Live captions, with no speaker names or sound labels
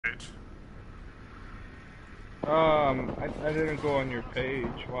I didn't go on your page.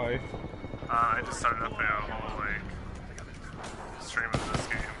 Why? I just started up a whole, like, stream of this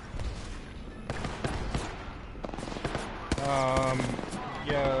game.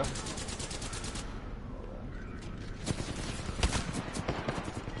 Yeah.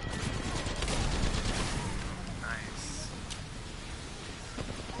 Nice.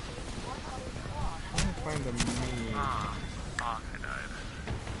 I can't find the meme. Ah, fuck, I died.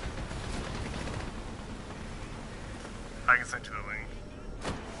 I can send you the link.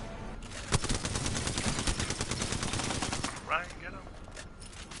 Ryan, get him.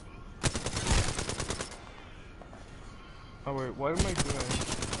 Oh wait, what am I doing?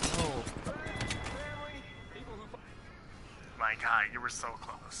 Oh. My God, you were so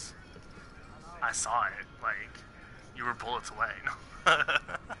close. I saw it, like, you were bullets away.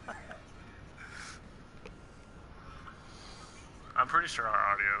 I'm pretty sure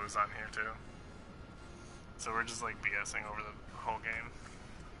our audio is on here too. So we're just like BSing over the whole game.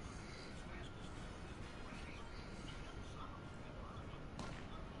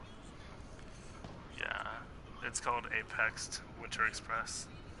 Yeah, it's called Apex Winter Express.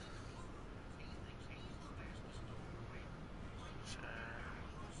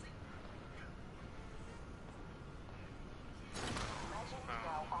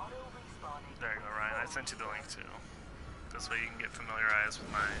 There you go, Ryan. I sent you the link too. This way you can get familiarized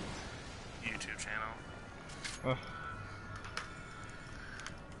with my YouTube channel. Oh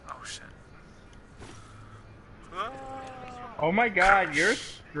shit. Oh my God, you're a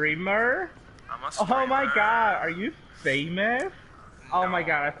streamer? I'm a streamer. Oh my God, are you famous? No. Oh my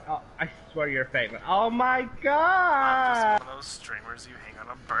God, I swear you're famous. Oh my God! I'm just one of those streamers you hang on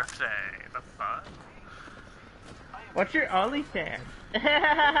a birthday. The fuck? What's your OnlyFans?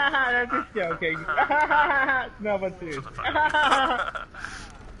 That's just joking. No, but seriously.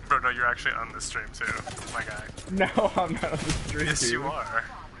 Bro, no, you're actually on the stream too, my guy. No, I'm not on the stream. Yes, you are.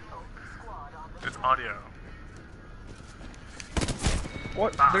 It's audio.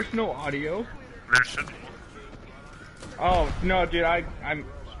 What? Ah. There's no audio? There should be. Oh, no, dude, I'm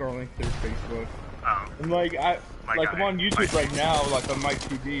scrolling through Facebook. Oh. I'm like, I'm on YouTube right now, like on my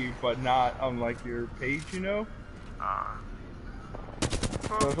TV, but not on like your page, you know?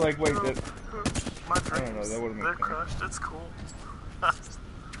 So it's like, wait, that... My dreams, I don't know, that would've been they're funny. crushed, it's cool.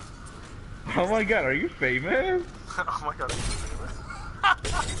 Oh my God, are you famous? Oh my God, are you famous?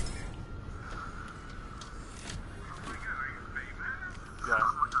 Yeah.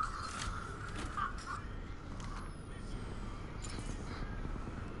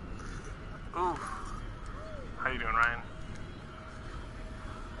 Ooh. How you doing, Ryan?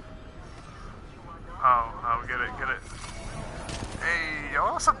 Oh, get it. Hey,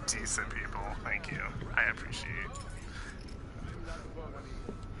 y'all some decent people. Thank you. I appreciate it.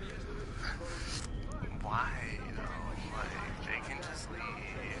 Why, though? Like, they can just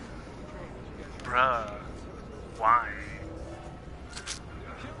leave. Bruh. Why?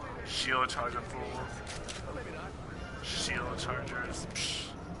 Shield charger fools. Shield chargers.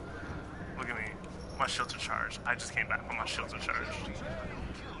 Psh. Look at me. My shields are charged. I just came back, but my shields are charged.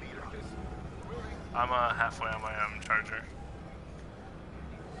 I'm halfway on my charger.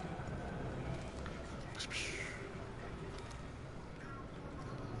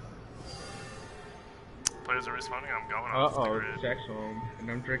 Players are responding. I'm going off the grid. Jack's home,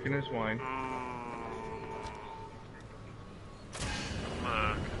 and I'm drinking his wine.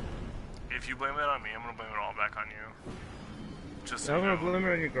 Look, if you blame it on me, I'm gonna blame it all back on you. Just so I'm gonna blame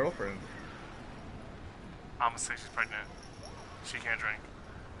it on your girlfriend. I'm gonna say she's pregnant. She can't drink.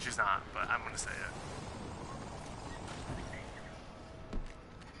 She's not, but I'm gonna say it.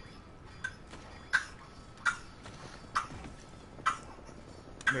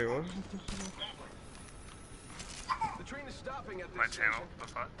 Wait, what was it? The train is stopping at my channel. The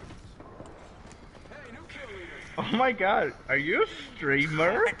fuck? Hey, new kill leader. Oh my God, are you a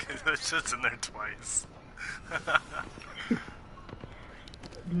streamer? It's just in there twice.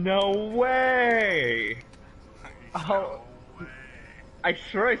 No way! No way. I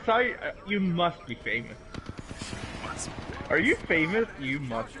swear I saw you. You must be famous. Are you famous? You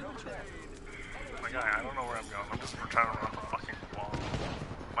must. My guy, I don't know where I'm going. I'm just trying to run up a fucking wall.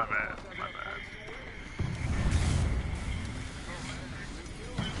 My bad.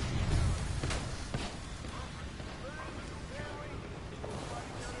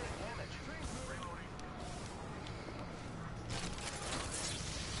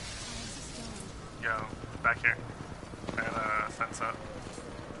 Yo, back here. I got a fence up.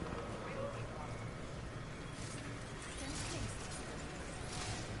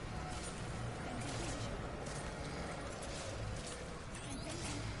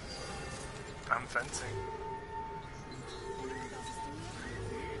 I'm fencing.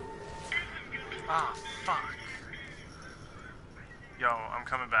 Ah, fuck. Yo, I'm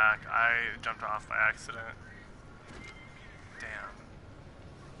coming back. I jumped off by accident. Damn.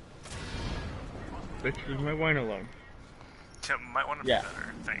 Bitch, leave my wine alone. Tim, might want to Yeah. be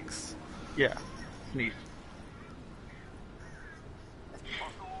better. Thanks. Yeah. Sneeze.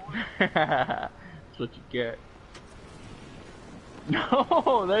 That's what you get.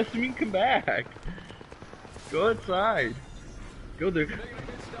 No, that's me. Come back. Go outside. Go there. Taking a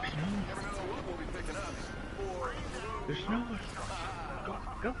pit stop. Never know what we'll be picking up. Or There's snow. Go,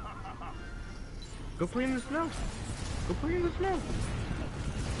 go. Go play in the snow. Go play in the snow.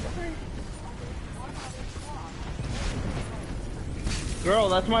 Go play. Girl,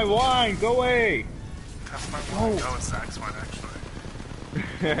 that's my wine. Go away. That's my Oh. one. Oh, it's Zach's one, actually.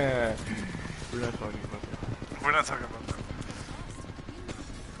 We're not talking about that. We're not talking about that.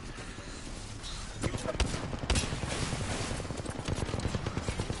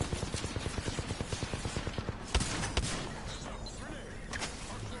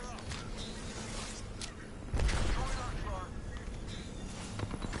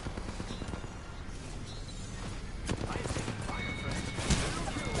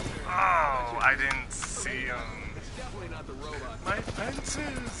 Oh, I didn't see him. it's definitely not the robot. My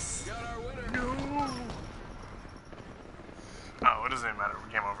fences. Got our winner. No. Oh, it doesn't even matter.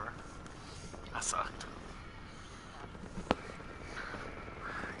 Game over. I sucked.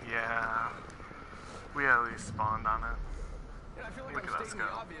 Yeah. We at least spawned on it. Yeah, I feel like Look I'm at us stating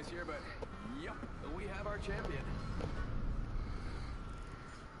the go. obvious here, but yep, we have our champion.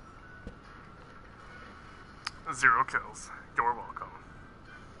 0 kills. You're welcome.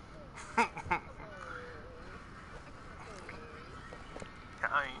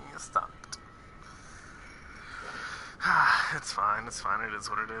 I stopped. It's fine. It's fine. It is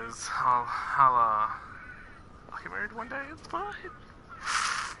what it is. I'll get married one day. It's fine.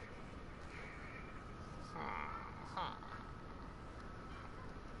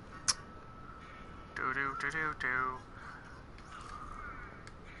 Do.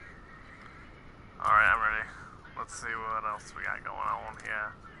 Alright, I'm ready. Let's see what else we got going on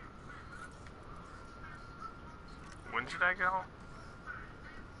here. When should I go?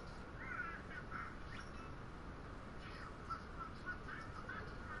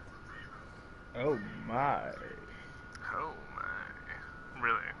 Oh my. Oh my.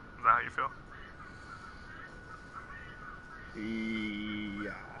 Really? Is that how you feel?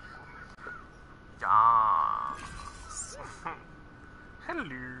 Yeah. Yes. Hello.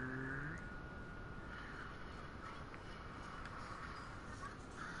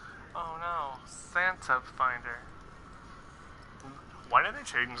 Oh no, Santa Finder. Why did they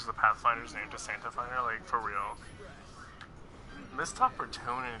change the Pathfinder's name to Santa Finder? Like, for real. Missed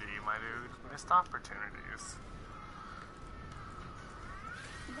opportunity, my dude. Missed opportunities.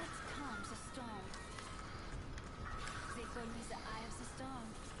 Let's calm the storm. They call me the eye of the storm.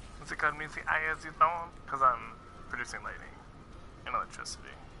 What's it called? Means the eye as you don't? Because I'm producing lightning and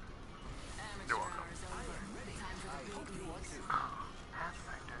electricity. You're welcome.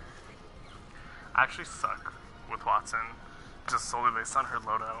 Pathfinder. I actually suck with Watson, just solely based on her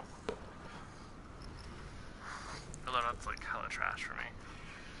loadout. Her loadout's like hella trash for me.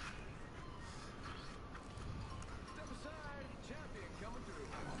 Step aside, champion coming through.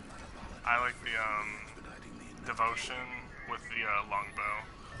 I like the devotion with the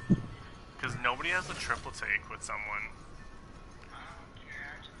longbow, because nobody has a triple take with someone,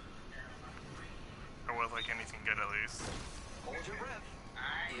 or with like anything good at least. Hold your breath.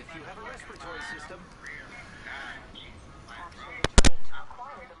 If you have a respiratory system.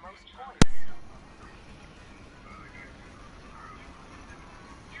 Acquire the most points.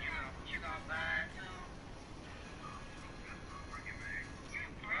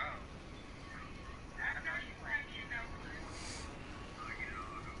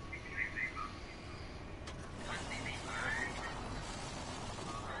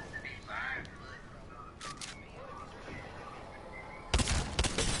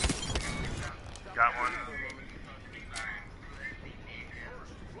 Got one.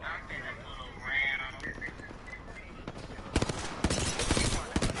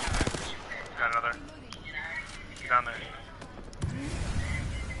 Got another. Down there.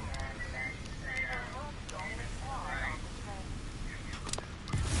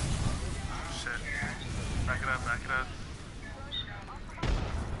 Shit. Back it up, back it up.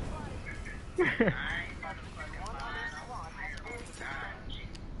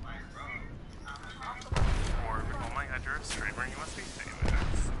 Or, oh my god, you're a streamer, you must be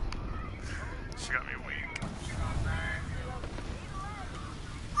famous. She got me weak.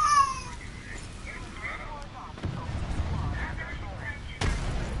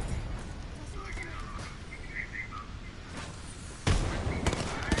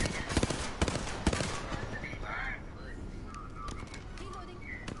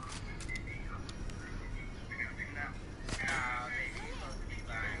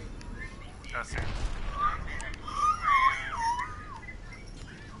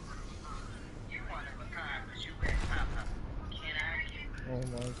 Oh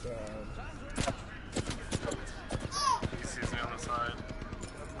my god. He sees me on the side.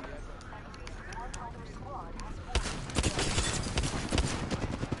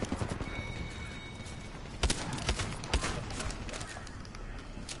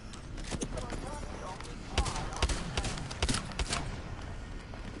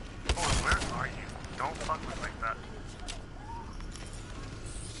 Oh, where are you? Don't fuck with like that.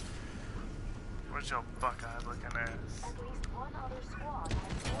 Where's your buck-eyed looking ass?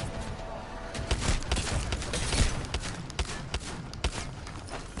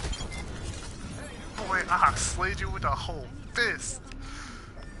 Boy, I slayed you with a whole fist.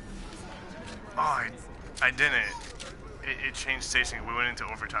 Oh, I didn't. It changed station. We went into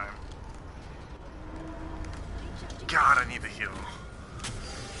overtime. God, I need the heal.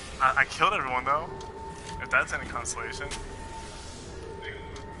 I killed everyone though. If that's any consolation.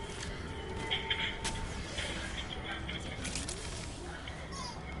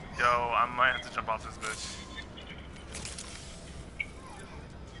 Yo, I might have to jump off this bitch.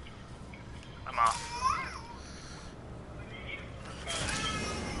 I'm off.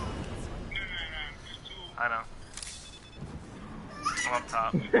 I know. I'm up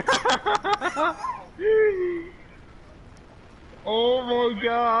top. Oh my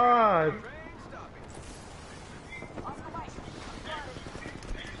god!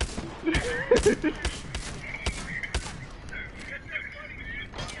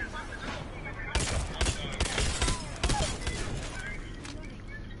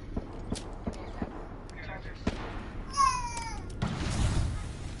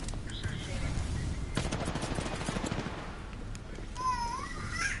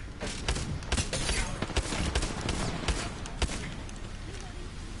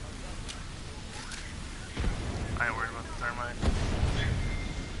 I ain't worried about the thermite.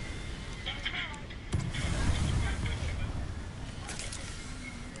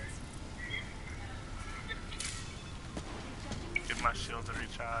 Give my shield to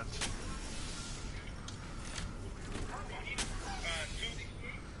recharge.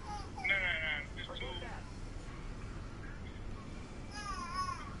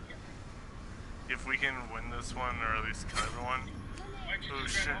 If we can win this one, or at least kill everyone. Oh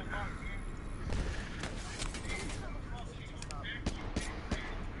shit.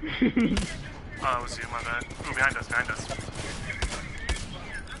 Oh, that was you, my bad. Ooh, behind us, behind us.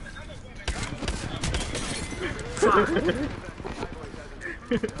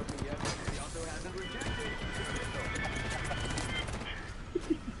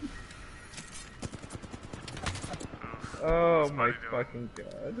 Oh my fucking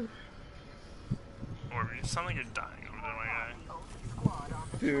god. Or you sound like you're dying over there, my guy.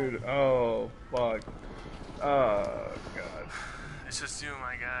 Dude, oh fuck. Oh god. It's just you,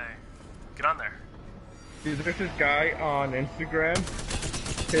 my guy. Get on there. Dude, there's this guy on Instagram.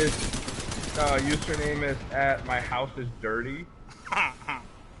 His username is @myhouseisdirty.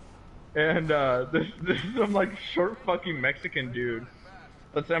 And this is some like short fucking Mexican dude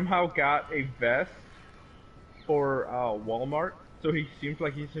that somehow got a vest for Walmart, so he seems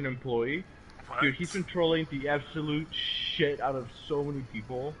like he's an employee. What? Dude, he's been trolling the absolute shit out of so many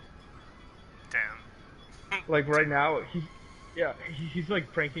people. Damn. Like right now, he's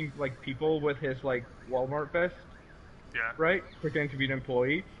like pranking like people with his like Walmart vest, Yeah. right? Pretending to be an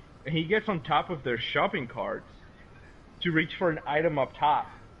employee, and he gets on top of their shopping carts to reach for an item up top.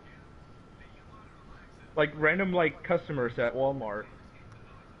 Like random like customers at Walmart.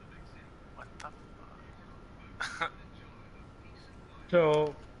 What the fuck?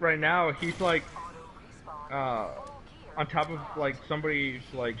 So right now he's like on top of like somebody's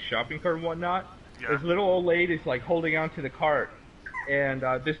like shopping cart and whatnot. Yeah. This little old lady's like holding onto the cart, and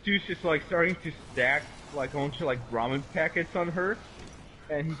this dude's just like starting to stack like onto like ramen packets on her,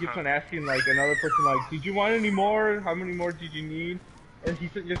 and he keeps on asking like another person like, "Did you want any more? How many more did you need?" And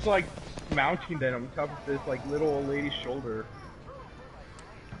he's just like mounting them on top of this like little old lady's shoulder.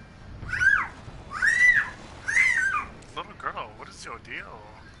 Little girl, what is your deal?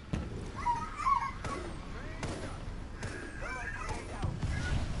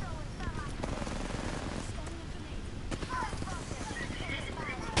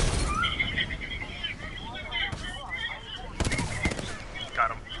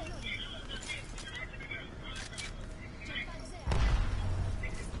 Got him.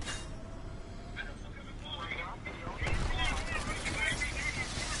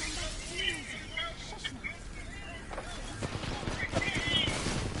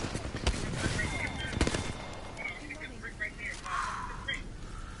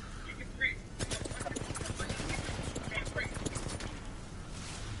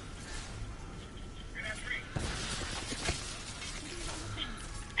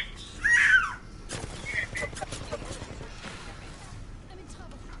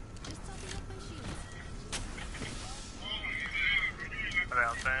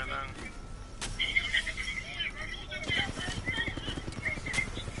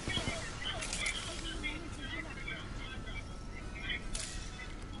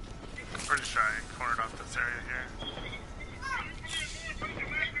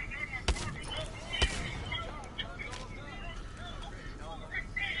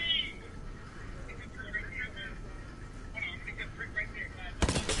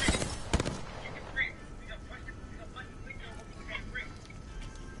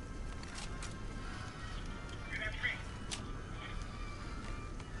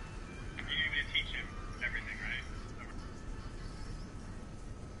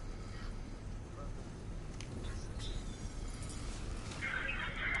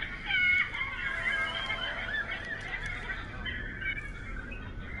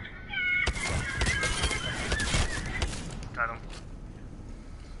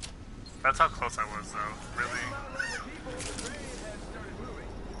 That's how close I was, though. Really?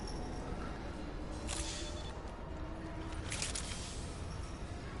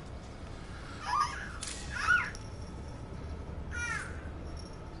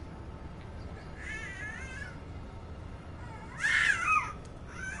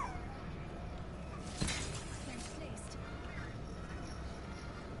 Fence placed.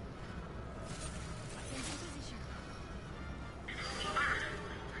 Fence in position.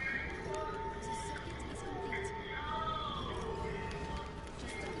 The circuit is complete. Just stacking up my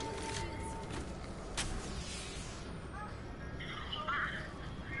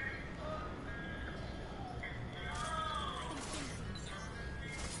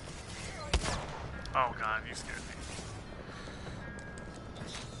shields. Oh god, you scared me.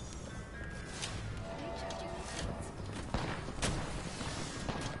 Recharging my shields.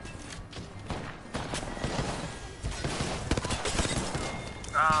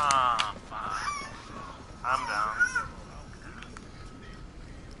 Ah, fuck. I'm down.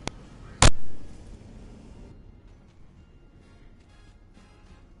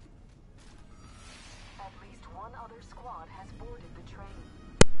 At least one other squad has boarded the train.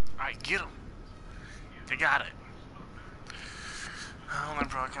 Alright, get him. You got it. Only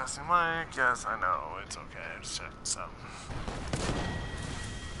broadcasting mic. Yes, I know. It's okay. I just checked some.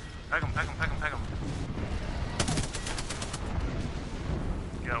 Peg him, peg him, peg him, peg him.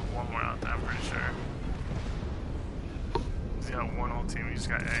 You got one more out there, I'm pretty sure. You got one whole team. You just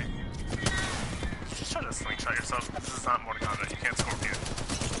got A. Just try to slingshot yourself. This is not Mortal Kombat. You can't scorpion.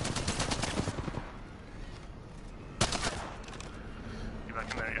 Get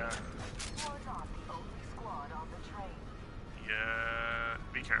back in there, yeah. You're not the only squad on the train. Yeah.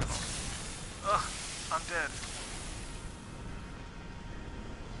 Be careful. Ugh, I'm dead.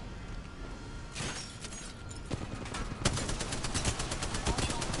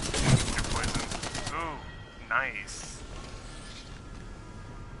 You're poisoned. Ooh, nice.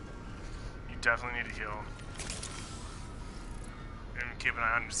 You definitely need to heal. And keep an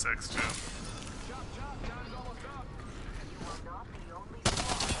eye on your 6 too. Chop, chop, time's almost up. You are not the only squad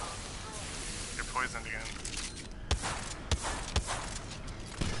on the train. You're poisoned again.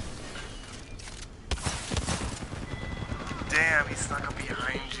 Damn, he snuck up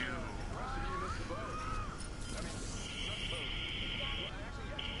behind you.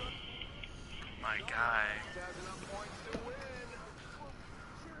 My guy. Has enough points to win.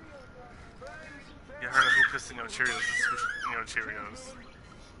 You heard of who pissed in no Cheerios? This is who, Cheerios.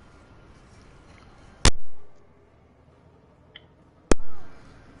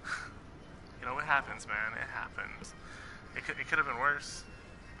 You know what happens, man. It happens. It could have been worse.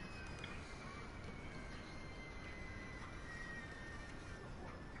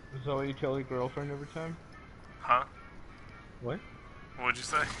 So you tell your girlfriend every time? Huh? What? What'd you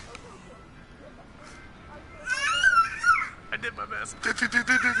say? I did my best.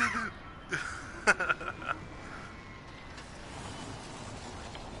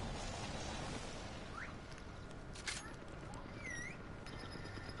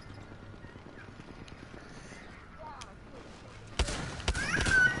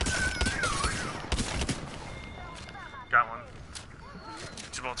 Got one.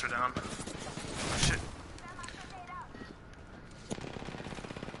 Gibraltar down. Oh, shit.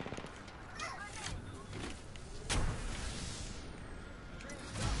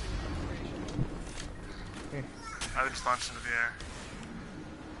 I just launched into the air.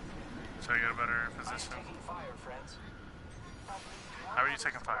 So I get a better position. Fire, friends. How are you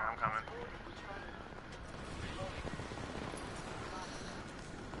taking fire? I'm coming.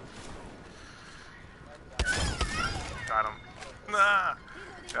 Got him. Nah!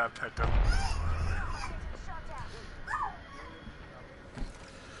 Yeah, I picked him.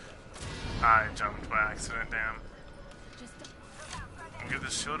 I jumped by accident, damn. Just I'll give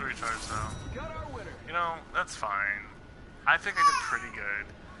this shield a recharge though. Got our winner. You know, that's fine. I think I did pretty good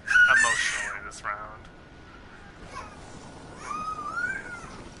emotionally this round.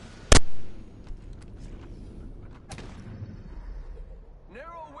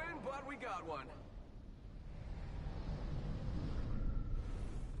 Narrow win, but we got one.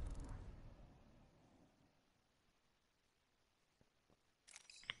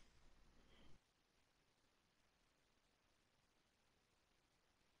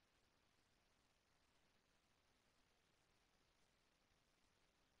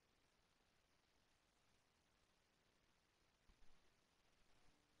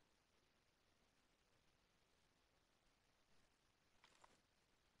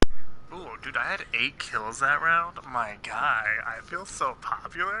 Ooh, dude, I had 8 kills that round. My guy, I feel so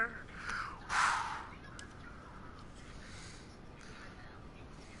popular.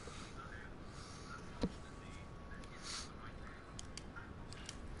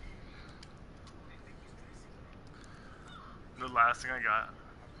 last thing I got.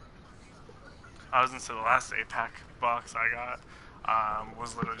 I was gonna say the last 8-pack box I got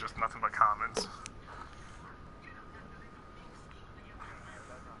was literally just nothing but commons.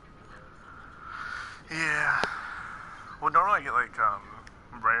 Yeah. Well, normally I get like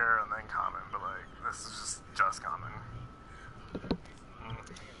rare and then common, but like this is just common.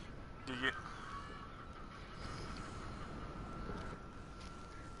 Do you get?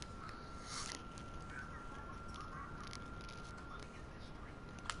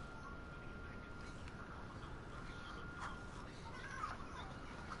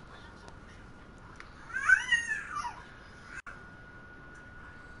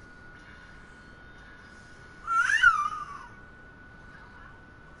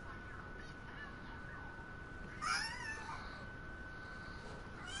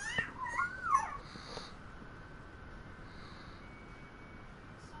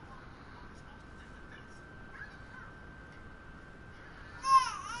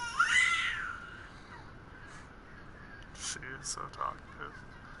 She is so talkative.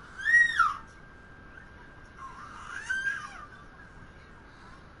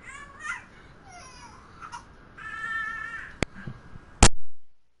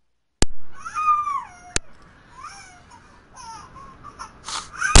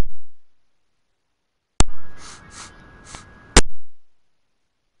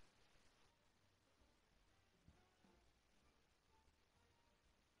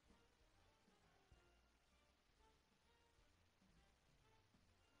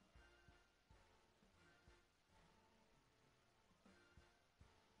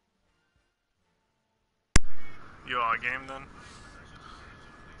 You all game then?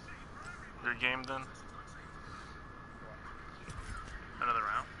 Your game then? Another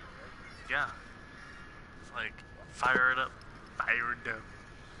round? Yeah. Like, fire it up. Fire it up.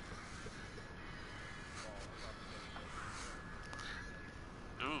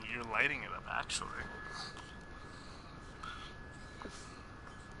 Ooh, you're lighting it up actually.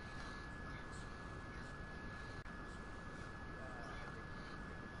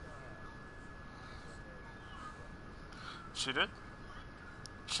 She did?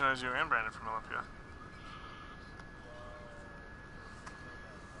 She knows you and Brandon from Olympia.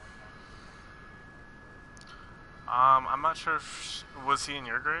 I'm not sure if was he in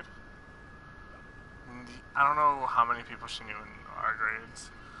your grade? I don't know how many people she knew in our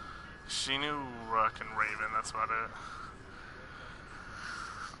grades. She knew Rook and Raven, that's about it.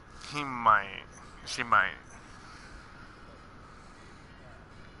 He might. She might.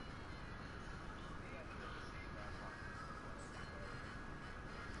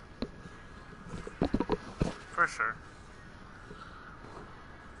 For sure.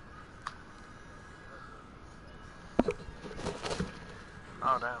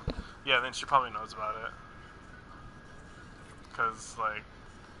 Oh, damn. Yeah, then she probably knows about it. Because, like,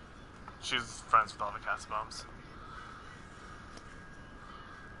 she's friends with all the cast bums.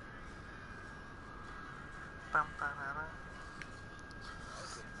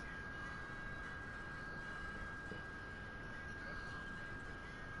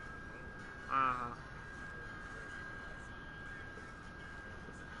 Mm-hmm.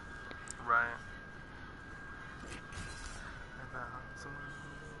 Right.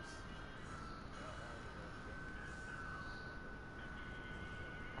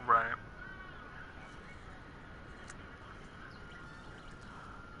 Right.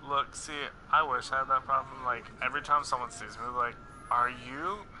 Look, see, I wish I had that problem. Like, every time someone sees me, like, are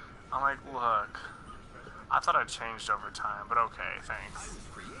you? I'm like, look, I thought I changed over time, but okay, thanks.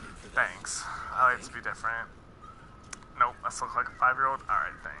 Thanks. I like to be different. Nope, I still look like a 5-year-old?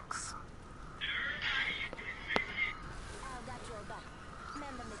 Alright, thanks.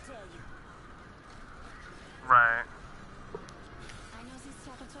 Right.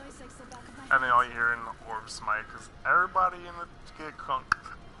 And then all you hear in Orb's mic is everybody in the get crunk.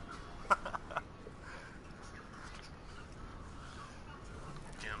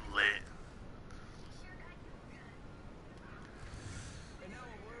 Getting lit. And now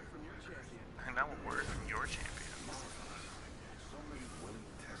a word from your champion. And now a word from your champion. So many willing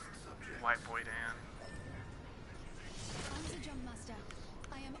test subjects. White boy Dan. I'm the jump master.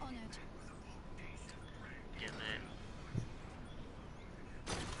 I am honored. Getting lit.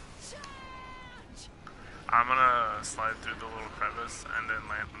 I'm gonna slide through the little crevice and then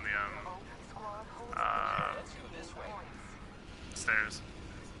land on the stairs.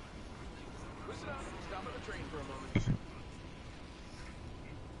 Listen up. Stop at the train for a moment.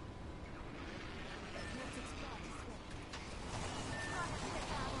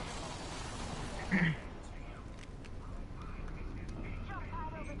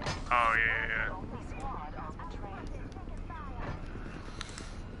 Oh yeah.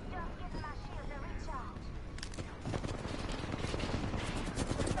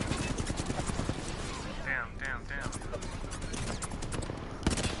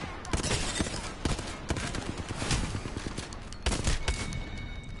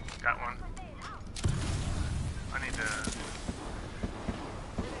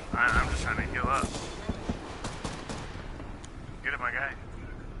 heal up. Get it, my guy.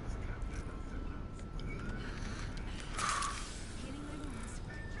 Healing my wounds.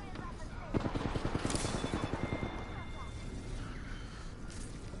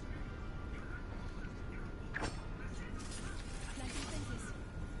 Planting fences.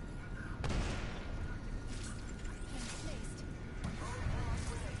 Fence placed.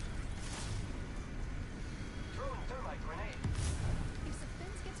 Throwing thermite grenade. If the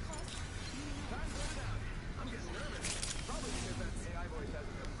fence gets crossed, you know. Time's running out. I'm getting nervous. Probably because that AI voice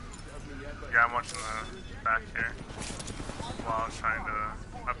hasn't approved of me yet, but Yeah, I'm watching the back here while I was trying to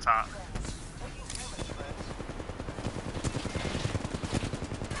up top.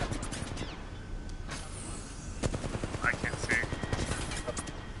 I can't see.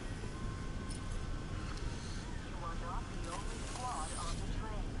 You are not the only squad on the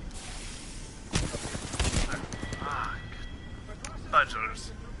train. Ah, fudgers.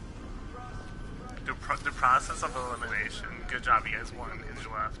 The process of elimination. Good job, you guys won. Who's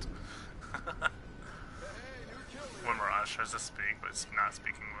left? One more Rush tries to speak, but it's not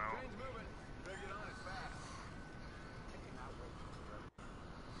speaking well. train's moving. Better get on it fast.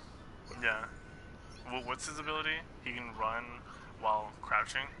 Yeah. Well, what's his ability? He can run while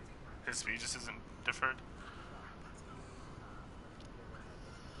crouching. His speed just isn't differed.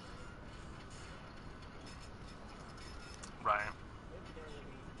 Ryan.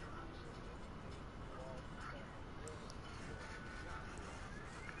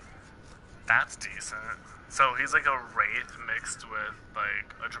 That's decent. So he's like a Wraith mixed with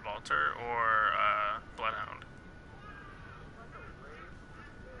like a Gibraltar or a Bloodhound.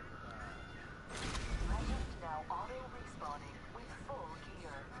 Legend now auto respawning with full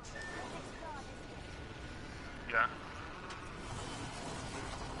gear. Yeah.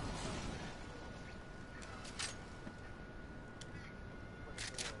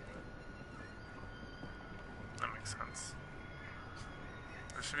 That makes sense.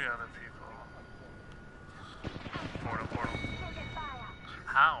 There should be other people. Portal.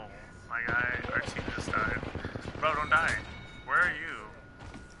 How? My guy, our team just died. Bro, don't die. Where are you?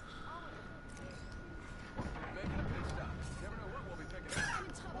 Making a pit stop. Never know what we'll be picking up.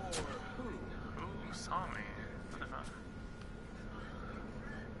 Or who. Ooh, saw me. What the fuck?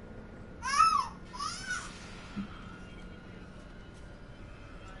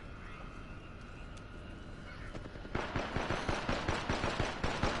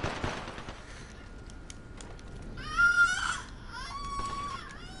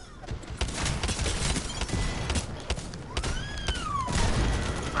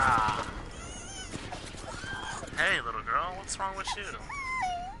 Ah. Hey, little girl, what's wrong with you?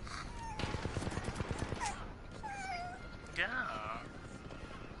 Yeah.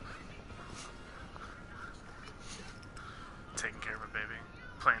 Taking care of a baby.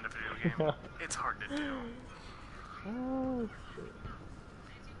 Playing a video game. It's hard to do. Oh, shit.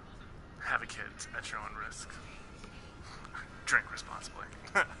 Have a kid at your own risk. Drink responsibly.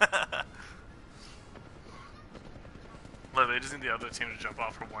 Look, they just need the other team to jump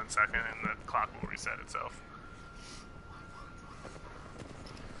off for 1 second and the clock will reset itself.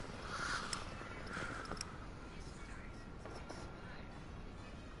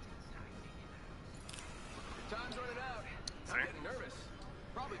 Time's running out. See? I'm getting nervous.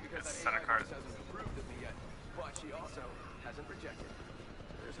 Probably because It's that center AI card. voice hasn't approved of me yet. But she also hasn't rejected.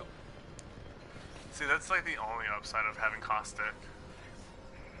 There's hope. See, that's like the only upside of having Caustic.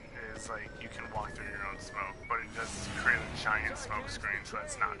 Is like you can walk through your own smoke, but it does create a giant smoke screen, so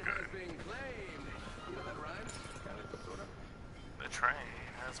that's not good. Being claimed. You know that rhymes? Kind of, sort of. The train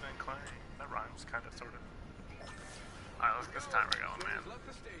has been claimed. That rhymes, kind of, sort of. Alright, let's get the timer going, man. Train's left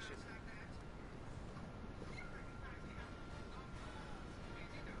the station.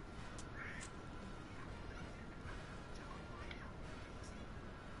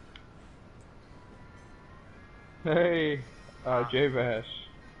 Hey, J-Bash.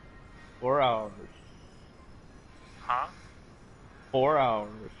 4 hours. Huh? 4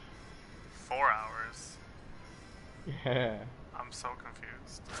 hours. 4 hours. Yeah. I'm so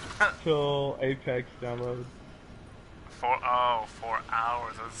confused. Till Apex download. 4 hours.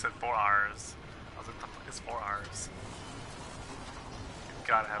 I said 4 hours. I was like, the fuck is 4 hours? You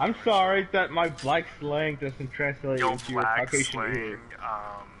gotta have I'm permission. sorry that my black slang doesn't translate Yo, into your black Caucasian slang. ear.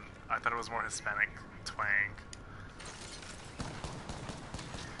 I thought it was more Hispanic twang.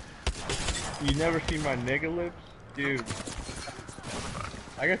 You never seen my nigga lips? Dude,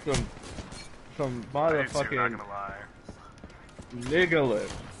 I got some I do too, not motherfucking gonna lie. nigga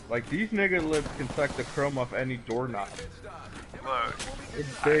lips. Like, these nigga lips can suck the chrome off any doorknob. Look,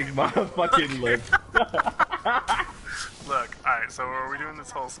 It's big motherfucking lips. Look, alright, so are we doing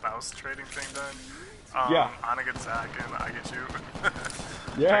this whole spouse trading thing then? Yeah. Anna gets Zach and I get you.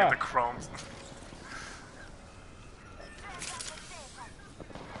 Yeah. The chromes.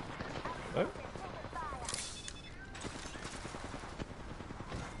 What?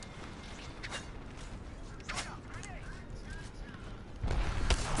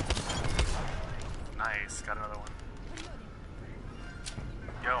 Nice, got another one.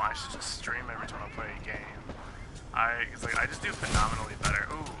 Yo, I should just stream every time I play a game. It's like I just do phenomenally better.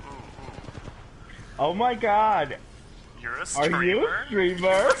 Ooh, ooh, ooh. Oh my god. You're a streamer? Are you a streamer? You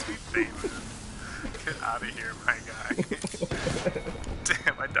must be famous. Get out of here, my guy.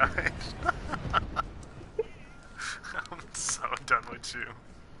 Damn, I died. I'm so done with you.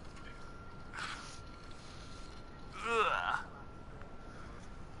 Ugh.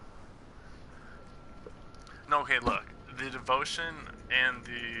 No, okay, look. The devotion and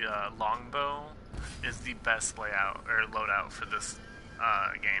the longbow is the best layout or loadout for this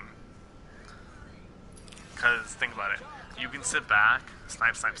game. Because think about it, you can sit back,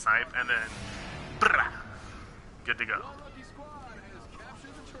 snipe, snipe, snipe, and then brah, good to go. Lucky squad has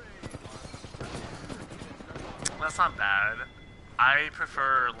captured the train. That's not bad. I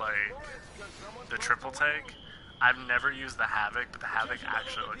prefer like the triple take. I've never used the Havoc, but the Havoc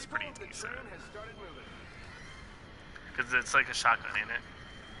actually looks pretty decent. Has started moving. Because it's like a shotgun, ain't it?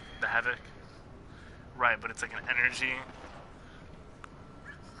 The Havoc. Right, but it's like an energy.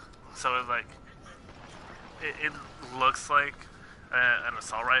 So it's like, it looks like an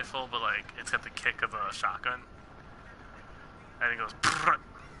assault rifle, but like it's got the kick of a shotgun. And it goes,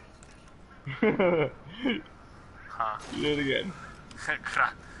 huh. Do it again.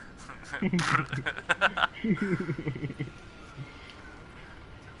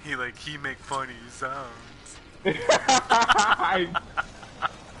 he make funny sounds.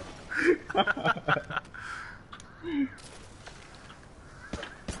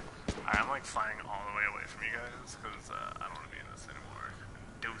 I'm like flying all the way away from you guys because I don't want to be in this anymore.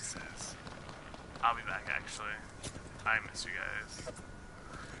 Deuces. I'll be back actually. I miss you guys.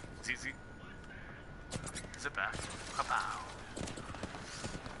 ZZ. Is it back? Pow.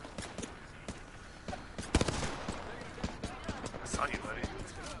 I saw you, buddy.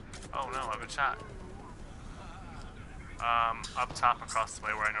 Oh no, I've been shot. Up top across the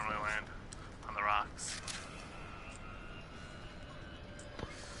way where I normally land. On the rocks.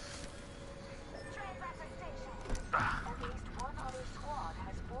 At least one other squad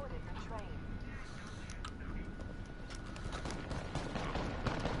has boarded the train.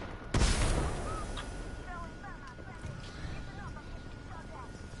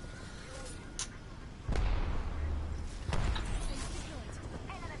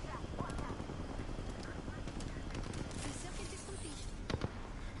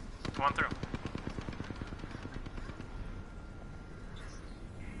 Come on through.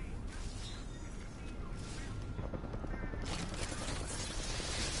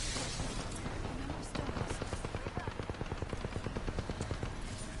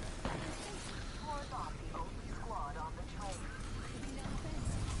 You're not the only squad on the train.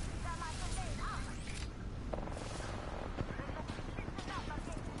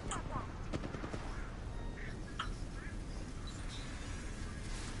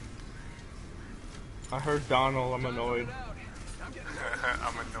 I heard Donald, I'm annoyed. I'm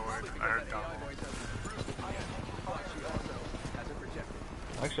annoyed. I heard Donald.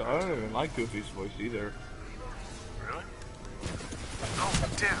 Actually, I don't even like Goofy's voice either. Really? Oh,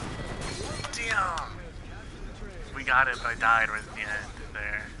 damn. Damn. We got it, but I died right at the end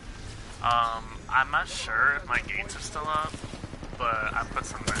there. I'm not sure if my gates are still up, but I put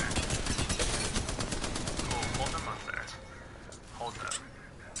some there. Cool, hold them up there. Hold them.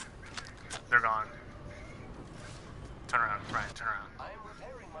 They're gone. Turn around, Brian, turn around. I am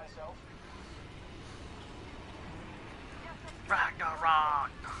repairing myself.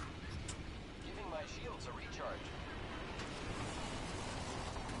 Ragnarok! Giving my shields a recharge.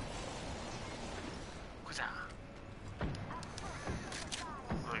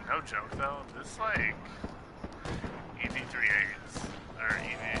 Like, no joke though, this like EV38s or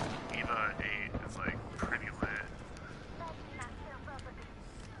EVA 8 is like pretty lit.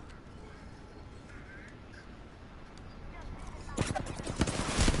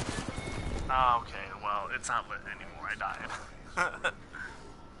 Oh, okay, well, it's not lit anymore, I died.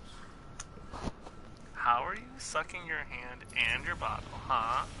 How are you sucking your hand and your bottle,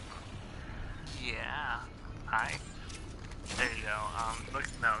 huh? Yeah. Hi. There you go. Look,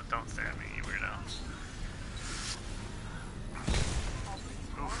 no, don't stare at me, you weirdo.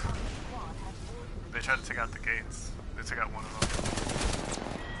 Oof. They tried to take out the gates. They took out one of them.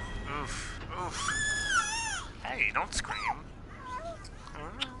 Oof. Oof. Hey, Buddy, don't scream.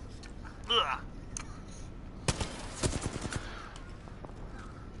 Ugh.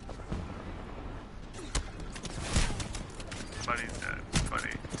 Buddy's dead. Buddy,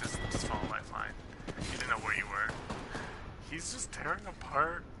 just follow lifeline. You didn't know where you were. He's just tearing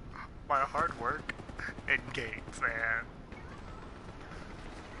apart my hard work and gates, man.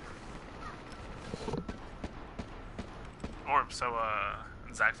 Orb, so,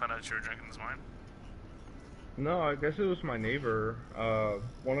 Zach found out you were drinking this wine? No, I guess it was my neighbor.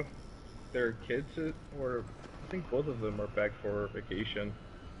 One of their kids, or I think both of them are back for vacation.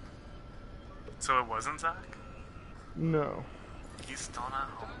 So it wasn't Zach? No. He's still not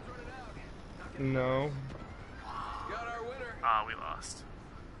home. No. Got our winner. Ah, we lost.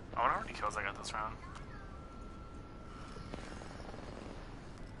 I wonder how many kills I got this round.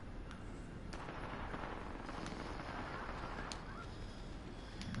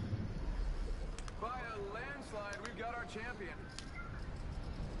 By a landslide, we've got our champion.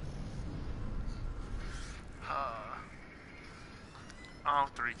 Oh,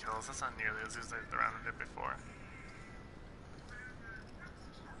 3 kills. That's not nearly as good as the round I did before.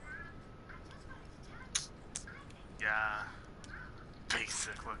 Yeah.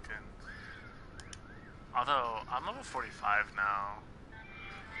 Basic looking. Although, I'm level 45 now.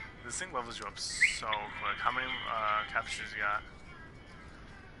 This thing levels you up so quick. How many captures you got?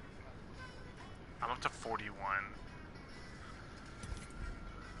 I'm up to 41.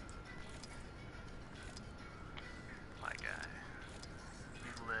 My guy.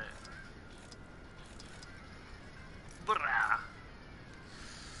 He's lit. Brah.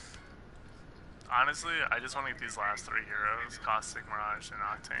 Honestly, I just want to get these last 3 heroes, Caustic, Mirage, and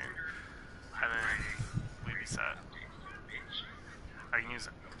Octane. And then we'd be set. I can use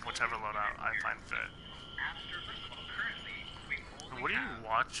whichever loadout I find fit. What are you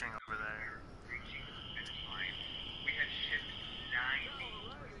watching over there?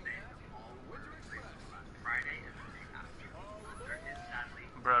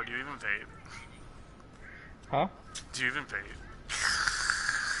 Bro, do you even vape? Huh? Do you even vape?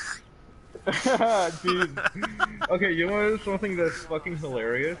 Dude. Okay, you know something that's fucking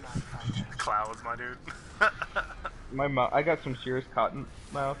hilarious? Clouds, my dude. My mouth, I got some serious cotton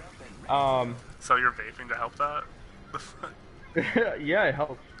mouth. So you're vaping to help that? Yeah, it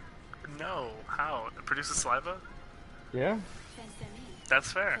helps. No, how? It produces saliva? Yeah. Fence them in.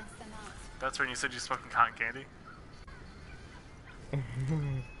 That's fair. Fence them out. That's when you said you're smoking cotton candy?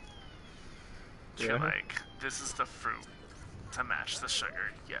 You're Yeah. like, this is the fruit to match the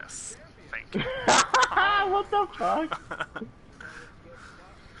sugar. Yes. Thank you. What the fuck?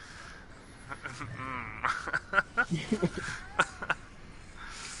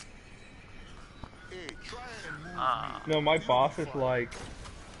 No, my boss is like,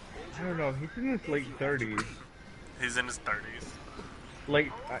 I don't know, he's in his late 30s. He's in his 30s.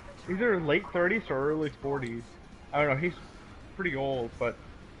 Late, either late 30s or early 40s. I don't know, he's pretty old, but,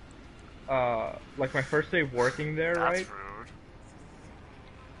 like my first day working there, That's right? rude.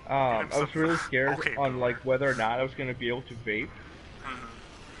 I was really scared Okay, on boomer. like whether or not I was gonna be able to vape,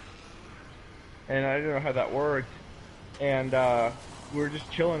 and I didn't know how that worked. And we were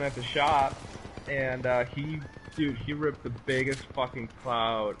just chilling at the shop, and he ripped the biggest fucking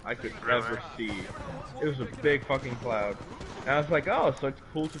cloud I could Really? ever see. It was a big fucking cloud, and I was like, oh, so it's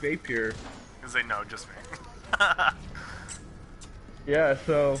cool to vape here. Because they know, just me. Yeah,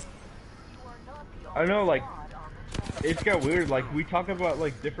 so I don't know, like. It's got weird, like, we talk about,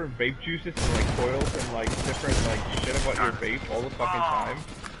 like, different vape juices and, like, coils and, like, different, like, shit about your vape all the fucking time.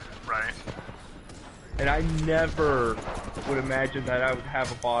 Right. And I never would imagine that I would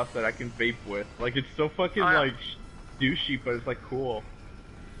have a boss that I can vape with. Like, it's so fucking, Oh, yeah. like, douchey, but it's, like, cool.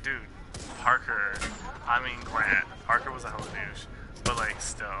 Dude, Parker, I mean Grant, Parker was a hell of a douche. But, like,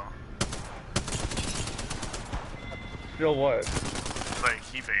 still. Still what? Like,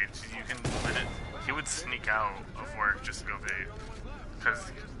 he vaped. You can limit. He would sneak out of work just to go vape.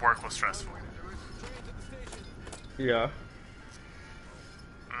 Because work was stressful. Yeah.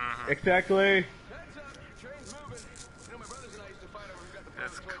 Mm-hmm. Exactly. Heads up, train's moving. You know, my brothers and I used to fight over who got the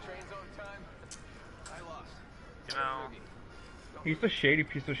That's first cool. trains on time. I lost. You know, He's a shady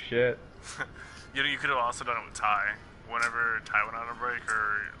piece of shit. you could have also done it with Ty. Whenever Ty went on a break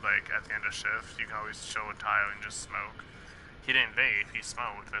or, like, at the end of shift, you can always chill with Ty and just smoke. He didn't vape, he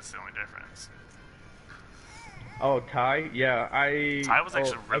smoked. That's the only difference. Oh, Ty? Yeah, Ty was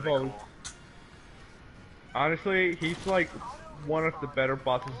actually I've really always- cool. Honestly, he's, like, one of the better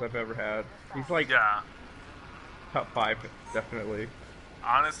bosses I've ever had. He's, like, Yeah. top 5, definitely.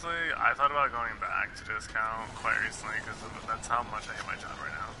 Honestly, I thought about going back to discount quite recently because that's how much I hate my job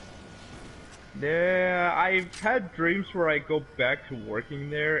right now. Yeah, I've had dreams where I go back to working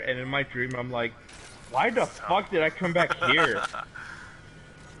there, and in my dream I'm like, why the So- fuck did I come back here?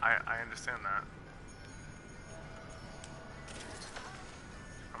 I understand that.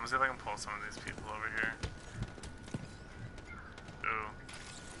 I'm gonna see if I can pull some of these people over here. Ooh.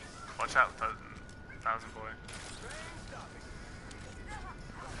 Watch out, thousand boy.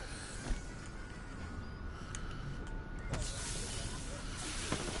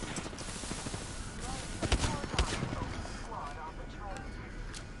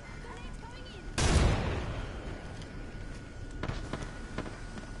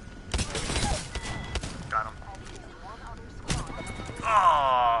 Got him.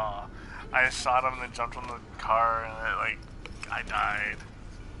 Oh! I shot him and then jumped on the car and I died.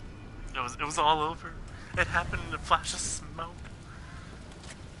 It was all over. It happened in a flash of smoke.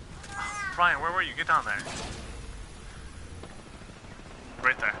 Brian, where were you? Get down there.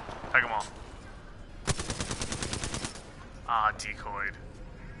 Right there. Tag them all. Ah, decoyed.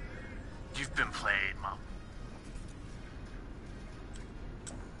 You've been played, Mom.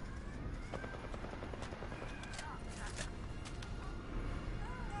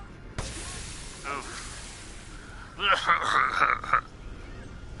 Oof.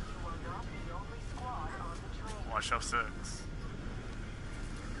 Watch out, 6.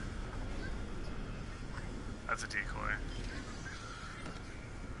 That's a decoy.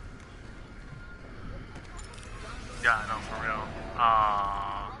 Yeah, no, for real.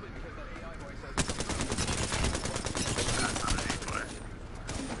 That's not a decoy.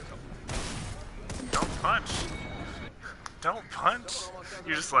 Don't punch. Don't punch.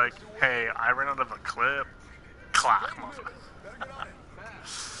 You're just like, hey, I ran out of a clip. Clock, motherfucker.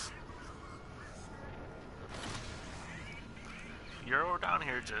 You're down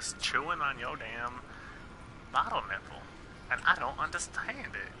here just chewing on your damn bottle nipple, and I don't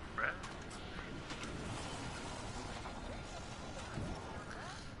understand it, bruh.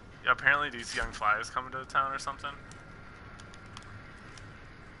 Yeah, apparently these young flies coming to the town or something.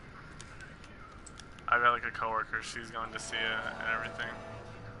 I got like a coworker, she's going to see it and everything.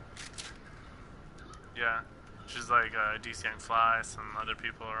 Yeah, she's like DC Young Fly, some other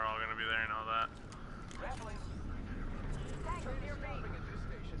people are all gonna be there and all that.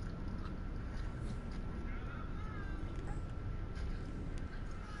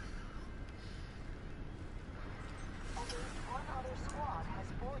 One other squad has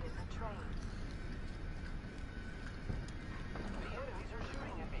boarded the train. The enemies are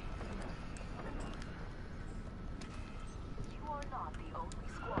shooting at me. You are not the only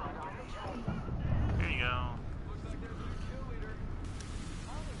squad on the train. Here you go. Looks like there's a new kill leader.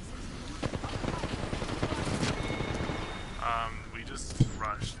 We just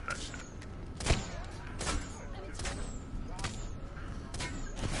rushed that shit.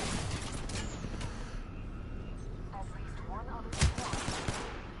 At least one other squad has boarded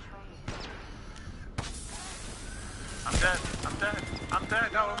the train. I'm dead. I'm dead. I'm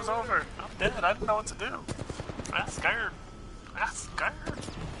dead. No, it was over. I'm dead. I didn't know what to do. I got scared. I got scared.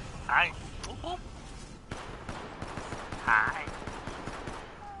 Hi. Whoop, whoop. Hi.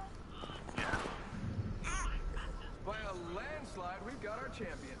 Yeah. By a landslide, we've got our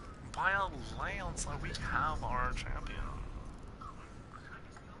champion. By a landslide, we have our champion.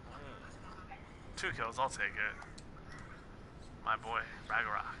 2 kills, I'll take it. My boy,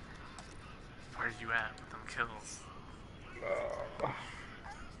 Ragnarok. Where you at with them kills?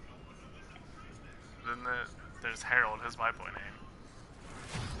 Then there's Harold, his my boy name.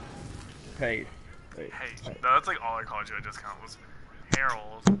 Hey. Hey, no, that's like all I called you at discount was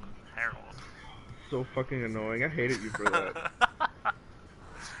Harold. Harold. So fucking annoying. I hated you for that.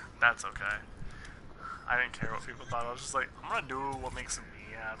 That's okay. I didn't care what people thought. I was just like, I'm gonna do what makes me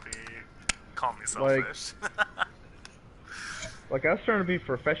happy. Call me selfish. Like, I was trying to be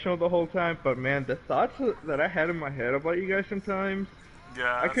professional the whole time, but man, the thoughts that I had in my head about you guys sometimes,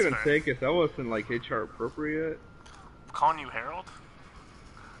 Yeah, I that's couldn't fair. take it. That wasn't, like, HR appropriate. Calling you Harold?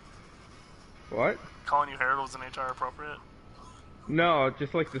 What? Calling you Harold was an HR appropriate? No,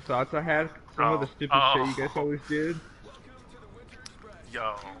 just, like, the thoughts I had. Some of the stupid shit you guys always did.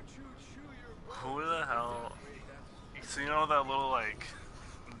 Yo. Who the hell? So you know that little, like,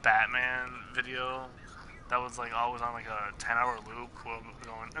 Batman video that was, like, always on, like, a 10-hour loop going,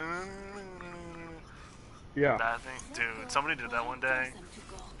 Yeah. that thing? Dude, somebody did that one day,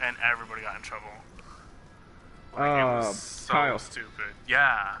 and everybody got in trouble. Like, it was so Kyle. stupid.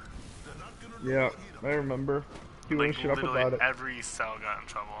 Yeah. Yeah, I remember. He Like, wouldn't shut up literally about it. every cell got in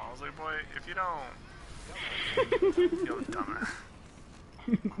trouble. I was like, boy, if you don't... You're dumber.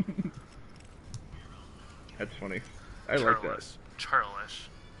 That's funny. I like that. Churlish.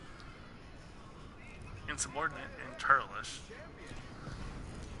 insubordinate and churlish.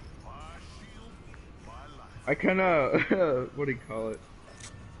 I kinda, what do you call it?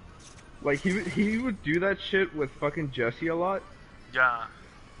 Like, he would do that shit with fucking Jesse a lot. Yeah.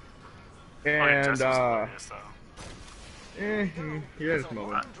 And, Jesse's hilarious, though. he had his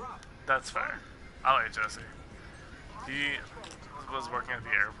moment. That's fair. I like Jesse. He was working at the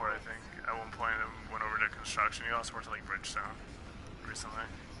airport, I think, at one point, and went over to construction. He also worked at, like, Bridgestone recently.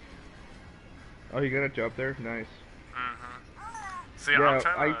 Oh, you got a job there? Nice. See, Yeah, I'm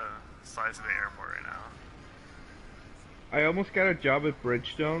trying to slide to the airport right now. I almost got a job at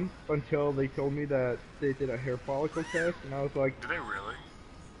Bridgestone until they told me that they did a hair follicle test, and I was like, Did they really?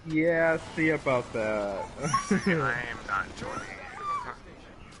 yeah, see about that. I am not joining you.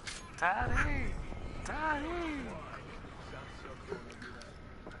 Daddy! Daddy!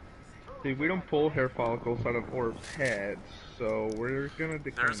 See, we don't pull hair follicles out of orbs' heads, so we're gonna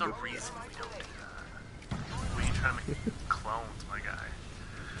decline There's a this. reason we don't do that. We try to make clones, my guy.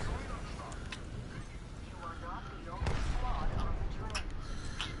 You are not the only squad on the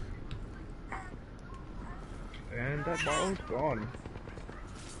train. And that bottle's gone.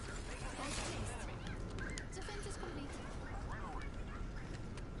 Defense is complete.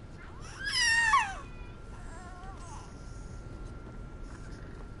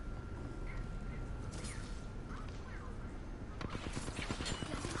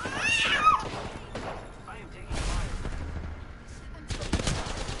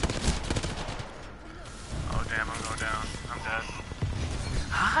 Oh damn, I'm going down. I'm dead.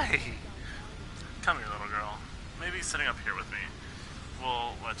 Hi! Come here, little girl. Maybe sitting up here with me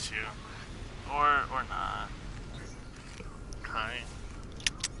will let you. Or not. Hi.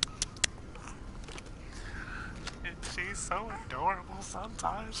 She's so adorable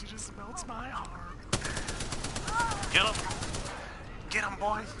sometimes. She just melts my heart. Get him! Get him,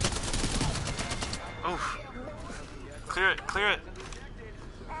 boy! Oof. Clear it, clear it!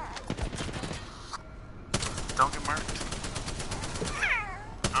 Don't get marked.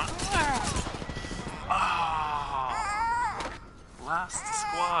 Oh. Last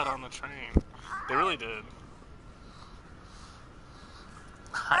squad on the train. They really did.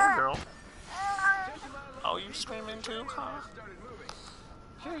 Hi, girl. Oh, you screaming too, huh?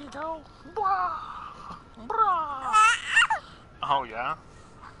 Here you go. Blah. Blah. Oh, yeah?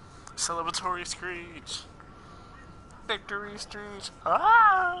 Celebratory screech. Victory screech.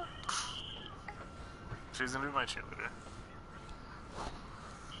 Ah! She's gonna be my cheerleader.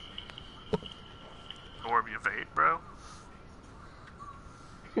 Or be a vape, bro.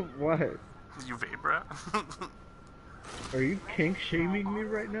 What? You vape, bro? Are you kink shaming me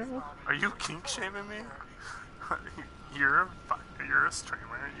right now? Are you kink shaming me? You're a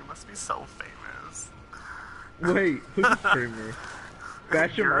streamer. You must be so famous. Wait, who's a streamer?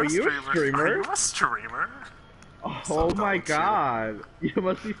 Basham, are you a streamer? Are you a streamer? Oh my god, you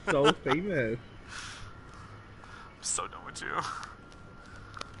must be so famous. I'm so done with you.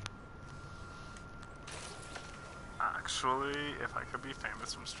 Actually, if I could be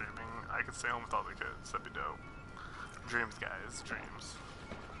famous from streaming, I could stay home with all the kids. That'd be dope. Dreams, guys. Dreams.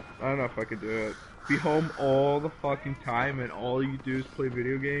 I don't know if I could do it. Be home all the fucking time and all you do is play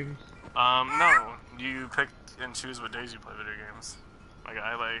video games? No. You pick and choose what days you play video games. Like,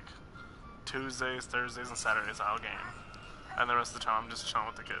 I like Tuesdays, Thursdays, and Saturdays I'll game. And the rest of the time I'm just chilling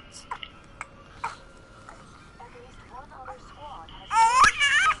with the kids. At least one other squad has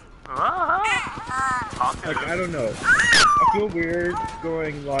Like, I don't know. I feel weird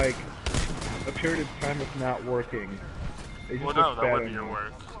going, like, a period of time of not working. It just Well, no, looks that bad would on be your me.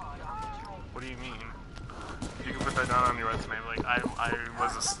 work. What do you mean? You can put that down on your resume. Like, I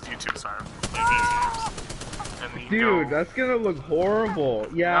was a YouTube star for like 8 years. And then you Dude, go, that's gonna look horrible.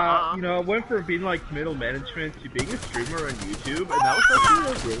 Yeah, Nuh-uh. you know, I went from being like middle management to being a streamer on YouTube, and that was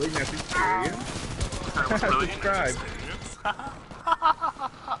actually a really nice experience. that was really an Subscribe. experience. Y'all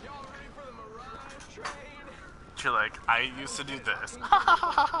ready for the Mirage train? You're like, I used to do this. No,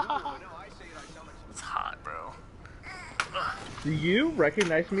 I say it, I sound like It's hot, bro. Do you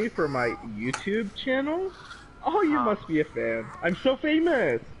recognize me for my YouTube channel? Oh, you must be a fan. I'm so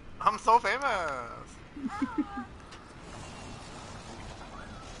famous. I'm so famous.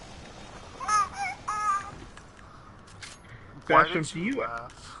 Why Basham, did you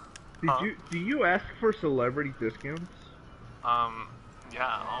laugh? Huh? do you ask for celebrity discounts?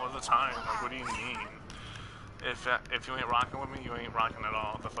 Yeah, all the time. Like, what do you mean? If you ain't rocking with me, you ain't rocking at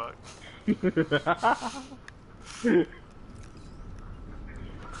all. The fuck?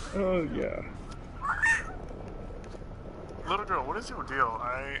 Oh yeah. Little girl, what is your deal?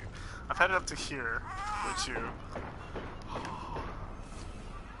 I've had it up to here with you.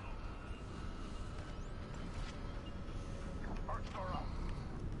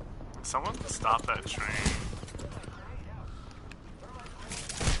 someone stop that train?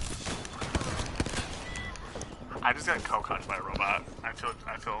 I just got co-cocked by a robot. I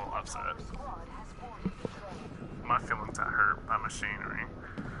feel upset. My feelings are hurt by machinery.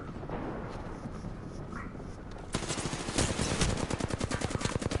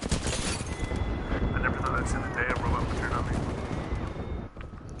 I never thought I'd see the day a robot would turn on me.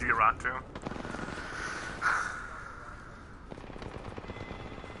 Do you get rocked too?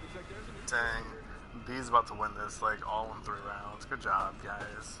 Dang. B's about to win this, like, all in 3 rounds. Good job,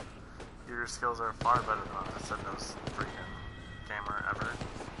 guys. Your skills are far better than us, said no freaking gamer ever.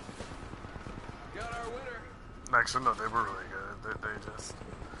 Got our winner. Actually, no, they were really good. They just...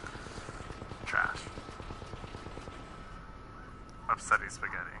 trash. Upsetty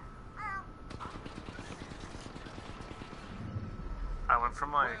spaghetti. I went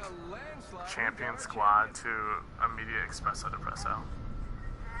from, like, By a landslide, champion we got our squad champion. to immediate espresso depresso.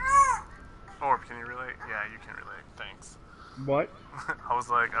 Or can you relate? Yeah, you can relate. Thanks. What? I was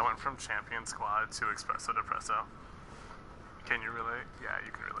like, I went from champion squad to espresso depresso. Can you relate? Yeah,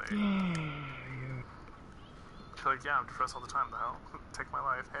 you can relate. You're like, yeah, I'm depressed all the time. The hell? Take my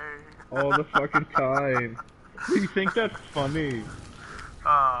life. Hey. All the fucking time. You think that's funny?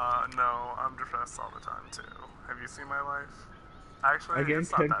 No, I'm depressed all the time too. Have you seen my life? Actually, I gained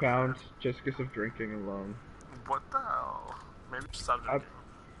it's not 10 that pounds bad. just because of drinking alone. What the hell? Maybe just stop drinking.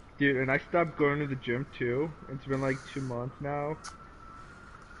 Dude, and I stopped going to the gym too. It's been like 2 months now.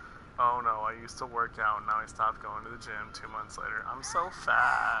 Oh no, I used to work out and now I stopped going to the gym 2 months later. I'm so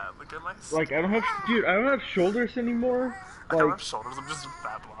fat. Look at my skin. Like, I don't have, dude, I don't have shoulders anymore. I don't Like, have shoulders, I'm just a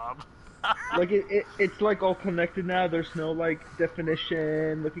fat blob. like it's like all connected now. There's no like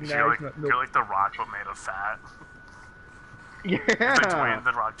definition, looking You're nice. like, No, you're like The Rock but made of fat. yeah. It's like Dwayne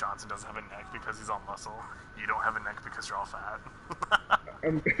The Rock Johnson doesn't have a neck because he's all muscle. You don't have a neck because you're all fat.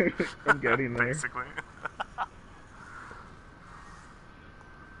 I'm, I'm getting there. Basically.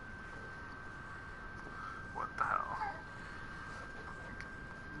 What the hell?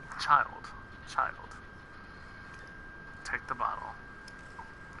 Child. Take the bottle.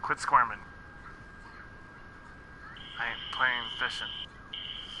 Quit squirming. I ain't playing fishing.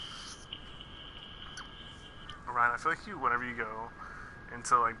 Ryan, I feel like whenever you go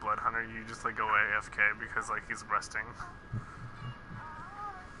into like Blood Hunter, you just like go AFK because like he's resting.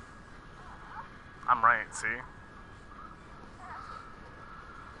 I'm right, see?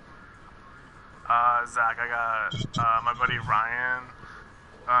 Zach, I got my buddy Ryan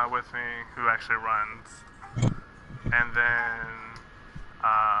with me, who actually runs. And then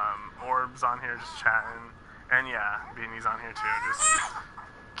Orb's on here just chatting. And yeah, Beanie's on here too, just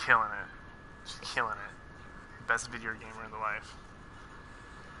killing it. Just killing it. Best video gamer in the life.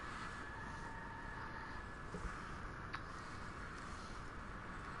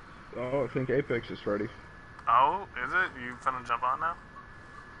 Oh, I think Apex is ready. Oh, is it? You finna jump on now?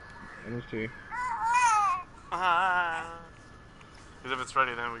 Let me see. Because if it's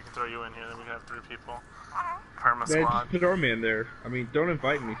ready, then we can throw you in here. Then we can have 3 people. Perma Man, squad. just throw me in there. I mean, don't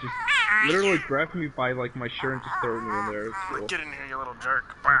invite me. Just literally grab me by like my shirt and just throw me in there. It's cool. Get in here, you little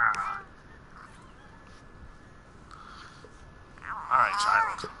jerk. Alright,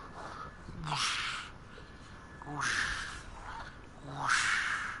 child. Whoosh. Whoosh. Whoosh.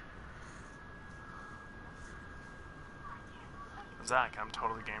 Zach, I'm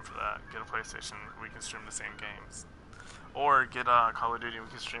totally game for that. Get a PlayStation, we can stream the same games. Or get Call of Duty, we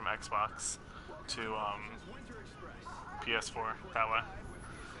can stream Xbox to PS4 that way.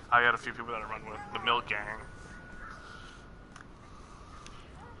 I got a few people that I run with, the Milk Gang.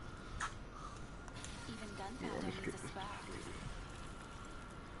 Even gunpowder needs a spark.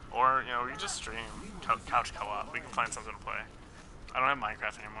 Or, you know, we just stream couch co-op. We can find something to play. I don't have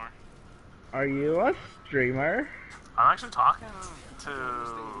Minecraft anymore. Are you a streamer? I'm actually talking to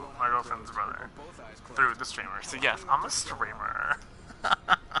my girlfriend's brother through the streamer. So yes, I'm a streamer.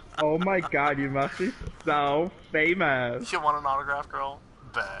 Oh my god, you must be so famous. You want an autograph, girl?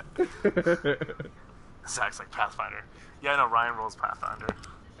 Bet. Zach's like Pathfinder. Yeah, I know, Ryan rolls Pathfinder.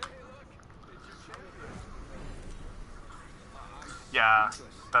 Yeah,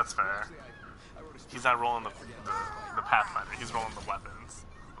 that's fair. He's not rolling the Pathfinder, he's rolling the weapons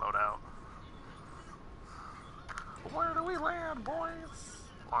loadout. Where do we land, boys?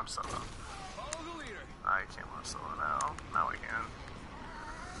 Launch solo. I can't launch solo now. Now I can.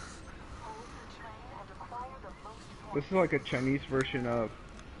 This is like a Chinese version of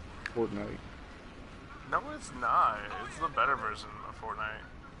Fortnite. No, it's not. It's the better version of Fortnite.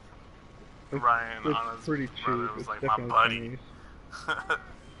 It's, Ryan it's on his pretty cheap. brother was It's like, my definitely buddy. Chinese.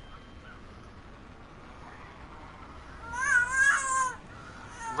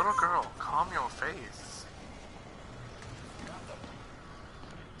 Little girl. Calm your face.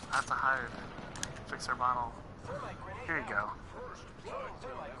 I have to hide. Fix our bottle. Here you go.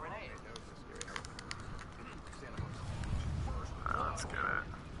 Alright, let's get it.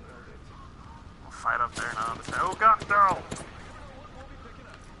 We'll fight up there, not on the side. Oh god, no!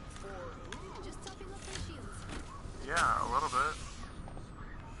 Just topping up their shields. Yeah, a little bit.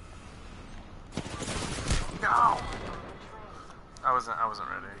 No! I wasn't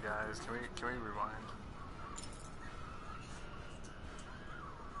ready, guys. Can we rewind?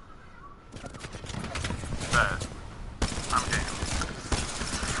 Bet. I'm game.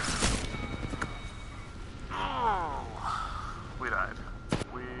 Oh, we died.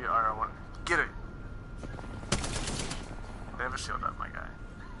 We are one. Get it! They have a shield up, my guy.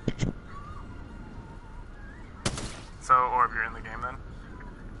 So, Orb, you're in the game then?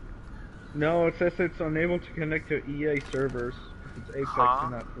 No, it says it's unable to connect to EA servers. It's Apex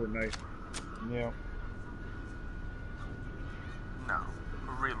and not Fortnite. Yeah. No.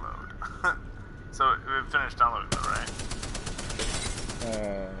 Reload. So, it finished downloading though, right?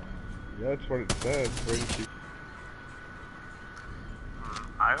 Yeah, that's what it says. Where did you...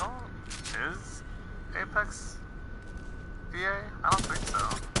 I don't... Is Apex EA? I don't think so.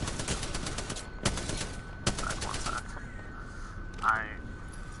 Back one sec.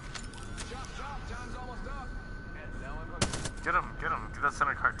 Time's almost up. And now I'm hooked. Get him. Get that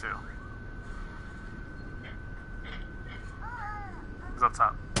center cart too. He's up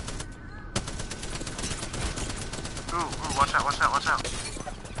top. Ooh, watch out.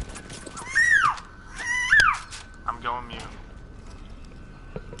 I'm going mute.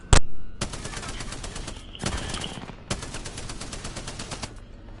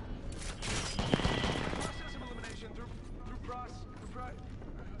 Process of elimination through pride.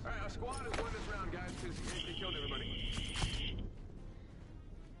 Alright, our squad has won this round, guys, because they killed everybody.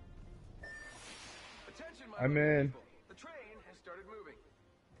 Attention, my I'm in. people. The train has started moving.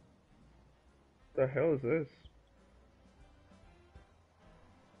 The hell is this?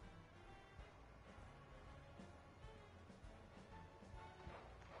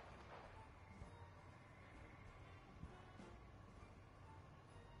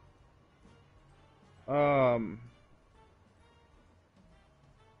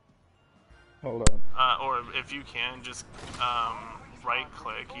 Hold on. Or if you can, just right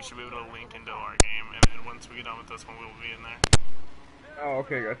click. You should be able to link into our game, and then once we get done with this one, we will be in there. Oh,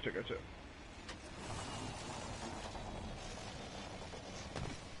 okay, gotcha.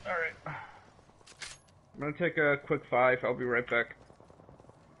 Alright. I'm gonna take a quick 5. I'll be right back.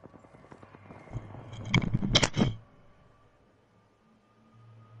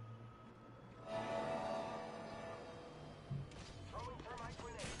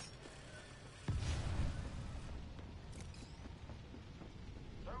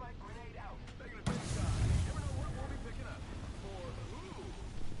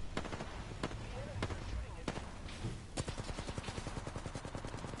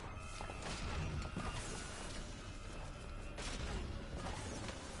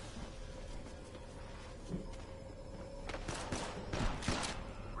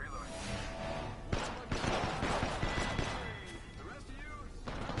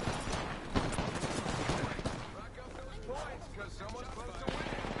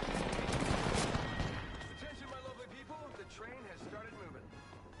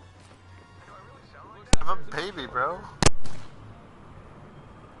 I have a baby, bro.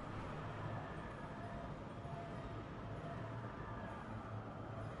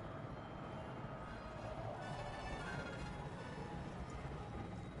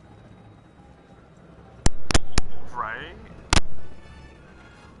 Right?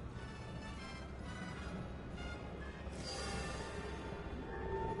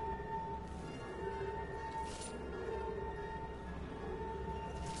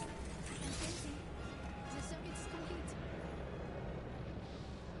 The circuit is complete.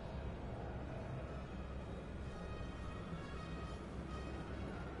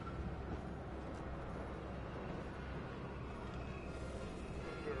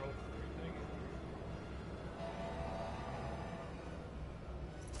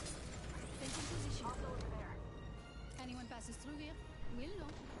 Taking position. Anyone passes through here, we'll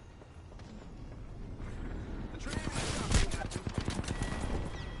know. The train is stopping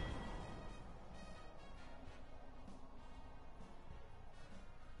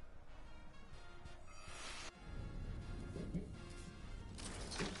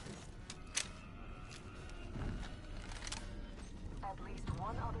at least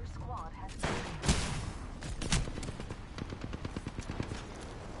one other squad has been.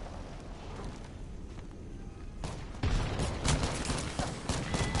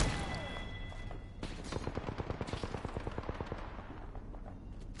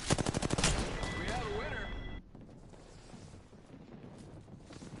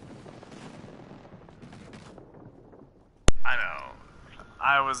 I know.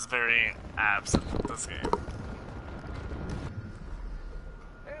 I was very absent with this game.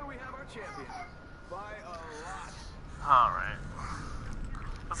 And we have our champion. By a lot. Alright.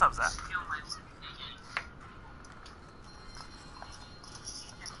 What's up, Zach?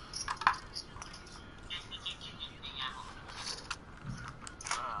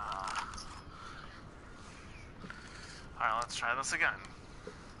 Alright, let's try this again.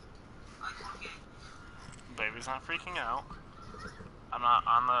 Baby's not freaking out. I'm not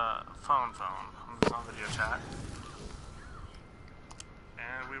on the phone. I'm just on video chat.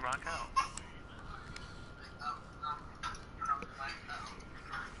 And we rock out.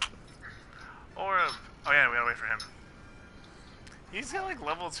 Or, oh yeah, we gotta wait for him. He's got like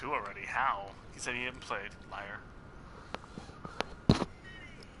level 2 already. How? He said he hadn't played. Liar.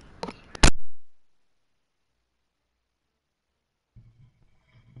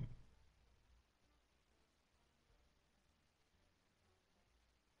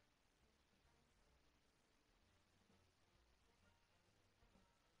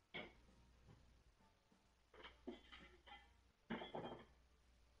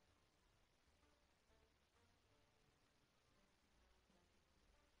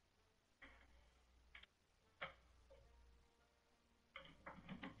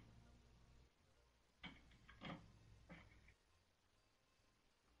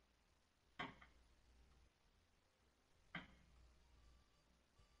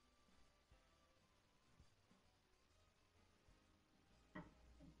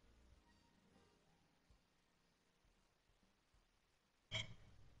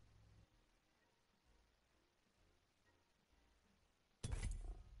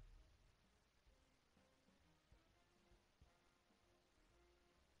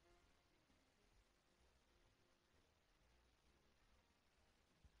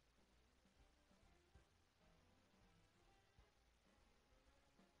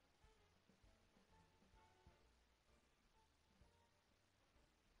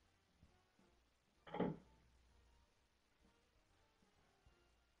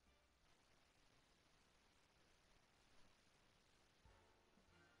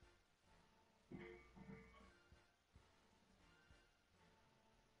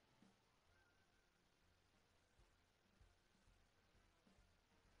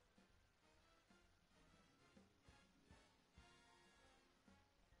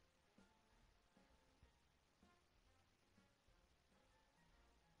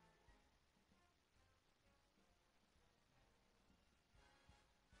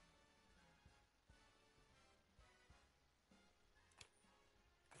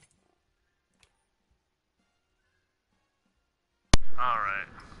 Alright.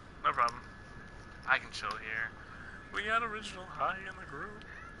 No problem. I can chill here. We got original high in the group.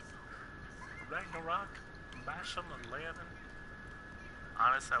 Ragnarok, Basham 11.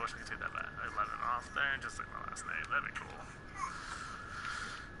 Honestly, I wish we could take that back. 11 off there and just like my last name. That'd be cool.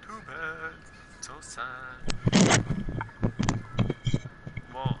 Too bad. So sad.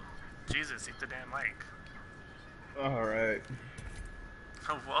 Well, Jesus, eat the damn mic. Alright.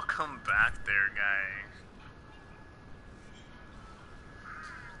 Welcome back there, guy.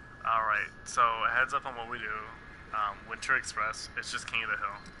 Alright, so heads up on what we do. Winter Express, it's just King of the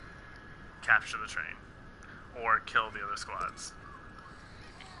Hill. Capture the train. Or kill the other squads.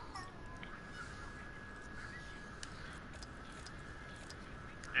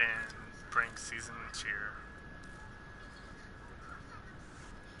 And bring season cheer.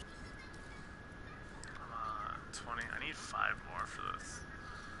 20. I need 5 more for this.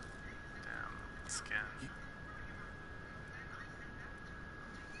 Damn, skin.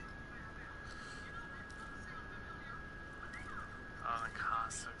 Oh, the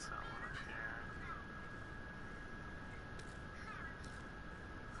caustics, that one up here.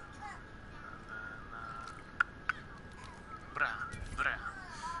 And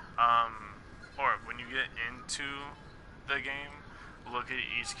then, or when you get into the game, look at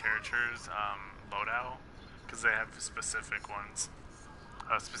each character's loadout, because they have specific ones,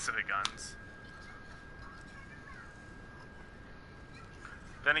 specific guns.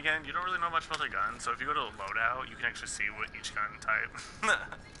 Then again, you don't really know much about their guns, so if you go to the loadout, you can actually see what each gun type.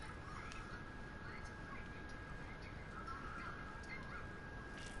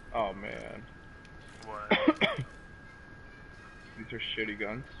 Oh man. What? These are shitty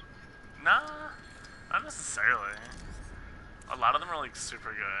guns. Nah, not necessarily. A lot of them are like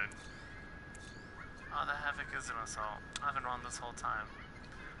super good. Oh, the Havoc is an assault. I've been on this whole time.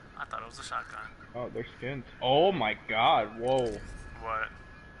 I thought it was a shotgun. Oh, they're skins. Oh my god, whoa. What?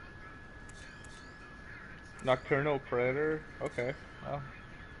 Nocturnal Predator? Okay, well.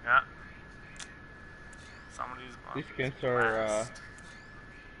 Yeah. Somebody's These bumping skins are blast.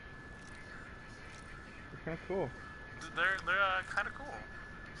 they're kind of cool. They're kind of cool.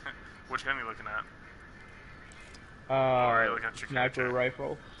 Which gun are you looking at? Or are you looking at your Sniper character?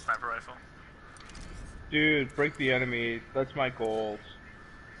 rifle. Sniper rifle. Dude, break the enemy. That's my goals.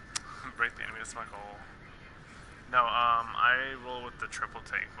 Break the enemy. That's my goal. No, I roll with the triple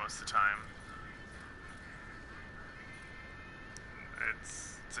tank most of the time.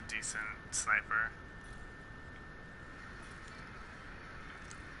 It's a decent sniper.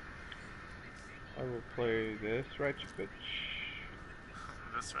 I will play this wretched bitch.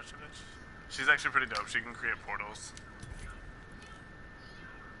 This wretched bitch. She's actually pretty dope. She can create portals.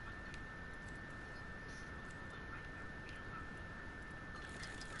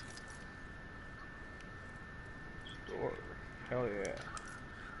 Store. Hell yeah.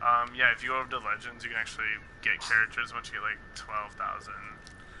 Yeah, if you go over to Legends, you can actually get characters once you get like 12,000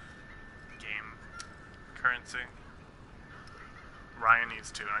 game currency. Ryan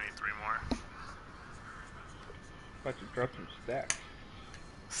needs 2, and I need 3 more. About to drop some stacks.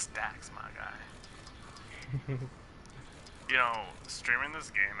 Stacks, my guy. You know, streaming this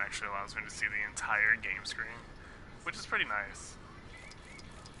game actually allows me to see the entire game screen, which is pretty nice.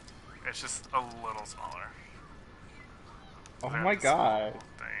 It's just a little smaller. Oh Look at my this god. whole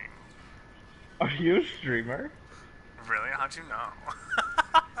thing. Are you a streamer? Really? How'd you know?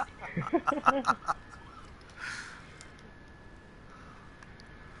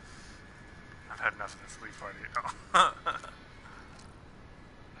 I've had enough of this leaf party. Oh.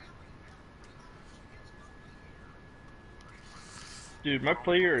 Dude, my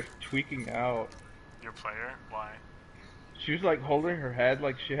player is tweaking out. Your player? Why? She was like holding her head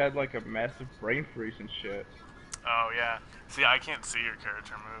like she had like a massive brain freeze and shit. Oh, yeah. See, I can't see your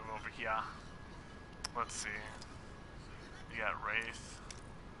character move over here. Let's see. You got Wraith.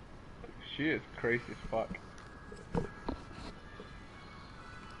 She is crazy as fuck.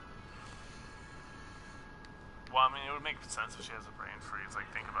 Well, I mean, it would make sense if she has a brain freeze. Like,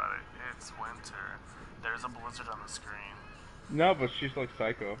 think about it. It's winter. There's a blizzard on the screen. No, but she's like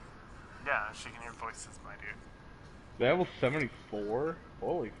psycho. Yeah, she can hear voices, my dude. Level 74?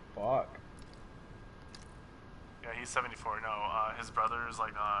 Holy fuck. Yeah, he's 74. No, his brother is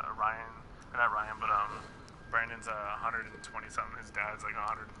like Ryan. Not Ryan, but Brandon's 120 something. His dad's like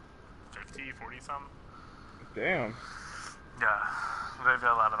 150, 40 something. Damn. Yeah, they've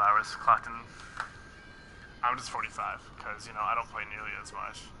got a lot of hours clocked in. I'm just 45 because you know I don't play nearly as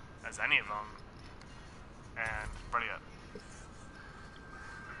much as any of them. And where do you at?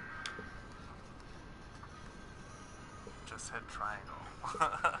 Just hit triangle.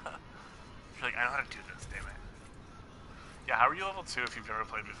 You're like, I know how to do this, damn it. Yeah, how are you level 2 if you've never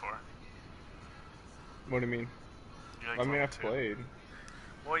played before? What do you mean? You're like I mean, level I've 2. played.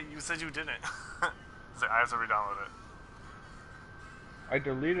 Well, you said you didn't. It's like, I have to re-download it. I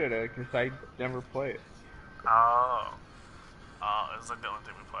deleted it because I never played. Oh. It's like the only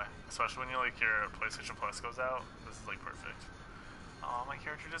thing we play. Especially when you like your PlayStation Plus goes out. This is like perfect. Oh, my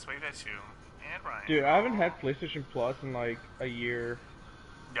character just waved at you. And Ryan. Dude, I haven't had PlayStation Plus in like a year.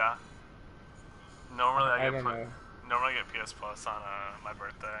 Yeah. Normally I I don't know. Normally I get PS Plus on my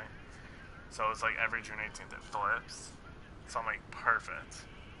birthday. So it's like every June 18th it flips. So I'm like, perfect.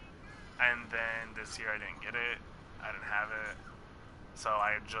 And then this year I didn't get it. I didn't have it. So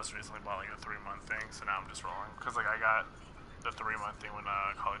I had just recently bought like a 3-month thing. So now I'm just rolling. Because like I got the 3-month thing when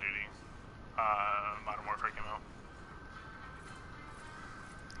Call of Duty Modern Warfare came out.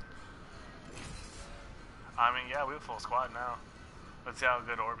 I mean, yeah, we have a full squad now. Let's see how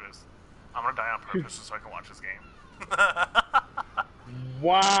good Orb is. I'm gonna die on purpose just so I can watch this game.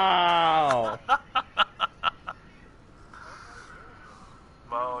 Wow!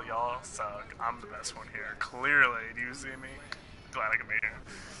 Well, y'all suck. I'm the best one here. Clearly, do you see me? Glad I can be here.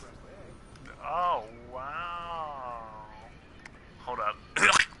 Oh, wow. Hold up.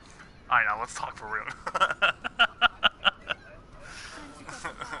 Alright, now let's talk for real.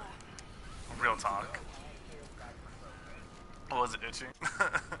 Real talk. Was it itching?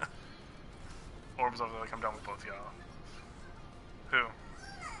 Orb's over there like I'm done with both y'all. Who?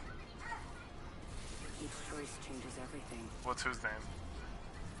 Each choice changes everything. What's whose name?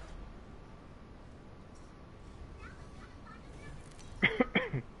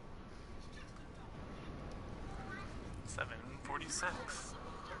 $7.46.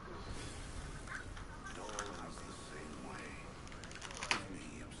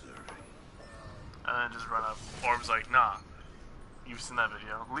 And then just run up. Orb's like, nah. You've seen that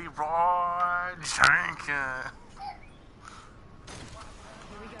video. Leroy Jenkins.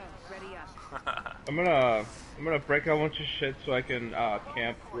 Here we go. Ready up. I'm gonna break out a bunch of shit so I can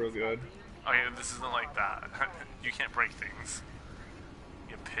camp real good. Okay, this isn't like that. You can't break things.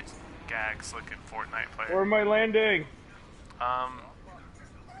 You pitch gags looking Fortnite player. Where am I landing? Um,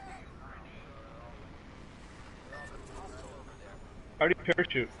 How do you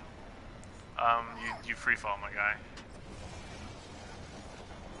parachute? you free fall, my guy.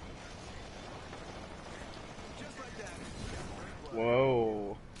 Just like that.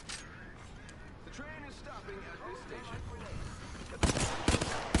 Whoa. The train is stopping at this station.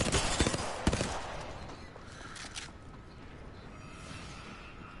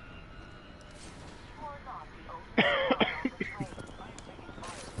 You are not the only one on the train. Taking fire.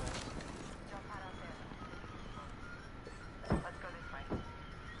 Jump out out there. Let's go this way.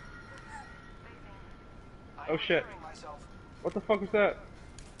 Phasing. Oh shit. What the fuck was that?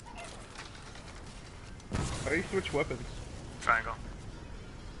 How do you switch weapons? Triangle.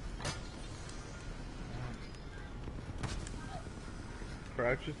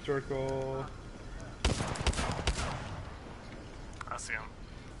 Crouch and circle. I see him.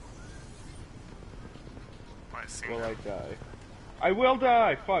 I see Will him. I die? I will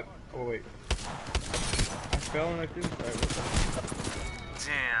die! Fuck! Oh wait. I fell and I didn't die.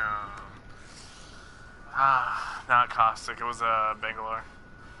 Damn. Ah, not caustic. It was Bangalore.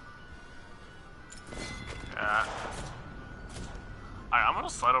 Yeah. Alright, I'm gonna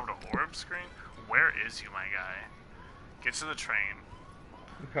slide over to orb screen. Where is you, my guy? Get to the train.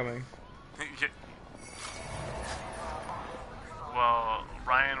 I'm coming. Well,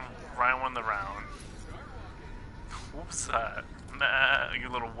 Ryan won the round. What's that? Nah, you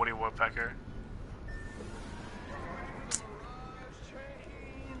little Woody Woodpecker.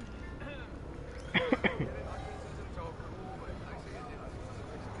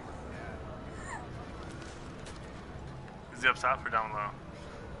 Is he up top or down low?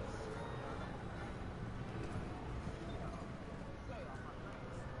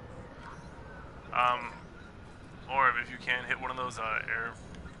 Or if you can, hit one of those air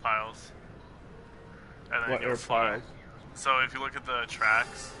piles. And then What you'll air fly. piles? So if you look at the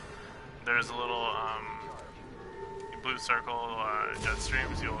tracks, there's a little blue circle jet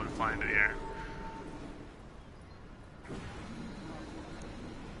streams. You'll fly into the air.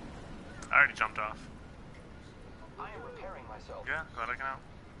 I already jumped off. I am repairing myself. Yeah, glad I can help.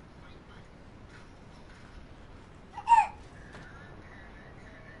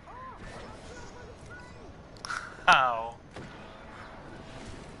 How?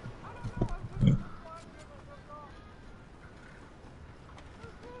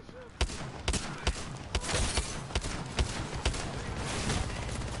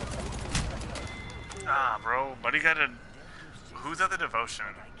 Ah, bro, buddy got a. Who's at the devotion?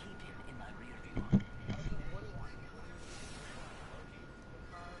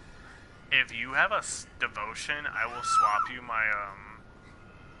 If you have a devotion, I will swap you my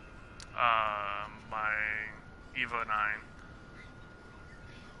my Evo 9.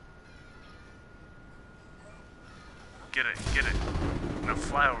 Get it. Now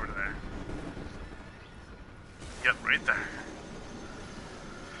fly over to there. Yep, right there.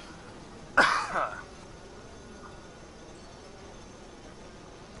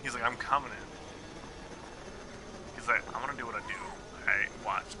 He's like, I'm coming in. He's like, I'm gonna do what I do. Hey,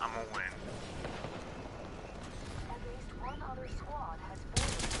 watch, I'm gonna win. At least one other squad has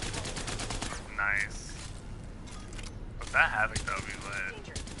boarded. Nice. With that havoc though, be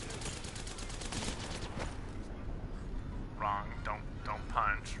lit. Wrong. Don't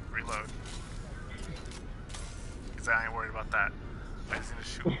punch. Reload. Cause I ain't worried about that. I just need to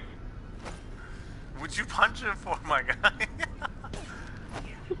shoot. Would you punch him for, my guy?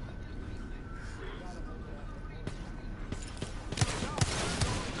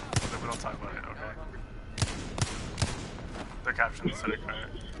 We don't talk about it, okay? They're capturing the center credit.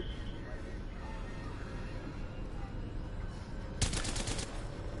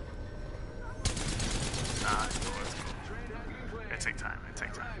 Nah, it's cool, it's cool. It take time.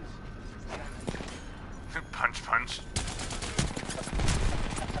 punch.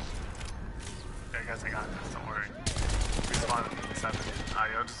 Yeah, guys, I got this, don't worry. Respawn in 7.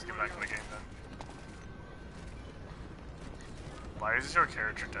 I'll just get back in the game then. Why is your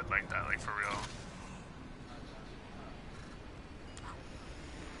character dead like that, like for real?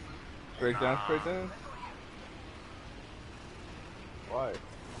 Straight down. Why?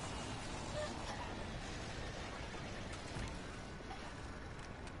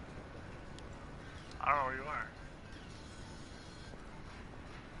 I don't know where you are.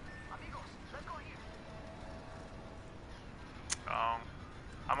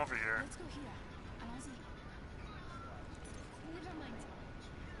 I'm over here. Let's go here. Allons-y. Never mind.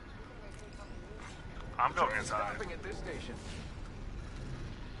 I'm going inside. Stopping at this station.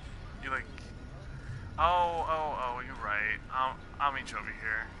 You like Oh, you're right. I'll meet you over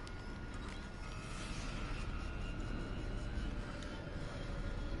here.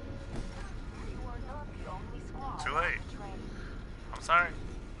 You are not the only squad Too on late. the train. I'm sorry.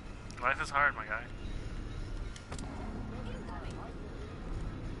 Life is hard, my guy.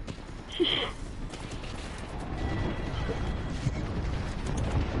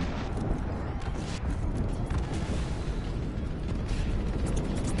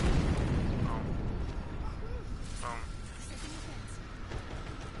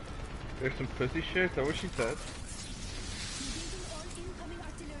 There's some pussy shit. Is that what she said?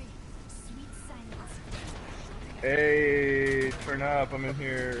 Hey, turn up. I'm in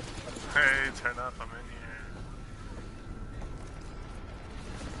here. Hey, turn up. I'm in here.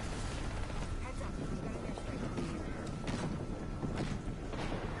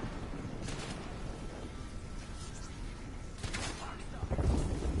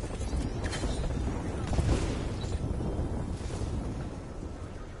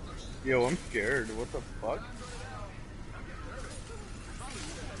 Yo, I'm scared. What the fuck?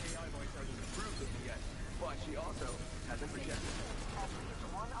 But she also hasn't rejected. At least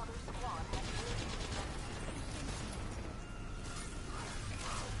one other squad has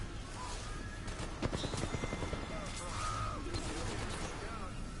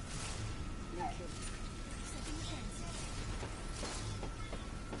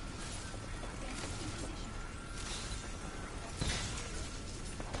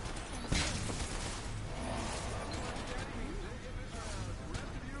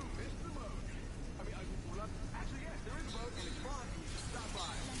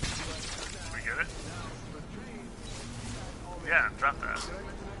We get it? Yeah, drop that.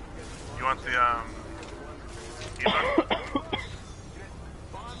 You want the, emote?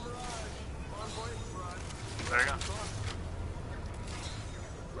 There you go.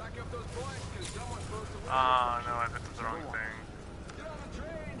 Rack up those points, because someone's supposed to win. Oh, no, I picked up the wrong thing. Get on the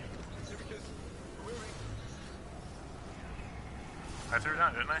train! Because we're moving. I threw it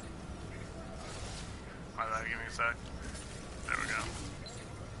down, didn't I? My bad, give me a sec. There we go.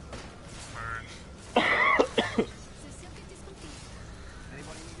 Merge.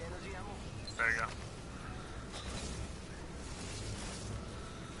 Anybody need energy ammo? There you go.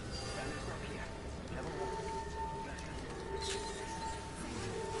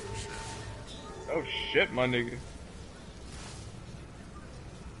 Oh shit, my nigga.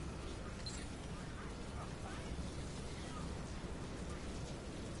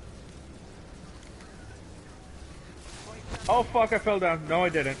 Oh fuck, I fell down. No, I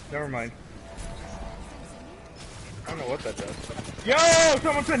didn't. Never mind. I don't know what that does. Yo,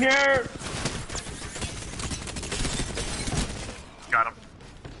 someone's in here! Got him.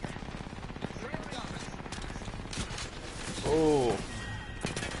 Oh.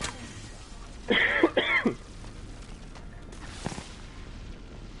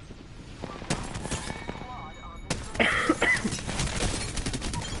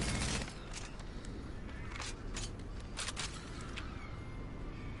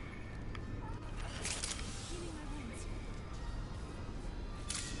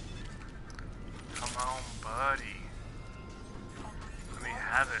 Come on, buddy. Let me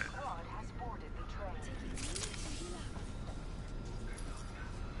have it. squad has boarded the train.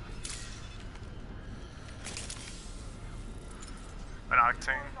 An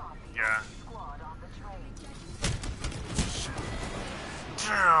octane? Yeah. Squad on the train.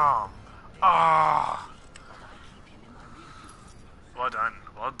 Damn! Ah! Well done.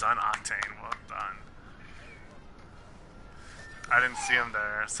 Well done, Octane. Well done. I didn't see him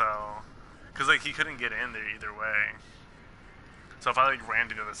there, so... Because, like, he couldn't get in there either way. So if I, like, ran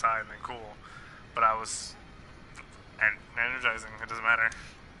to the other side, then cool. But I was... energizing. It doesn't matter.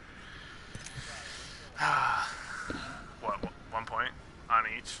 What? 1 point on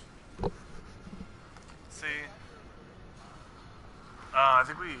each? See? I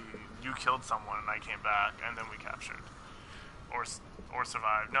think you killed someone and I came back and then we captured. Or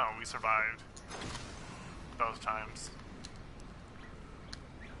survived. No, we survived. Both times.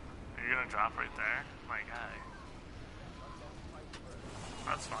 Are you gonna drop right there? My guy.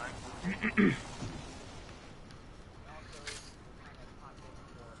 That's fine.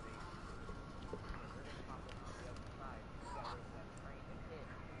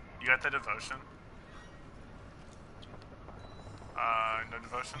 You got the devotion? No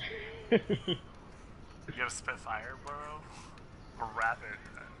devotion? You got a Spitfire, bro? Or Rapid?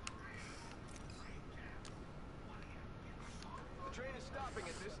 The train is stopping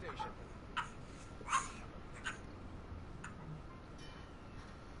at this station.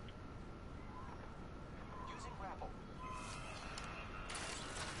 Using grapple.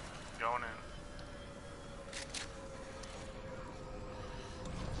 Going in.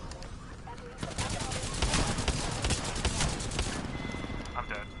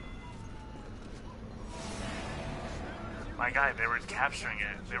 My guy, they were capturing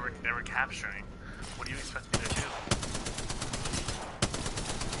it. They were capturing. What do you expect me to do?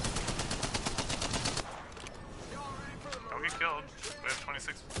 Don't get killed. We have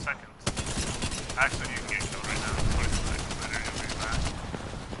 26 seconds. Actually, you can get killed right now. 26 seconds later, you'll be back.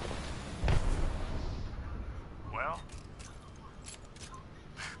 Well,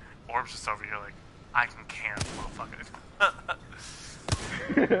 Orb's just over here like, I can cancel, fuck it.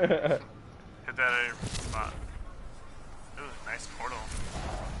 Hit that A spot. Ooh, nice portal.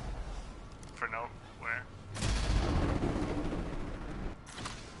 For nowhere.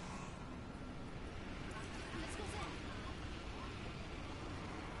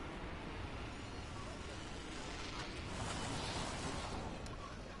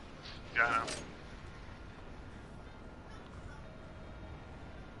 Yeah, I know.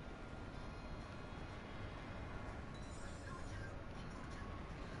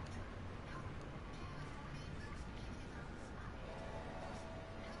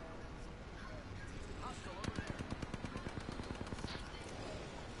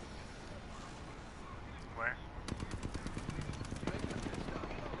 Where?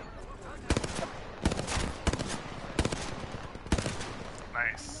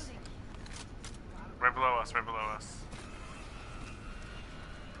 Nice. Right below us, right below us.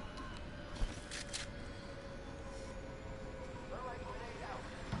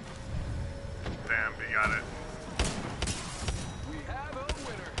 Damn, we got it. We have a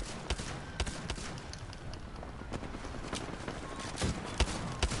winner.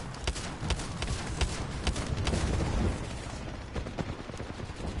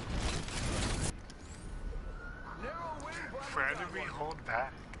 Narrow win, but Where did we hold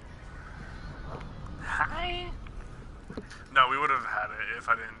back? Hi? No, we would have had it if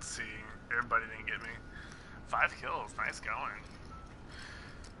I didn't see. Everybody didn't get me. 5 kills, nice going.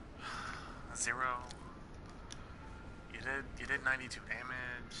 0. You did 92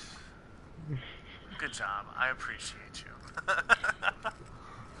 damage. Good job. I appreciate you.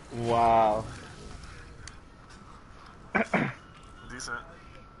 Wow. Decent.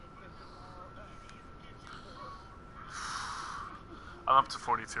 I'm up to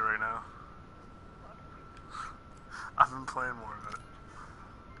 42 right now. I've been playing more of it.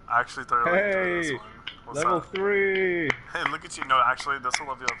 I actually thoroughly enjoyed this Hey, one. What's level up? 3. Hey, look at you. No, actually, this will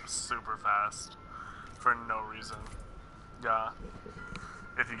level you up super fast. For no reason. Yeah.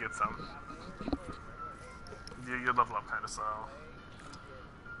 If you get some. You level up kind of slow.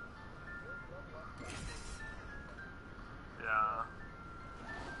 Yeah.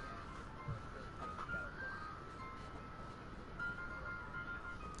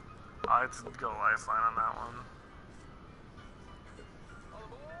 I had to go lifeline on that one.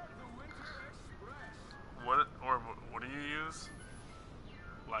 What do you use?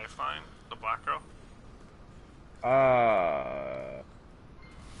 Lifeline? The black girl? I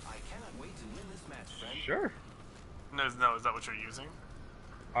cannot wait to win this match, friend. Sure. No, is that what you're using?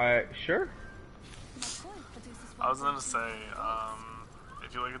 Sure. I was gonna say,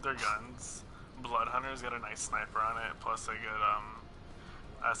 if you look at their guns, Bloodhunter's got a nice sniper on it, plus a good,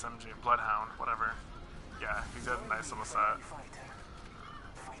 SMG, Bloodhound, whatever. Yeah, he's got a nice little set.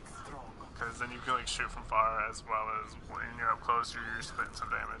 Because then you can like shoot from far as well as when you're up close, you're spitting some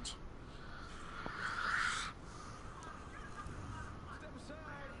damage.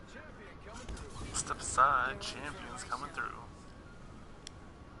 Step aside, champions coming through.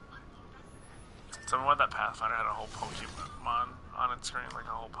 Tell me why that Pathfinder had a whole Pokemon on its screen, like a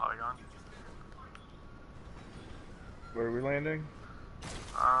whole polygon. Where are we landing?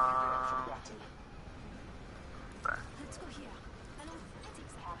 There. Let's go here.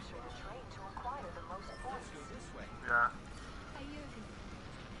 Capture the train to acquire the most points. Yeah.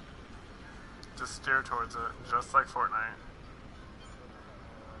 Just steer towards it, just like Fortnite.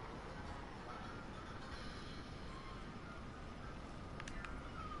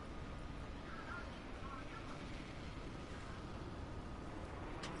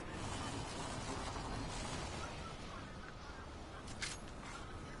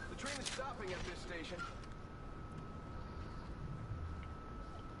 The train is stopping at this station.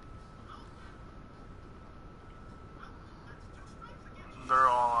 They're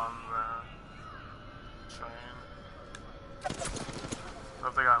all on the train.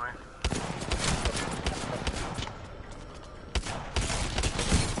 Hope they got me.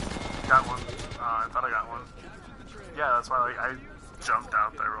 Got one. I thought I got one. Yeah, that's why like I jumped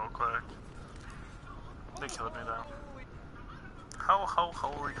out there real quick. They killed me though.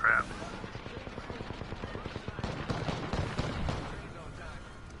 Holy crap.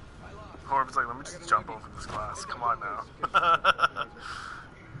 Corb's like, let me just jump over this glass. Come on now.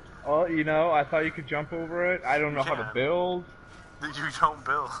 Oh, you know, I thought you could jump over it. I don't know how to can. build. You don't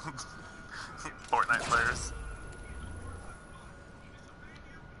build. Fortnite players.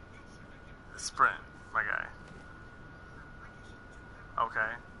 Sprint, my guy. Okay,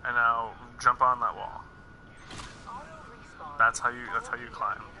 and now jump on that wall. That's how you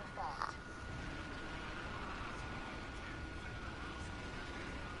climb.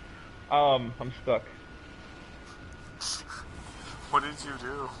 I'm stuck. What did you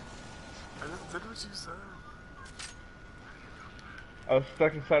do? I just did what you said. I was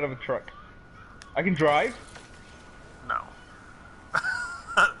stuck inside of a truck. I can drive? No.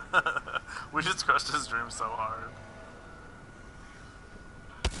 We just crushed his dream so hard.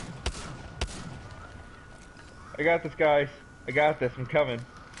 I got this, guys. I got this. I'm coming.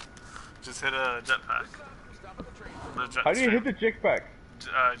 Just hit a jetpack. How do you hit the jetpack?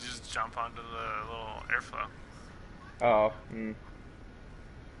 Just jump onto the little airflow. Oh,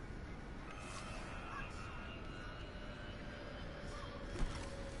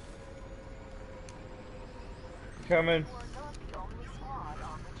 Coming.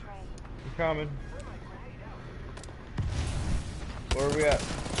 I'm coming. Where are we at?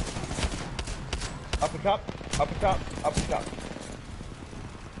 Up and top, up and top, up and top.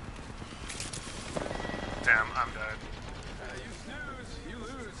 Damn, I'm dead. You snooze, you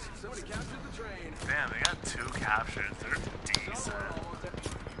lose. Somebody captured the train. Damn, they got 2 captures. They're decent.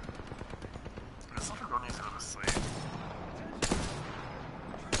 This little girl needs to go to sleep.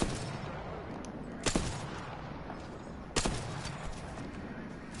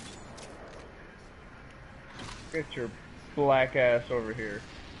 Get your black ass over here.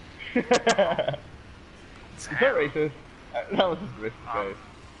 Is that racist? That was just racist, guys.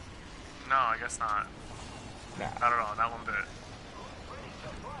 No, I guess not. Nah. Not at all, not one bit.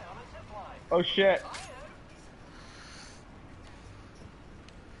 Oh shit.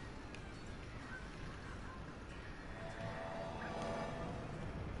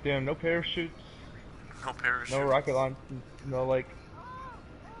 Damn, no parachutes, No parachute. no rocket launch, no like,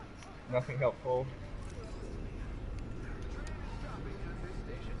 nothing helpful.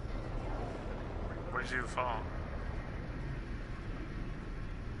 Where'd you fall?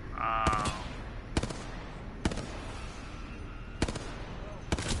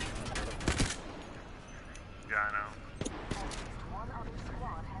 Yeah, I know. One other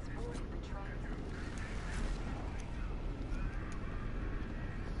squad has boarded the train.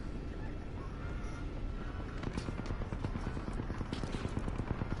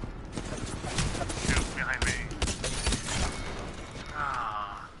 Shoot, behind me.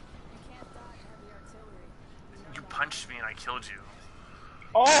 Ah. You punched me and I killed you.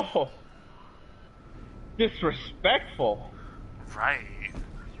 Oh! Disrespectful. Right.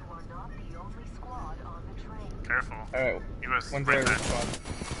 You are not the only squad on the train. Careful. Alright, He was one right day there. respawn.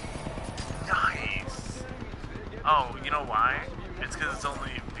 Nice. Oh, you know why? It's because it's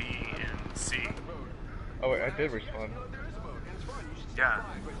only B and C. Oh wait, I did respawn. Yeah.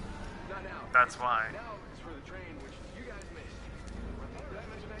 That's why.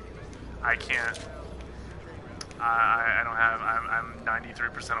 I can't. I don't have. I'm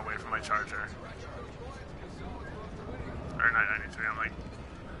 93% away from my charger. Or not 93. I'm like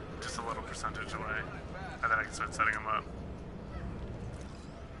just a little percentage away, and then I can start setting them up.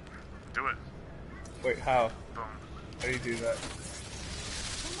 Do it. Wait, how? Boom. How do you do that?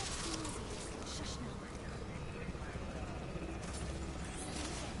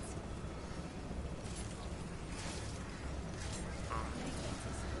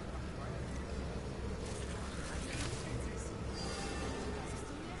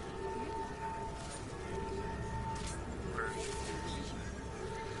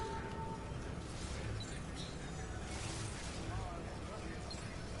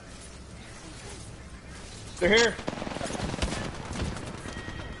 They're here.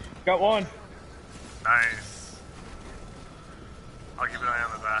 Got one. Nice. I'll keep an eye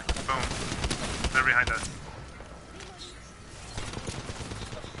on the back. Boom. They're behind us.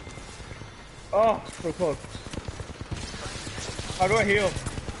 Oh, so close. How do I heal?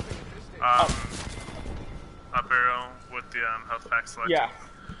 Up arrow with the health pack selected. Yeah.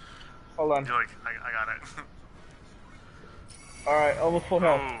 Hold on. You're like, I got it. Alright, almost full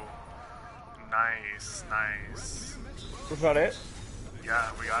health. Oh. Nice, nice. Was that it?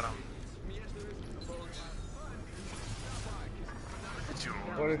 Yeah, we got him. You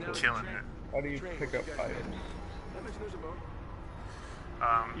What is it? killing it. How do you pick up items?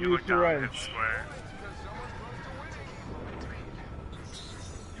 You Use look the down, wrench. hit square.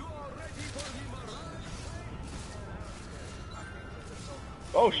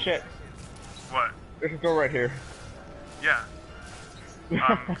 Oh shit. What? There's a door right here. Yeah.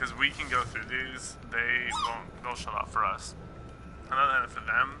 Because we can go through these, they won't. They'll shut off for us. On the other hand, for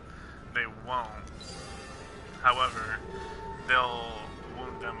them, they won't. However, they'll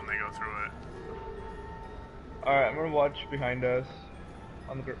wound them when they go through it. Alright, I'm gonna watch behind us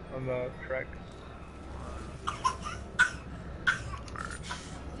on the tracks.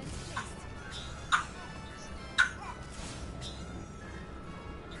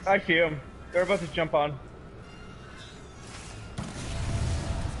 I see them. They're about to jump on.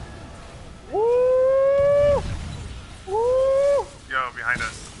 Woo! Woo! Yo, behind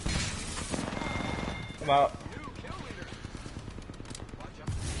us. I'm out.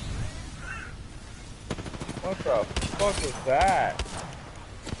 What the fuck was that?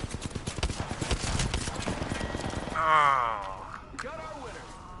 Oh. Got our winner.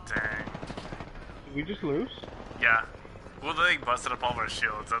 Dang. Did we just lose? Yeah. Well, they busted up all of our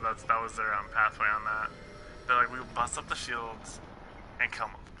shields. That was their pathway on that. They're like, we bust up the shields and kill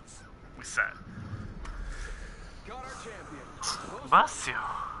them. We set. Got our champion. Bless you.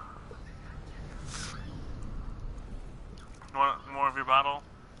 Want more of your bottle?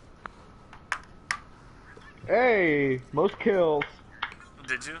 Hey, most kills.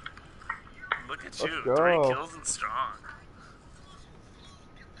 Did you? Look at Let's you. go. 3 kills and strong.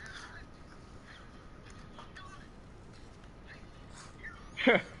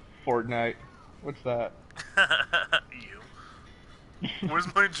 Fortnite. What's that? You. Where's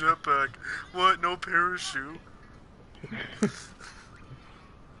my jetpack? What? No parachute?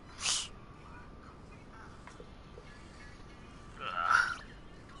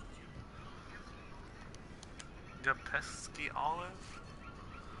 The pesky olive?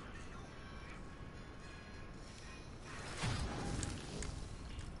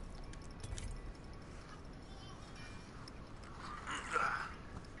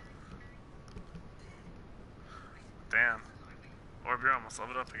 Damn. Orb, you're almost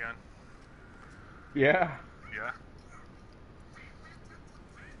leveled up again. Yeah. Yeah?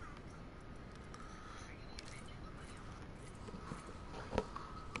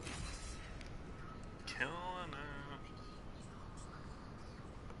 Killing it.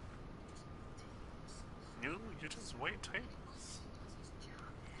 You just wait tables.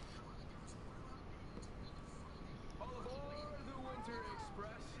 All aboard the Winter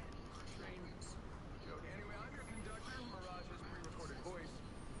Express. Train. Anyway, I'm your conductor, Mirage's pre-recorded voice.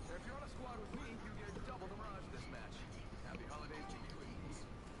 And if you're on a squad with me, you get double the Mirage this match. Happy holidays to you and me.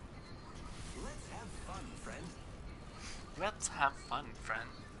 Let's have fun, friend. Let's have fun, friend.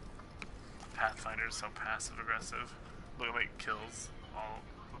 Pathfinder's so passive aggressive. Look at like kills all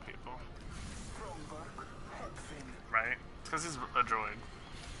the people. Right? It's because he's a droid.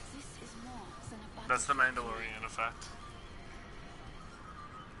 This is more than a That's the Mandalorian effect.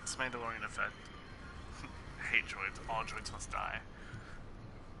 It's Mandalorian effect. I hate droids. All droids must die.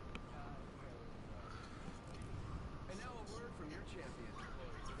 And now a word from your champion.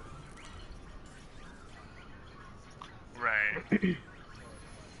 Right.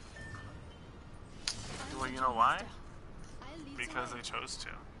 Well, you know why? Because they chose to.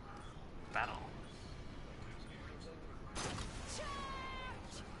 Battle.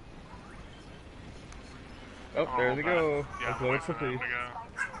 Oh, there they go. Yeah, Let's I'm load waiting up for the them police. to go.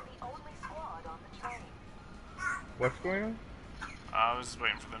 The only squad on the train. What's going on? I was just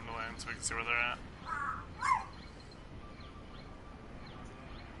waiting for them to land so we can see where they're at.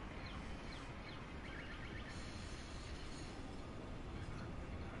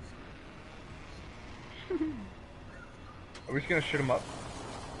 Are we just gonna shoot him up?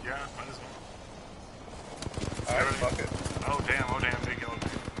 Yeah, might as well. Alright, fuck it. Oh damn, they killed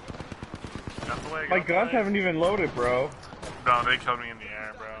me. Got the way, My got the guns way. haven't even loaded, bro. No, they killed me in the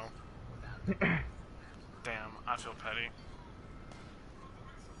air, bro. Damn, I feel petty.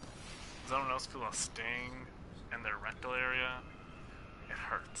 Does anyone else feel a sting in their rectal area? It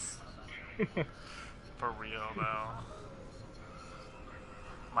hurts. For real, though.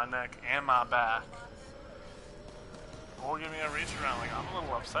 My neck and my back. Or give me a reach around. Like, I'm a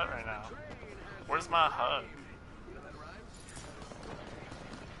little upset right now. Where's my hug?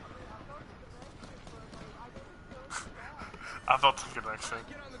 I felt the connection.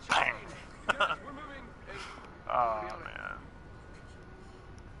 Bang! Oh, man.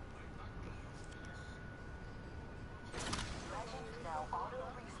 Now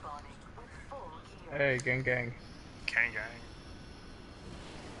auto-respawning with full gear. Hey, gang gang. Gang gang.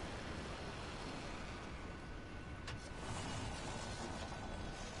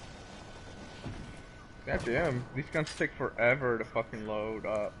 God damn, these guns take forever to fucking load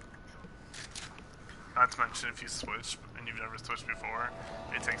up. Not to mention, if you switch and you've never switched before,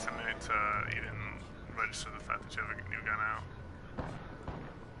 it takes a minute to even register the fact that you have a new gun out.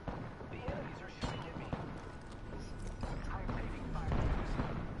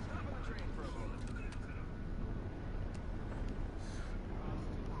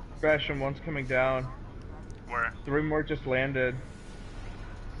 Gresham, one's coming down. Where? 3 more just landed.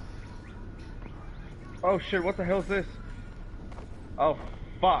 Oh shit, what the hell is this? Oh,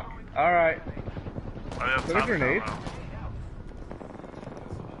 fuck. Alright. Oh, yeah, Is that a grenade?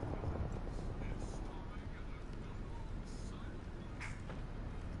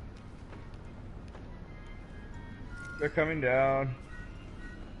 They're coming down.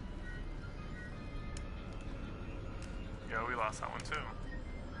 Yeah, we lost that one too.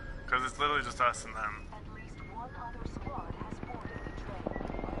 Because it's literally just us and them. At least one other squad has boarded the train.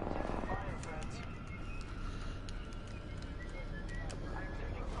 Fire, friends. I'm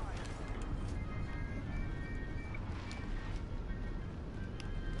taking fire.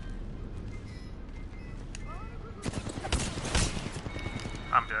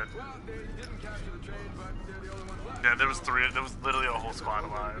 I'm dead. Well, they didn't capture the train, but they're the only ones left. Yeah, there was 3. There was literally a whole squad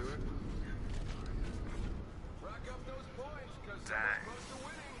alive. Rack up those points, because Dang. close to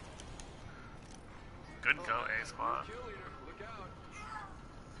winning. Good go, A squad. Kill leader, look out.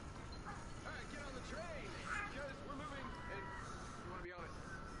 Alright, get on the train, because we're moving, and you want to be on it.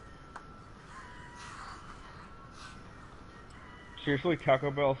 Seriously, Taco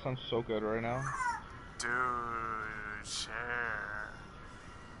Bell sounds so good right now. Dude, share.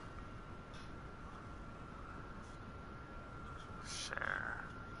 Share.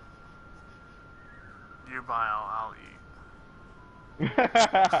 You buy, I'll eat.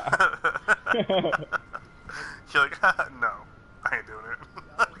 You're like, no, I ain't doing it.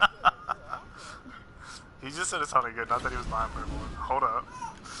 He just said it sounded good, not that he was buying for everyone. Hold up.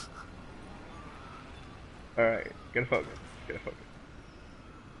 Alright, get a focus. Get a focus.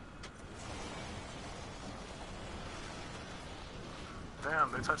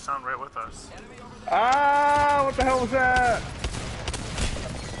 Damn, they touched down right with us. Ah, what the hell was that?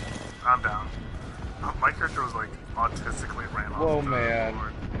 I'm down. My character was like autistically ran off. Whoa, the man.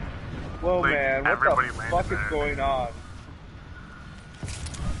 board. Whoa, Like, man, what everybody the landed fuck is there. going on?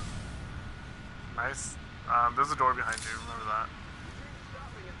 Nice. There's a door behind you, remember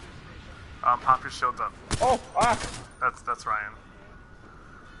that. Pop your shields up. Oh, ah! That's Ryan.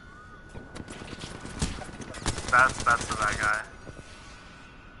 That's the that guy.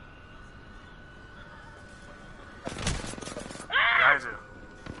 Behind you.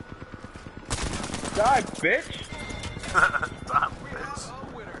 Die, bitch! Stop, bitch. A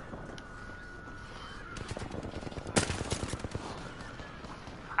winner.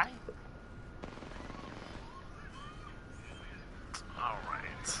 Hi.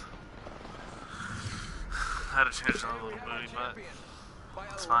 Alright. I had to change another little booty, but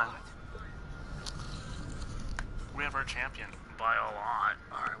it's fine. We have our champion by a lot.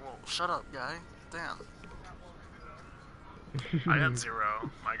 Alright, well, shut up, guy. Damn. I had 0,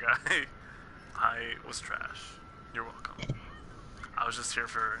 my guy. I was trash. You're welcome. I was just here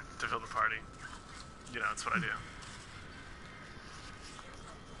to fill the party. You know, that's what I do.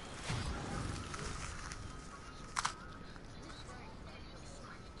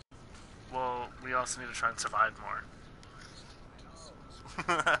 Well, we also need to try and survive more.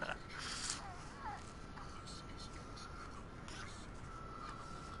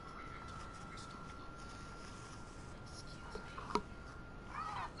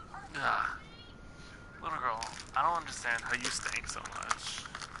 Ah. Little girl, I don't understand how you stink so much.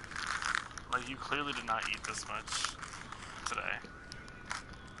 Like, you clearly did not eat this much today.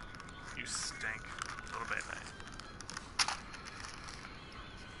 You stink, little baby.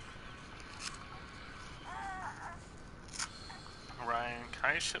 Ryan,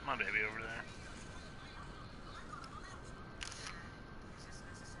 can I ship my baby over there?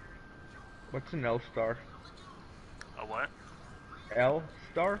 What's an L star? A what? L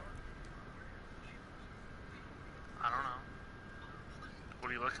star? I don't know.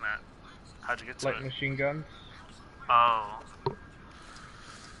 What are you looking at? How'd you get to Like it? machine guns? Oh.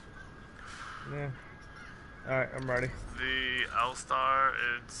 Yeah. Alright, I'm ready. The L Star,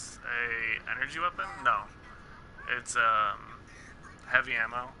 it's a energy weapon? No. It's heavy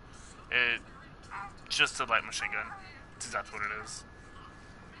ammo. It just a light machine gun. That's exactly what it is.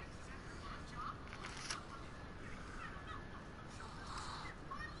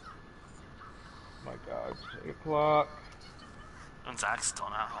 My god, it's 8 o'clock. And Zach's still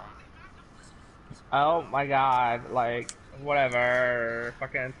not home. Oh my god, like, whatever.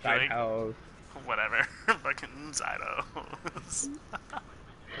 Fucking side Like- house. Whatever. Fucking Zydos.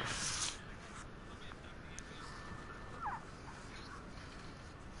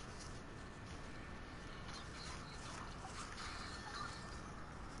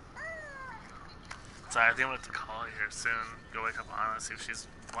 So I think I'm gonna have to call her soon. Go wake up Anna, see if she's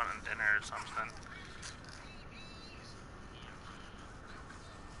wanting dinner or something.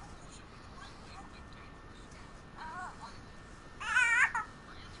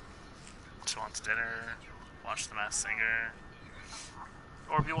 watch dinner, watch The Masked Singer.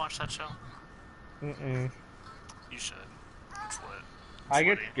 Or have you watched that show? Mm-mm. You should. It's lit. I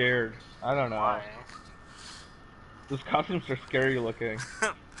get Witty. scared. I don't know. Why? Those costumes are scary looking.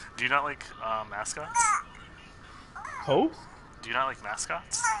 Do you not like mascots? Who? Do you not like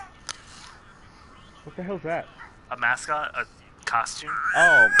mascots? What the hell's that? A mascot? A costume?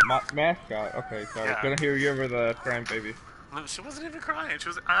 Oh, mascot. Okay, sorry. Yeah. Couldn't hear you over the crying baby. No, she wasn't even crying. She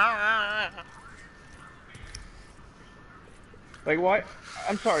was like, ah. Like, why?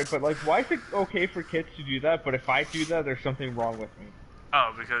 I'm sorry, but like, why is it okay for kids to do that? But if I do that, there's something wrong with me.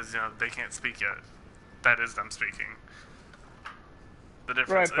 Oh, because, they can't speak yet. That is them speaking. The Right,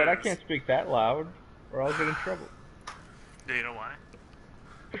 difference but I is... can't speak that loud, or I'll get in trouble. Yeah, you know why?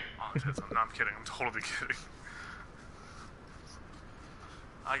 Autism. No, I'm kidding. I'm totally kidding.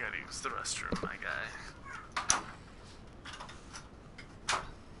 I gotta use the restroom, my guy.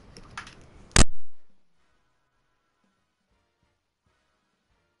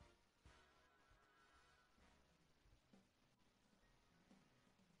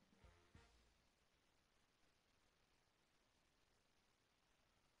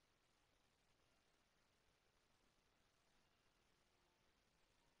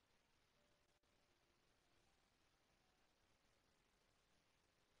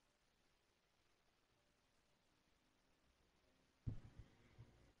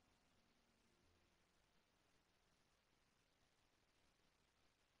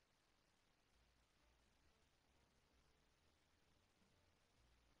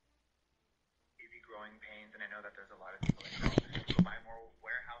 growing pains, and I know that there's a lot of people that go buy more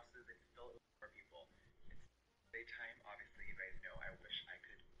warehouses and fill it with more people. It's daytime, obviously, you guys know I wish I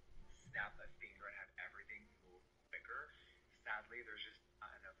could snap a finger and have everything move quicker. Sadly, there's just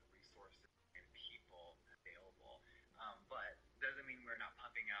not enough resources and people available. But doesn't mean we're not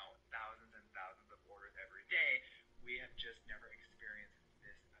pumping out thousands and thousands of orders every day. We have just never experienced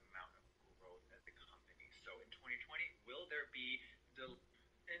this amount of growth as a company. So in 2020, will there be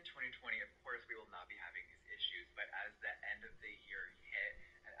in 2020, of course, we will not be having these issues, but as the end of the year hit,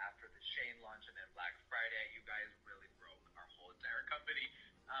 and after the Shane launch and then Black Friday, you guys really broke our whole entire company,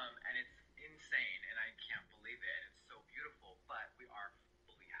 and it's insane, and I can't believe it, and it's so beautiful, but we are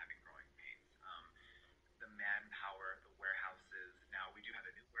fully having growing pains. The manpower, the warehouses, now we do have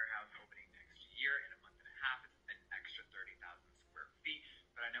a new warehouse opening next year in a month and a half. It's an extra 30,000 square feet,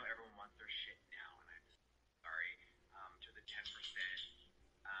 but I know everyone wants their shit now, and I'm sorry. To the 10%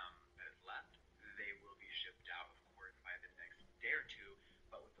 that is left, they will be shipped out, of course, by the next day or two.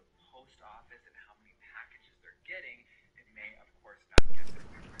 But with the post office and how many packages they're getting, it may, of course, not get there.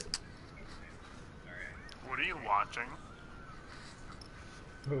 Sorry. What are you watching?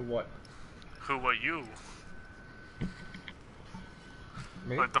 Who? What? Who? What? You?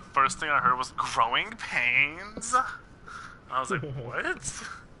 Me? Like, the first thing I heard was growing pains. I was like, what?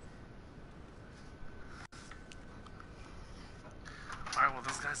 Alright, well,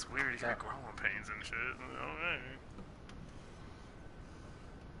 this guy's weird. He got growing pains and shit. Okay.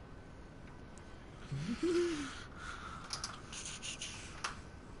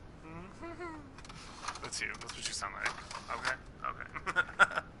 That's you. That's what you sound like. Okay?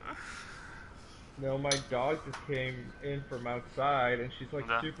 Okay. No, my dog just came in from outside, and she's like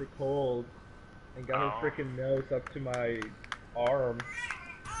Yeah. super cold, and got her freaking nose up to my arm.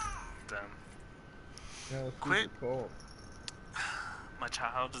 Damn. And it was super Quit. cold. My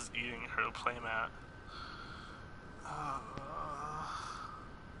child is eating her playmat.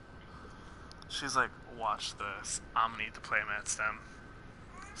 She's like, watch this. I'm gonna eat the playmat stem.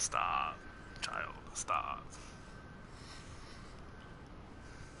 Stop, child. Stop.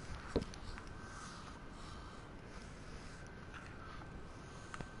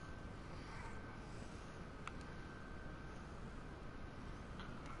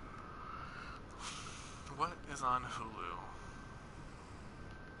 What is on Hulu?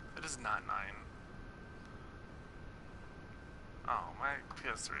 It is not 9. Oh, my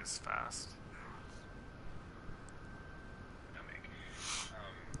PS3 is fast.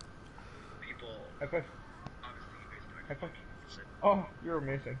 People, High five. obviously, you guys know High five. Oh, you're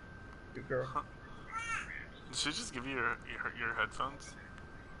amazing. Good girl. Did she just give you your headphones?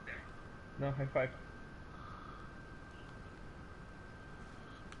 No, high five.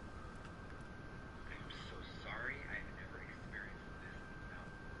 I'm so sorry. I've never experienced this amount.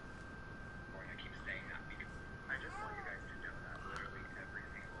 Or I keep saying that because I just want you guys to know that literally every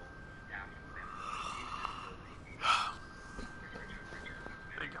single staff member in this building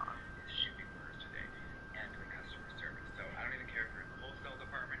Big on. is shipping orders today and doing customer service. So I don't even care if you're in the wholesale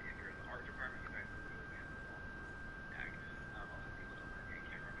department, if you're in the art department, you guys literally have all tag. A lot of people don't let me on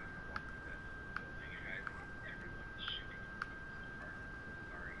camera, but I'm gonna walk through this.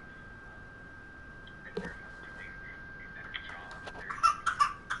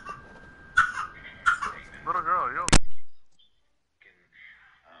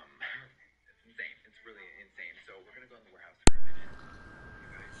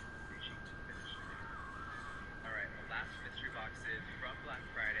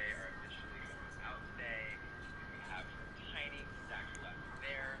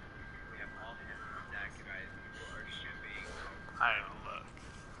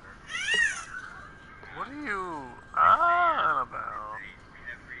 What are you on about?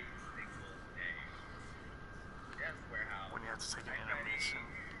 Every single day. Yes, warehouse. When you have to take an animation.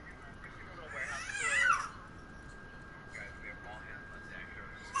 Just a little warehouse tour. Guys, we have all hands on deck. There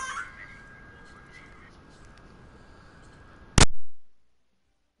are so many people working.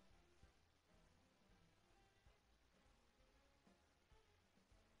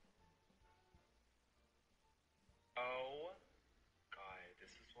 Oh, God,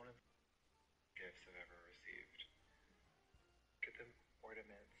 this is one of the gifts I've ever received. Get the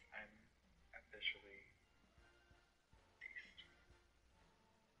ornaments. I'm officially deceased.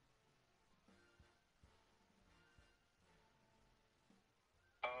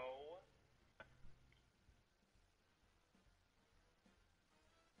 Oh.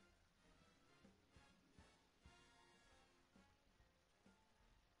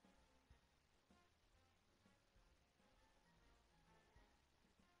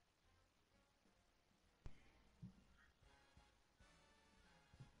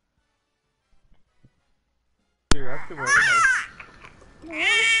 Dude, I have to wait on my. You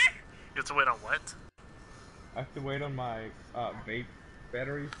have to wait on what? I have to wait on my vape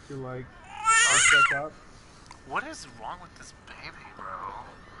batteries to like charge back up. What is wrong with this baby, bro?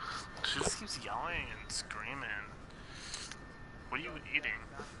 She just keeps yelling and screaming. What are you eating?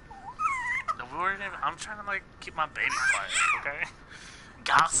 No, I'm trying to like keep my baby quiet, okay?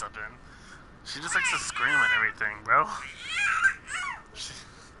 Gossiping. She just likes to scream and everything, bro.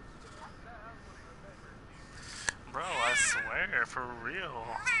 Bro, I swear, for real.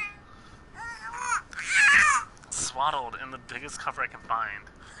 Swaddled in the biggest cover I can find.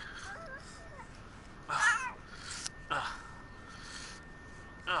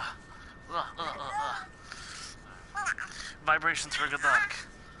 Vibrations for good luck.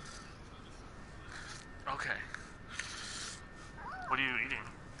 Okay. What are you eating?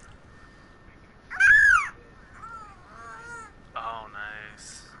 Oh,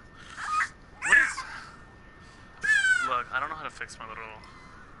 nice. What is... Look, I don't know how to fix my little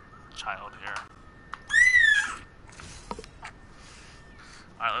child here.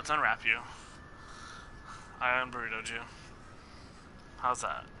 Alright, let's unwrap you. I unburritoed you. How's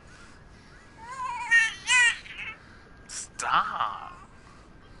that? Stop!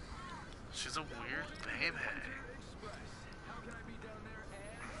 She's a weird baby.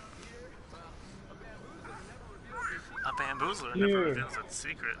 A bamboozler never Dude. reveals its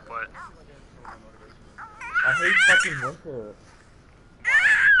secret, but... I hate fucking winter.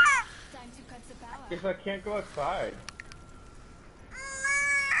 Time to cut the power. Because I can't go outside. Be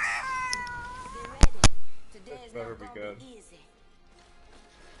ready. Today is better not be gonna good. be easy.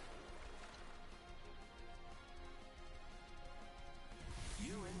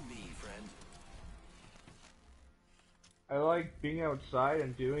 You and me, friend. I like being outside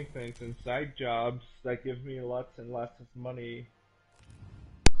and doing things and side jobs that give me lots and lots of money.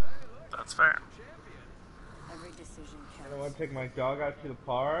 That's fair. Every decision I want counts. to take my dog out to the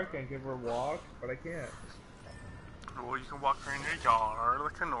park and give her walks, but I can't. Well, you can walk her in your yard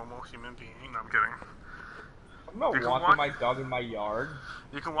like a normal human being. No, I'm kidding. I'm not You can walking walk- my dog in my yard.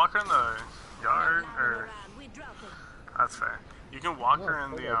 You can walk her in the yard, or... We drop it. That's fair. You can walk No, her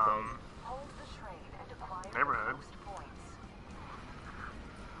in fuck the, that dog. Hold the trade and acquire Neighborhood. boost points.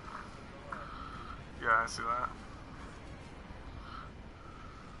 Yeah, I see that.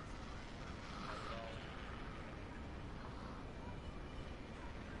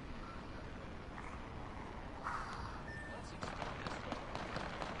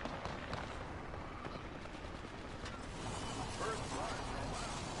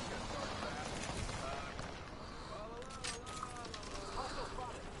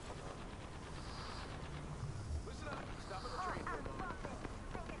 Listen up. Stop at the train for a moment.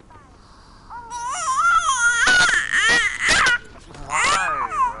 Why,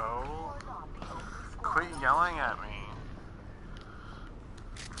 bro? Quit yelling at me.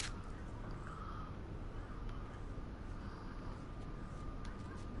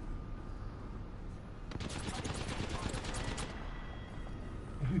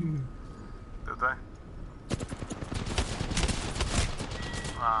 Did they?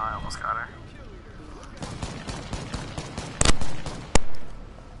 I almost got her.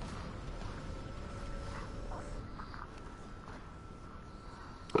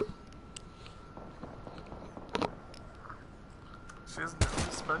 She has no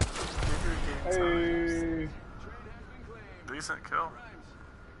respect for video game times. Hey. Decent kill.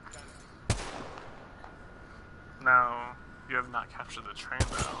 No, you have not captured the train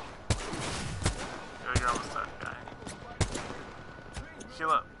though. Yo, you're almost dead, guy. Heal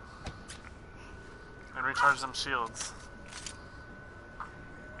up. And recharge them shields.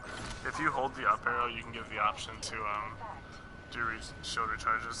 If you hold the up arrow, you can give the option to do shield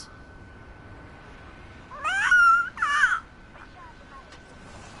recharges.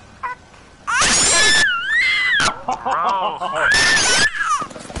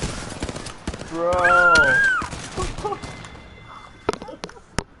 Bro.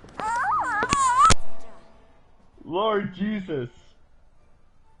 Lord Jesus.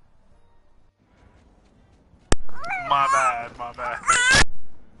 My bad, my bad.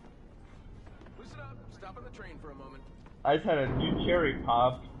 Listen up. Stop on the train for a moment. I just had a new cherry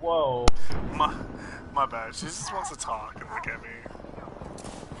popped. Whoa. My bad. She just wants to talk and look at me.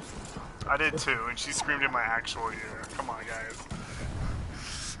 I did too, and she screamed in my actual ear. Come on, guys.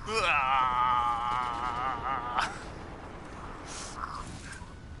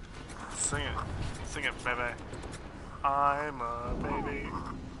 Sing it, baby. I'm a baby.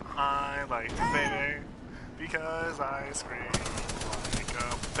 I like to baby because I scream like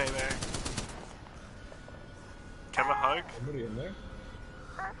a baby. Can I have a hug? Somebody in there?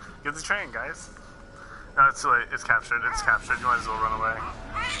 Get the train, guys. No, it's too late. It's captured. It's captured. You might as well run away.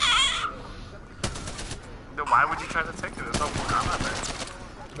 No, why would you try to take it? There's no one on that thing.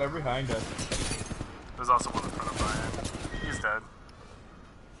 They're behind us. There's also one in front of Brian. He's dead.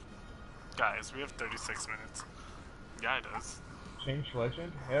 Guys, we have 36 minutes. Yeah, it does. Change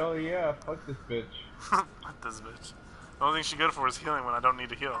legend? Hell yeah, fuck this bitch. Fuck this bitch. The only thing she's good for is healing when I don't need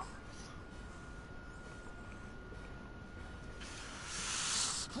to heal.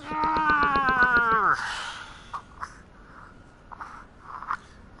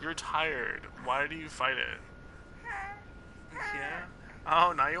 You're tired. Why do you fight it? Yeah?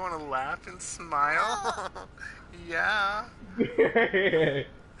 Oh, now you want to laugh and smile? Yeah. Hey.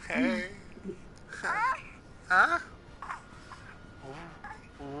 Huh?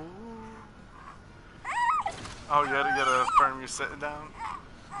 Ooh. Oh, you gotta affirm you're sitting down?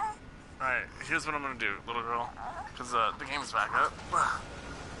 Alright, here's what I'm gonna do, little girl. Because the game's back up.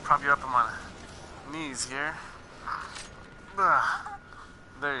 Prop you up on my knees here.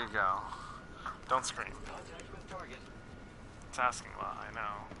 There you go. Don't scream. It's asking a lot, I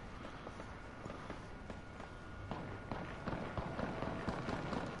know.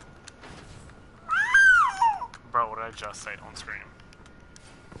 Bro, what did I just say? Don't scream.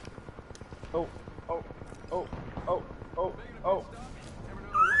 Oh, oh, oh, oh, oh, oh.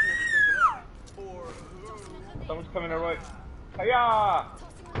 Someone's coming our way. Hiya!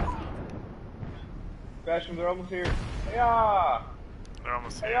 Bash them, they're almost here. Hiya! They're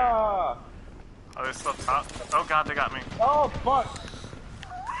almost here. Hiya! Oh, they're still up top? Oh god, they got me. Oh, fuck!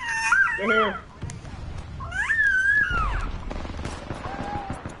 They're here.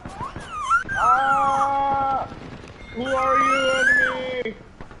 Ah! Who are you, enemy?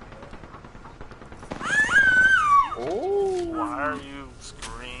 Oh! Why are you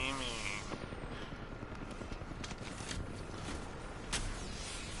screaming?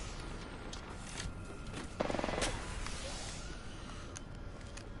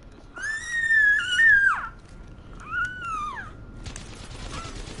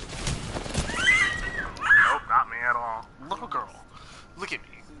 Nope, not me at all. Little girl, look at me.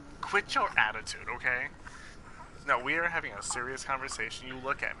 Quit your attitude, okay? No, we are having a serious conversation. You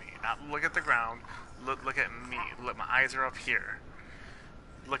look at me, not look at the ground. Look at me. Look, my eyes are up here.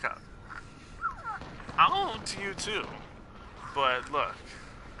 Look up. I'll own to you too. But look,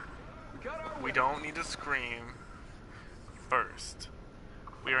 we don't need to scream first.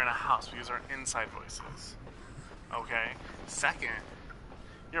 We are in a house. We use our inside voices. Okay? Second,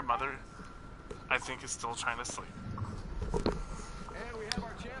 your mother, I think, is still trying to sleep.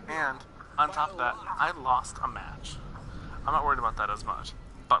 And on top of that, I lost a match. I'm not worried about that as much.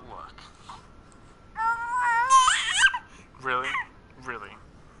 But look. Really? Really?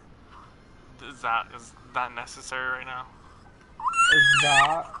 Is that necessary right now? Is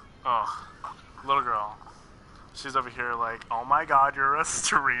that? Oh, little girl. She's over here like, oh my god, you're a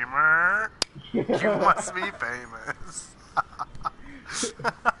streamer? You must be famous.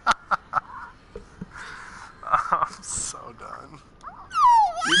 I'm so done.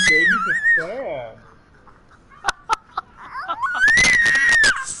 You baby's a fan.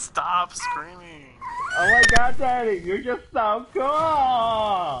 Stop screaming. Oh my god, Daddy, you're just so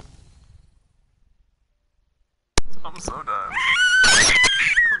cool! I'm so done.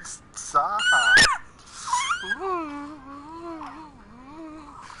 Stop.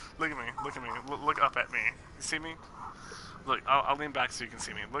 Look at me, look at me, look up at me. You see me? Look, I'll lean back so you can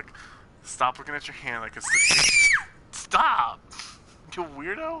see me. Look, stop looking at your hand like it's the... Stop! You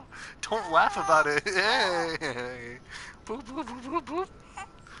weirdo? Don't laugh about it. Hey! Boop, boop, boop, boop, boop.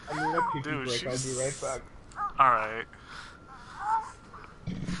 I'm gonna pee Dude, break, I'll be right back. Alright.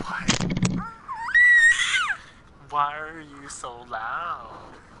 What? are you so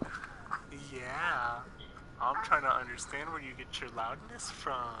loud? Yeah. I'm trying to understand where you get your loudness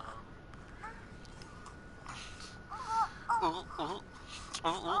from. Ooh, ooh. Ooh,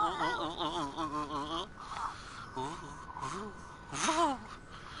 ooh, ooh, ooh, ooh, ooh, ooh, ooh, ooh.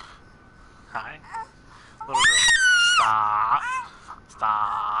 Hi, little girl. Stop.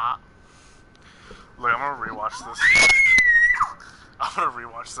 Stop. Look, I'm gonna rewatch this. I'm gonna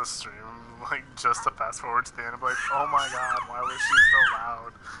rewatch this stream, like, just to fast forward to the end and be like, oh my god, why was she so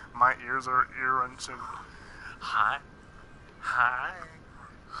loud? My ears are ear-wrenching. Hi. Hi.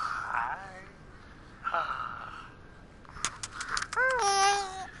 Hi.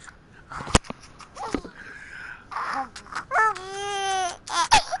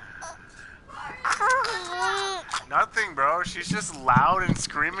 Nothing, bro. She's just loud and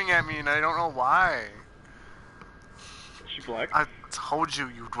screaming at me, and I don't know why. Is she black? I told you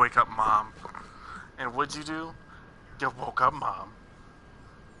you'd wake up mom. And what'd you do? You woke up mom.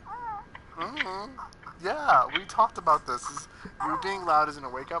 Mm-hmm. Yeah, we talked about this. You being loud isn't a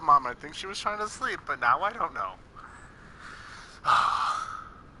wake up mom. I think she was trying to sleep, but now I don't know.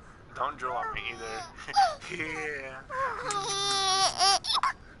 Don't drool on me either. Yeah.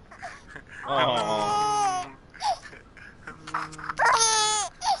 Oh.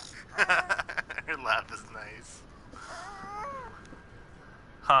 Her laugh is nice.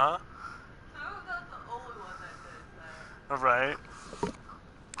 Huh? I'm not the only one that does that. Alright.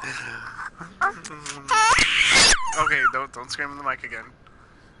 Okay, don't scream in the mic again.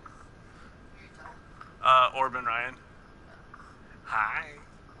 Orb and Ryan. Hi.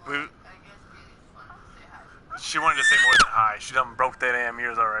 We, I guess Katie's fun to say hi. she wanted to say more than hi. She done broke that damn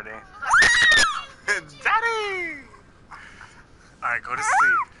ears already. Daddy! Alright, go to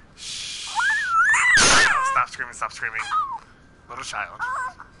sleep. Shh. No, stop screaming, stop screaming. Little child.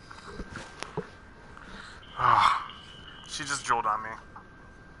 Oh, she just drooled on me.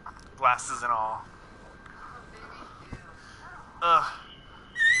 Glasses and all. Ugh.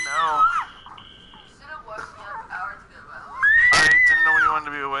 No. You should have woke me up hours ago, by the way. I didn't know when you wanted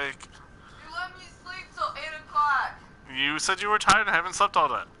to be awake. You let me sleep till 8 o'clock. You said you were tired and haven't slept all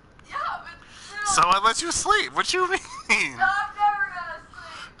day. Yeah, but still. So I let you sleep. What you mean? No, I'm never gonna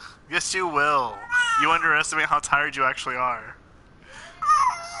sleep. Yes, you will. You underestimate how tired you actually are.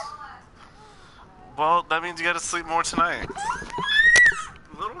 Well, that means you gotta sleep more tonight.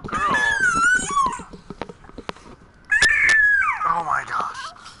 Little girl. Oh my gosh.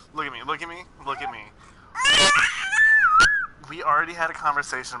 Look at me, look at me, look at me. We already had a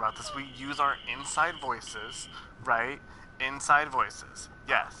conversation about this. We use our inside voices, right? Inside voices,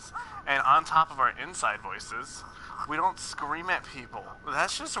 yes. And on top of our inside voices, we don't scream at people.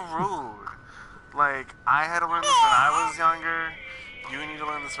 That's just rude. Like, I had to learn this when I was younger. You need to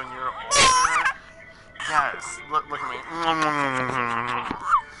learn this when you're older. Yes, look at me.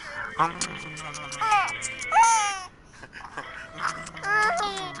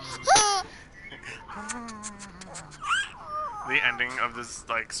 The ending of this,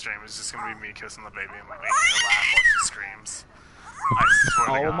 like, stream is just gonna be me kissing the baby and making her laugh while she screams. I swear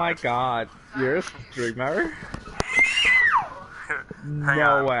to God. Oh my god. You're a streamer? Hang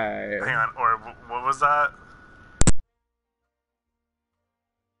No on. way. Hang on, or what was that?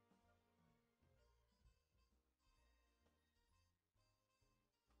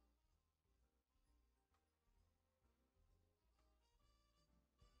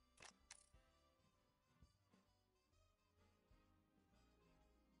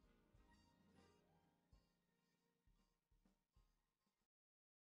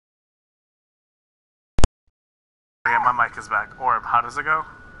 Yeah, my mic is back. Orb, how does it go?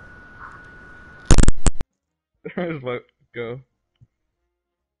 Let's go.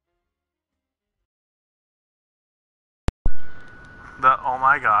 Oh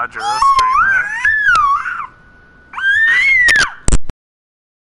my god, you're a streamer?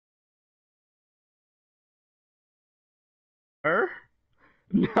 Her?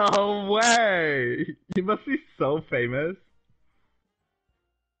 No way! You must be so famous.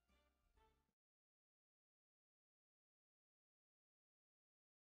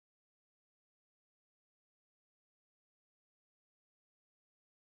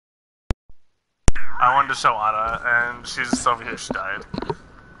 I wanted to show Anna, and she's just over here, she died.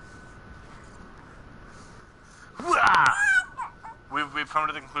 We've come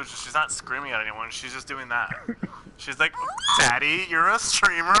to the conclusion she's not screaming at anyone, she's just doing that. She's like, Daddy, you're a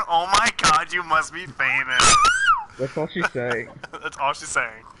streamer? Oh my god, you must be famous. That's all she's saying. That's all she's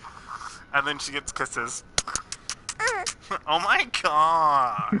saying. And then she gets kisses. Oh my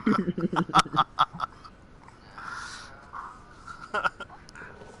god.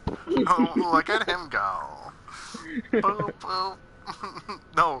 Oh, look at him go. Boop, boop.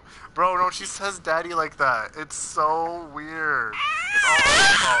 No, bro, no, she says daddy like that. It's so weird. It's all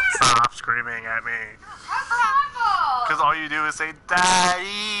my fault. Stop screaming at me. What's my Because all you do is say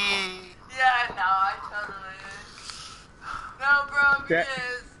daddy. Yeah, no, I totally No, bro, That-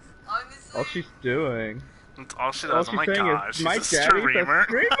 because honestly. All she's doing. That's all she All does. Oh she's my saying gosh, is, she's my a daddy's a streamer.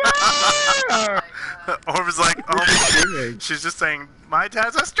 streamer! Orb is like, oh Streaming. my. She's just saying, my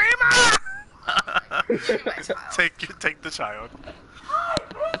dad's a streamer. Give me my child. Take the child. Hi,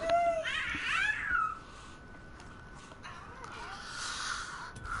 baby!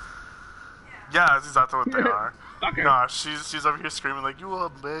 Yeah, that's exactly what they are. Okay. Nah, she's over here screaming like, you a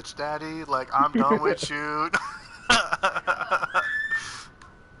bitch, daddy. Like, I'm done with you.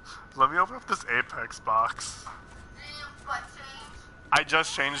 Let me open up this Apex box. I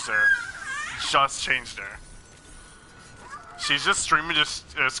just changed her. Just changed her. She's just streaming the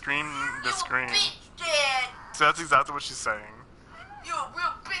screen. Bitch, Dad! So that's exactly what she's saying. You a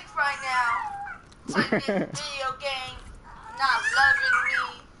real bitch right now. Playing this video game, not loving me.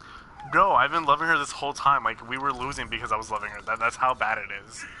 No, I've been loving her this whole time. Like, we were losing because I was loving her. That's how bad it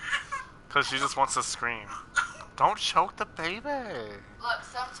is. Because she just wants to scream. Don't choke the baby. Look,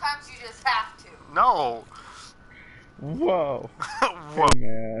 sometimes you just have to. No. Whoa. Whoa. Hey,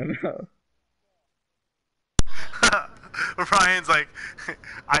 man. Ryan's like,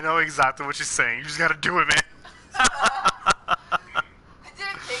 I know exactly what she's saying. You just gotta do it, man. I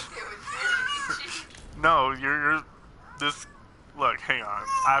didn't think they would do it. No, you're this. Look, hang on.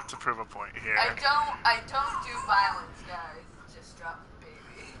 I have to prove a point here. I don't do violence, guys. Just drop the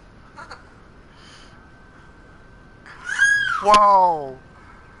baby. Whoa.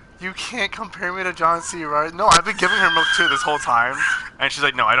 You can't compare me to John C. Right? No, I've been giving her milk too this whole time, and she's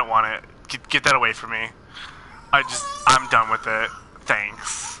like, no, I don't want it. Get that away from me. I'm done with it.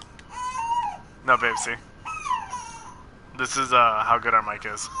 Thanks. No, babesy. This is how good our mic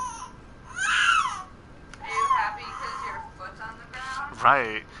is. Are you happy because your foot's on the ground?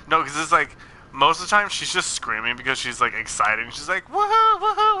 Right. No, because it's like, most of the time she's just screaming because she's like excited. And she's like, woohoo,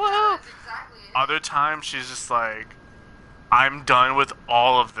 woohoo, woohoo. That's exactly it. Other times she's just like, I'm done with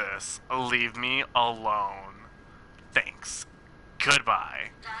all of this. Leave me alone. Thanks. Goodbye.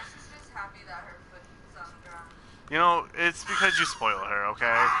 Nah, she's just happy that her foot's on the ground. You know, it's because you spoil her,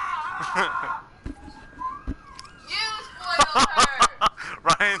 okay? You spoiled her!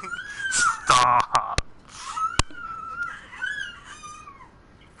 Ryan, stop.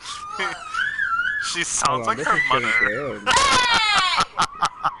 Look. She sounds Hold on, like this her is getting mother. good. Hey!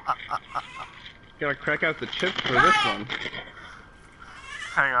 Gotta crack out the chips for this one.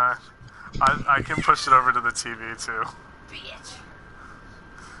 Hang on. I can push it over to the TV too. Bitch.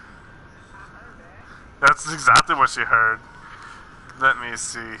 That's exactly what she heard. Let me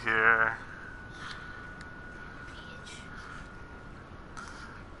see here.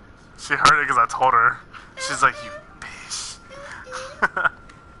 She heard it because I told her. She's like, you bitch.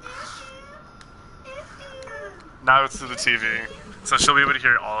 Now it's to the TV, so she'll be able to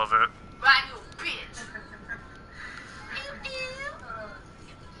hear all of it. Right, you bitch.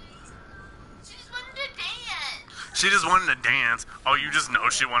 She just wanted to dance. She just wanted to dance. Oh, you just know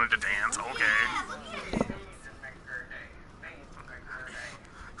she wanted to dance. Okay.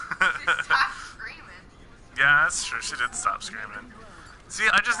 She stopped screaming. Yeah, that's true. She did stop screaming. See,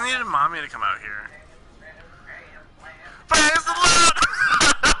 I just needed mommy to come out here. Praise the Lord!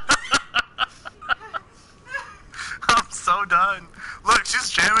 I'm so done. Look, she's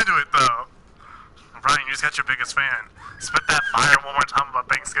jamming to it though. Ryan, you just got your biggest fan. Spit that fire one more time about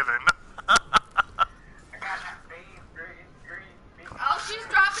Thanksgiving. Oh, she's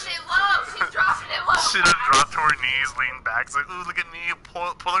dropping it low. She's dropping it low. She done dropped to her knees, leaned back. It's like, ooh, look at me.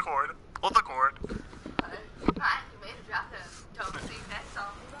 Pull the cord. Pull the cord. Hi, you made a drop it. Don't sing that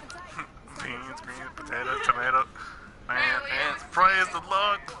song. Beans, greens, potato, tomato. Ants, praise the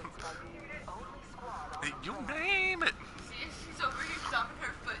Lord. You name it. She's over here stomping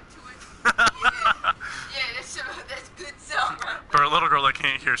her foot to it. Yeah, that's good song. For a little girl that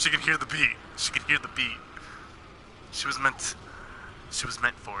can't hear, she can hear the beat. She can hear the beat. She was meant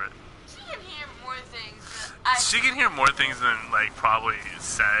for it. She can hear more things than She can hear more things than like probably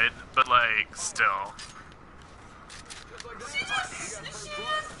said, but like still. She just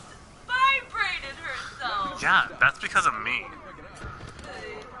vibrated herself. Yeah, that's because of me.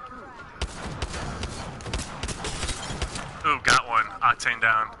 Ooh, got one. Octane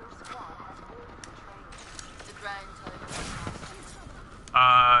down. Did Ryan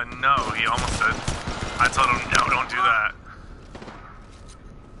tell you? No, he almost did. I told him, no, don't do that.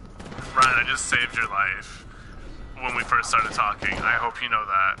 Ryan, I just saved your life when we first started talking. I hope you know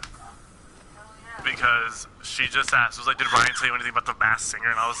that. Oh yeah. because she just asked, was like, did Ryan tell you anything about the Masked Singer?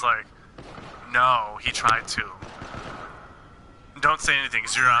 And I was like, no, he tried to. Don't say anything,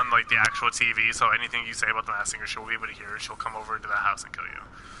 because you're on like the actual TV, so anything you say about the Masked Singer, she'll be able to hear. She'll come over to that house and kill you.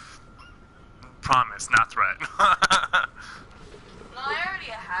 Promise, not threat. No, I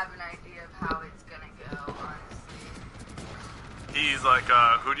already have an idea of how it's gonna go, honestly. He's like,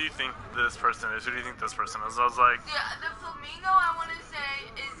 who do you think this person is? Who do you think this person is? I was like, The flamingo I want to say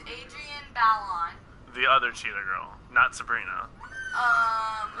is Adrian Ballon. the other cheetah girl, not Sabrina.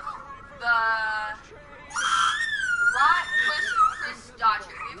 The Rod Chris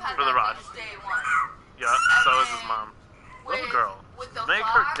Dodger. We've had For the that Rod. since day one. Yep, so is his mom. Little girl. With the Make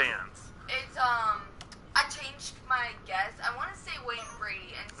her fox, dance. It's I changed my guess. I want to say Wayne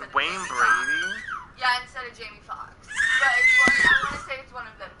Brady instead of Wayne Jamie Brady? Foxx. Yeah, instead of Jamie Foxx. But it's one, I want to say it's one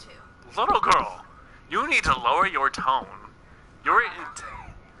of them too. Little girl, you need to lower your tone. You're in.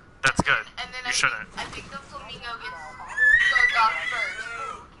 That's good. And then You shouldn't. I think the flamingo goes off first.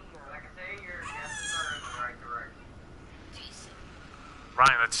 Like I say, your guesses are in the right direction. Decent.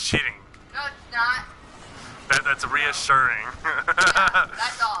 Ryan, that's cheating. No, it's not. That's reassuring. Yeah,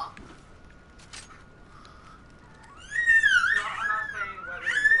 that's all. No, I'm not saying whether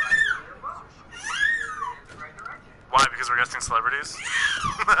you're right or you're wrong. You're in the right direction. Why? Because we're guessing celebrities?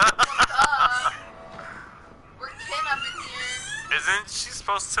 We're kin up in here. Isn't she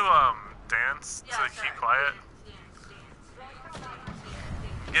supposed to dance Yeah, to sorry. keep quiet? Dance.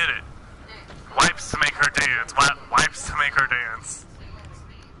 Get it. Wipes to make her dance. Wipes to make her dance.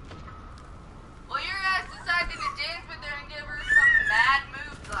 Well, your ass decided to dance with her and give her some mad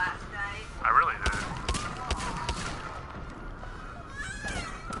moves last night. I really did.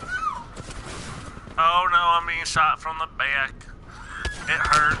 Oh no, I'm being shot from the back. It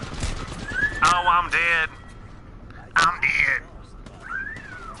hurt. Oh, I'm dead. I'm dead.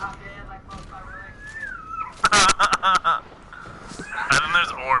 I'm dead like most of my relationships. And then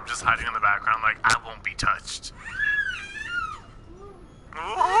there's Orb just hiding in the background like, I won't be touched.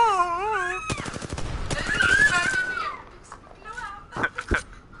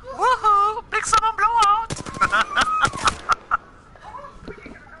 Woohoo! Big summer blowout!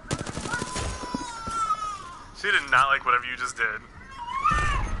 She did not like whatever you just did.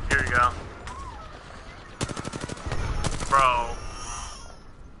 Here you go. Bro.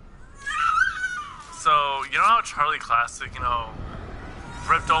 So, you know how Charlie Classic,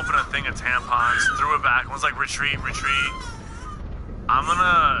 ripped open a thing of tampons, threw it back, and was like, retreat, retreat. I'm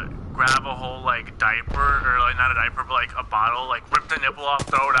gonna grab a whole, like, diaper, or, like, not a diaper, but, like, a bottle, like, rip the nipple off,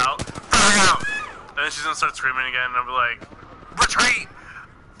 throw it out, and then she's gonna start screaming again, and I'll be like, retreat!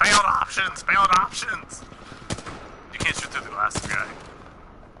 Failed options, failed options! You can't shoot through the glass, guy.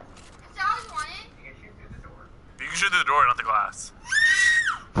 That's all I wanted. You can shoot through the door. You can shoot through the door, not the glass.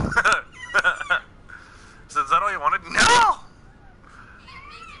 So is that all you wanted? No!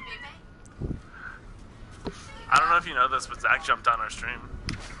 I don't know if you know this, but Zach jumped on our stream.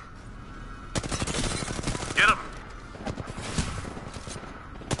 Get him!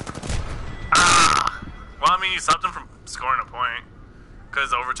 Ah! Well, I mean, you stopped him from scoring a point. Because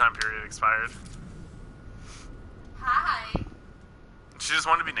the overtime period expired. Hi. She just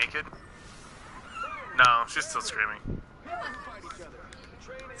wanted to be naked? No, she's still screaming.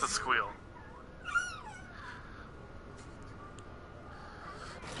 It's a squeal.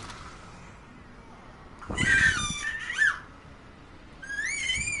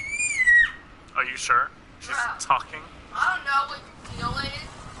 Are you sure? She's talking? I don't know what your deal is,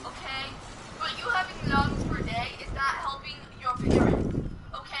 okay? But you having lungs per day is not helping your parents,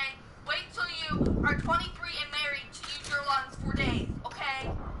 okay? Wait till you are 23 and married to use your lungs for days,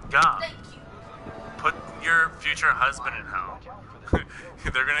 okay? God. Thank you. Put your future husband in hell.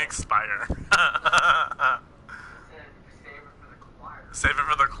 They're gonna expire. Save it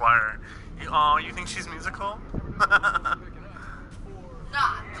for the choir. Oh, you think she's musical? Nah,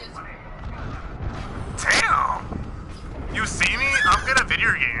 just... Damn! You see me? I'm good at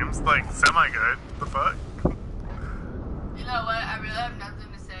video games. Like, semi-good. The fuck? You know what? I really have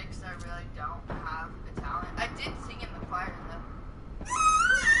nothing to say because I really don't have a talent. I did sing in the choir, though.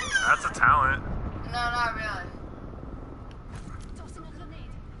 That's a talent. No, not really. Tossing a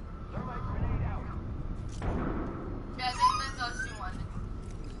grenade. Yeah, I think there's those two ones.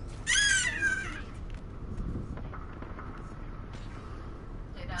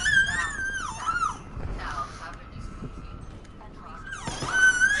 Stay down, have a decent routine.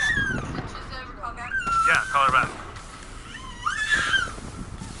 Did she ever call back? Yeah, call her back.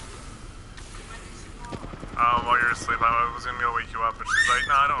 While you're asleep, I was gonna go wake you up, but she's like,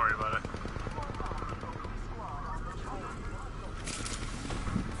 no, don't worry about it.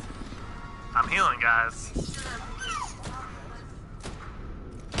 I'm healing, guys.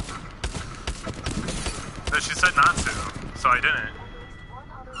 No, she said not to, so I didn't.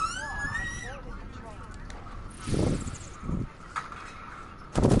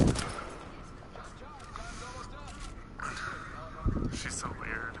 She's so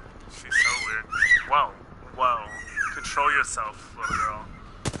weird. She's so weird. Whoa, whoa. Control yourself, little girl.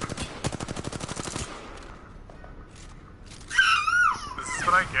 This is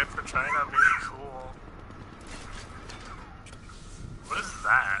what I get for trying to be cool. What is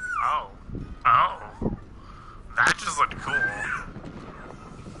that? Oh. Oh. That just looked cool.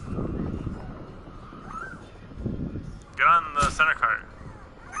 Get on the center cart.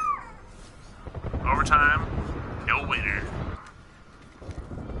 Overtime. No winner.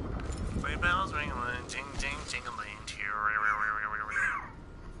 Sleigh bells ring, jing, jing, jingling.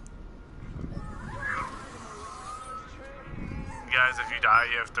 Guys, if you die,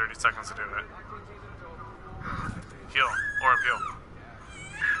 you have 30 seconds to do it. Heal or appeal.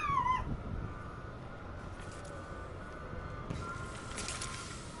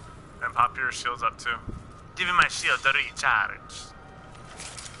 And pop your shields up too. Give me my shield to recharge.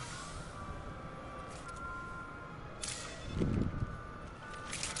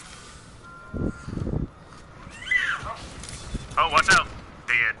 Oh, watch out!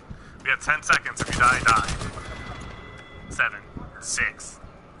 Dead. We have 10 seconds. If you die, die. 7, 6,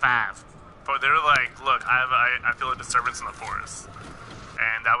 5. But they were like, look, I feel a disturbance in the forest.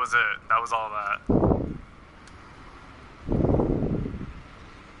 And that was it. That was all that.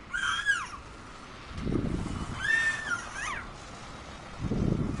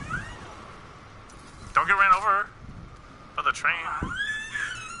 Don't get ran over. Oh, the train.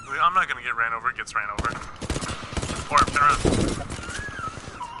 I'm not gonna get ran over. It gets ran over. Or turn around.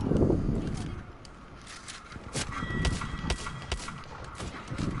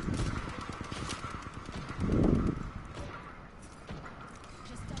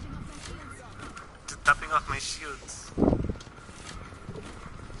 Just tapping off my shields.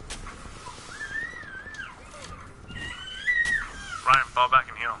 Ryan, fall back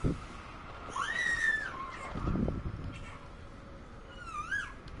and heal.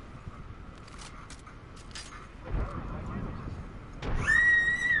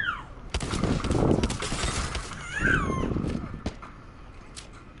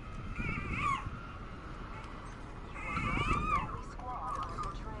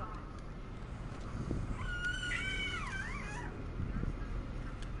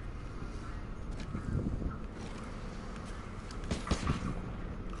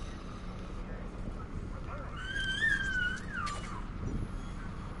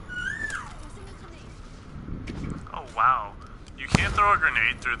 Wow. You can't throw a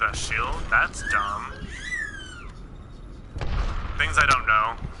grenade through the shield? That's dumb. Things I don't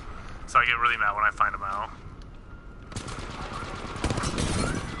know. So I get really mad when I find them out.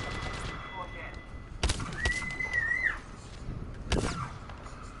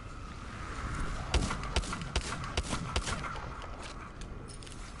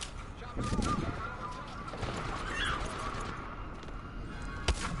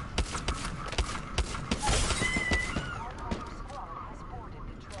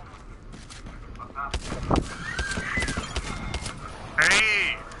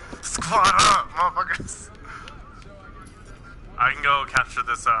 Hey! Squad up, motherfuckers! I can go capture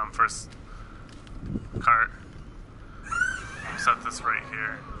this first cart. Set this right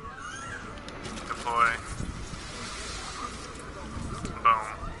here. Deploy. Boom.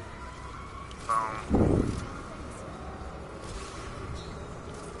 Boom.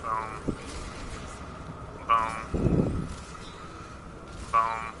 Boom. Boom.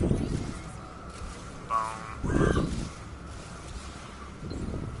 Boom. Boom.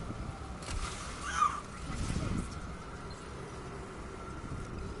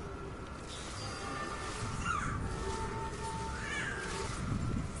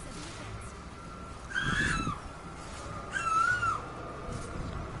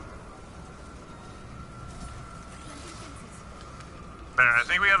 There, I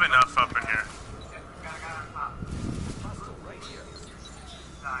think we have enough up in here.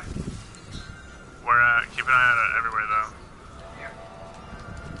 We're keep an eye out everywhere though.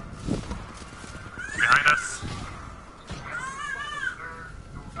 Behind us.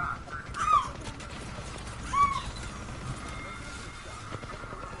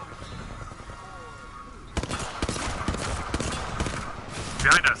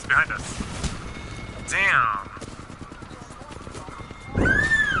 Behind us, behind us. Damn.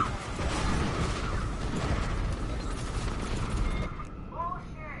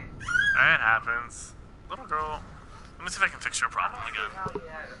 It happens. Little girl. Let me see if I can fix your problem again.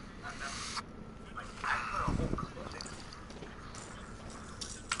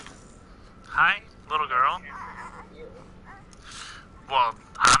 Hi, little girl. Well,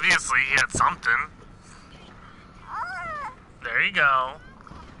 obviously he had something. There you go.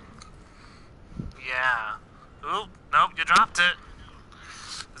 Yeah. Oop, nope, you dropped it.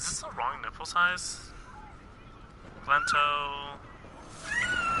 Is this the wrong nipple size? Lento.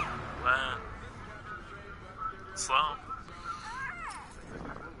 Slow.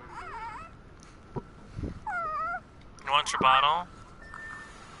 You want your bottle?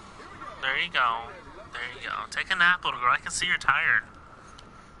 There you go. There you go. Take a nap, little girl. I can see you're tired.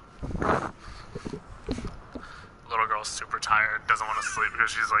 Little girl's super tired. Doesn't want to sleep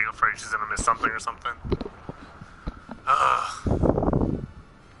because she's like afraid she's gonna miss something or something. Ugh.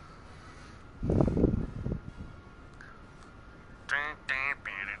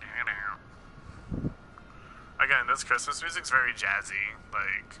 Again, this Christmas music's very jazzy.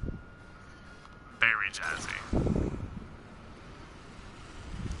 Like, very jazzy.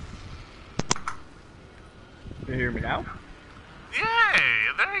 You hear me now?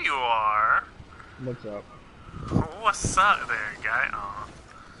 Yay! There you are! What's up? What's up there, guy? Aw.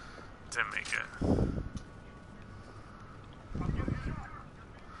 Didn't make it.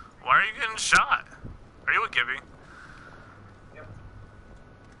 Why are you getting shot? Are you a Gibby?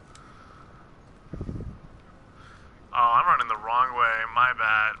 Oh, I'm running the wrong way. My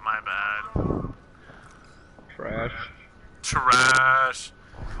bad, my bad. Trash. Trash.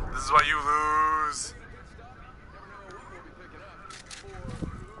 This is why you lose.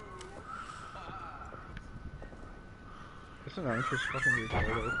 It's an anxious fucking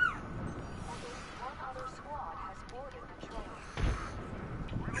retarded. One other squad has boarded the train.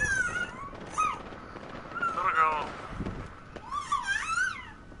 Little girl.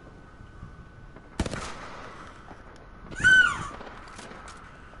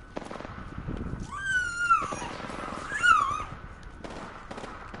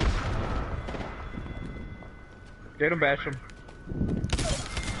 Get him, bash him.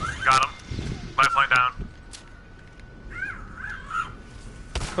 Got him. Lifeline down.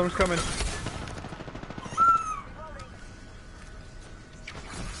 Someone's coming.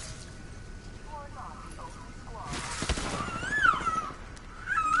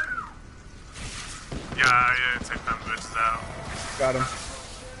 Yeah, take them bitches out. Got him.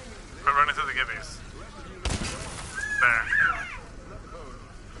 Quit running through the gibbies. There.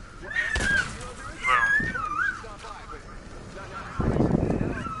 Boom.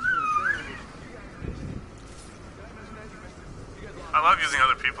 I love using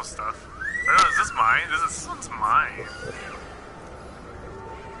other people's stuff. Or no, is this mine? This one's mine.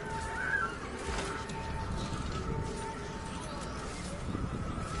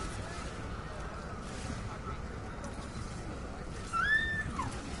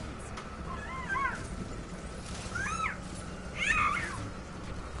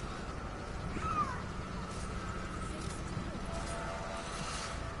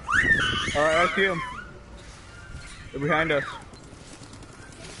 Alright, I see him. They're behind us.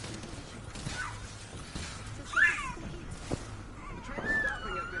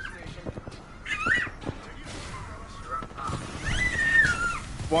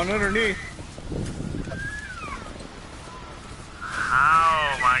 One underneath.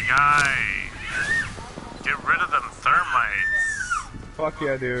 How, my guy? Get rid of them thermites. Fuck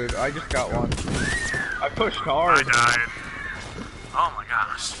yeah, dude. I just got one. I pushed I hard. died. Oh my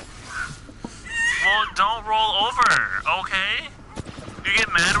gosh. Well, don't roll over, okay? You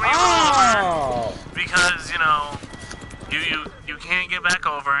get mad when you roll over because, you know, you can't get back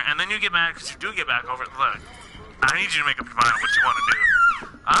over, and then you get mad because you do get back over. Look, I need you to make up your mind what you want to do.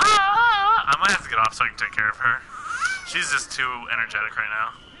 I might have to get off so I can take care of her. She's just too energetic right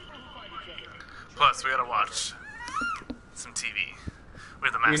now. Plus, we gotta watch some TV. We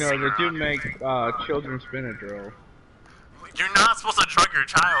have the Masked You know, Singer they do on. make children's Benadryl. You're not supposed to drug your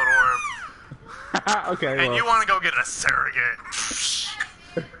child, or Okay, and well. you want to go get a surrogate.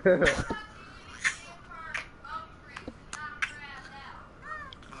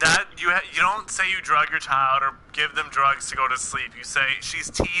 That you don't say you drug your child or give them drugs to go to sleep. You say she's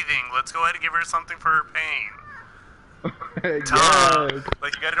teething. Let's go ahead and give her something for her pain. Yes.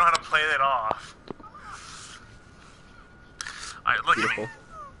 Like you gotta know how to play that off. All right, look Beautiful. at me.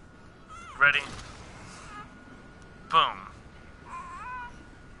 Ready? Boom.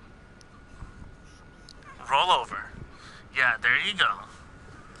 Roll over. Yeah, there you go.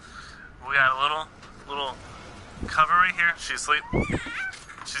 We got a little cover right here. She's asleep.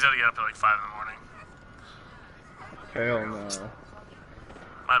 She's got to get up at like 5 in the morning. Hell no.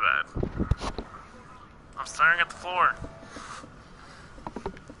 My bad. I'm staring at the floor.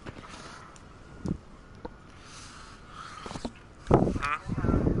 You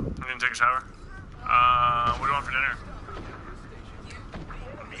gonna take a shower? What do you want for dinner?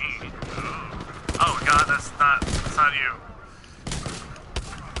 Me? Oh god, that's not you.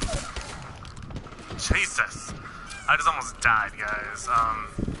 Jesus. I just almost died, guys. I'm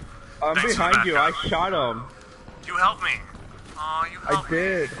thanks for the behind you. I backup. shot him. You helped me. Oh, you helped me.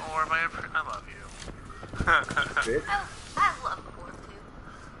 did. Orb, I love you. Bitch. I love Orb too.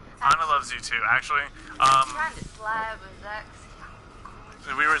 Anna loves you too, actually. Trying to slide with Zach.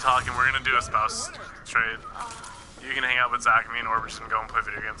 We were talking, we're gonna do a spouse trade. You can hang out with Zach, me and Orb are just gonna go and play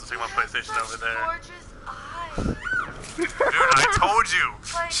video games. I'll take my PlayStation over there. Gorgeous eyes. Dude, I told you!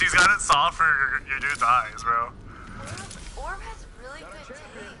 She's got it soft for your dude's eyes, bro. Orb has really good taste.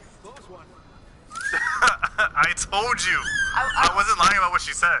 Close one. I told you! I I wasn't lying about what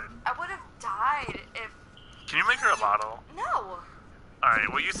she said. I would have died if... Can you make her a bottle? No. Alright,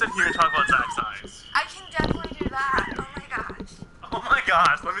 well you said here and talk about Zach's eyes. I can definitely do that. Oh my gosh. Oh my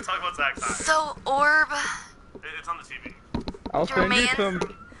gosh, let me talk about Zach's eyes. So, Orb, It's on the TV. I'll send you some.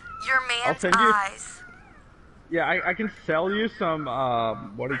 your man's send you- eyes. Yeah, I can sell you some.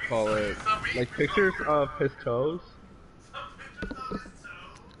 What do you call it? Like pictures of his toes.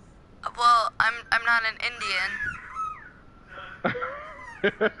 Well, I'm not an Indian.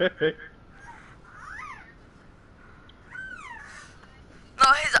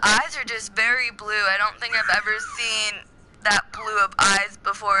 No, his eyes are just very blue. I don't think I've ever seen that blue of eyes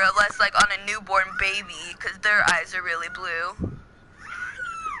before, unless like on a newborn baby, because their eyes are really blue.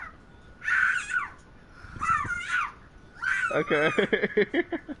 Okay.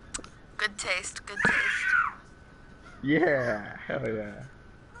 Good taste, good taste. Yeah, hell yeah.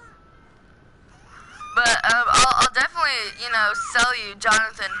 But I'll definitely, sell you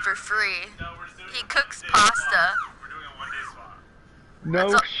Jonathan for free. He cooks pasta. We're doing a one-day swap. No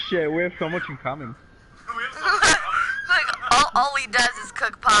That's all- shit, we have so much in common. We have so much in common. Like all he does is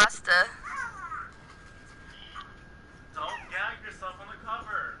cook pasta. Don't gag yourself on the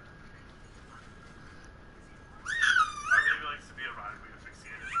cover. Our baby likes to be erotically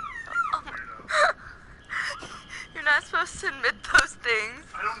asphyxiated. Weirdo. You're not supposed to admit those things.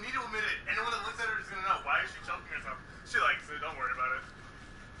 I don't need to admit it. Anyone that looks at her is gonna know. Why is she choking herself? She likes it. Don't worry about it.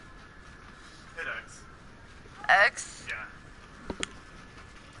 Hit X. X? Yeah.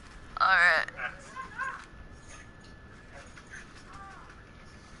 Alright. X.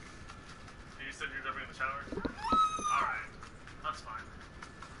 You said you're jumping in the shower? Alright. That's fine.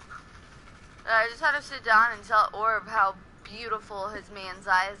 I just had to sit down and tell Orb how beautiful his man's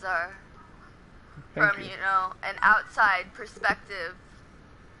eyes are. Thank From, you. an outside perspective.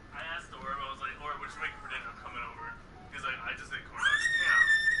 I asked Orb, I was like, Orb, what you making for dinner? I'm coming over. He's like, I just ate corn dogs. Yeah.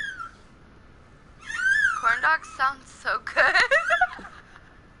 Corn dogs sound so good.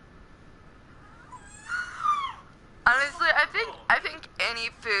 Honestly, I think any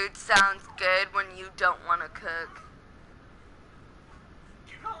food sounds good when you don't want to cook.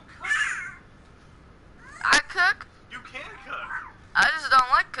 You don't cook. I cook. You can cook. I just don't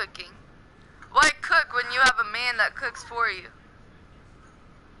like cooking. Why cook when you have a man that cooks for you?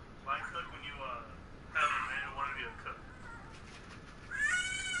 Why cook when you have a man who wanted you to cook?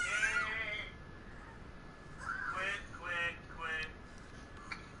 Quit.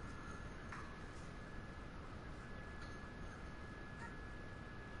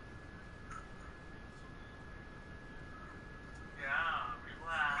 Yeah,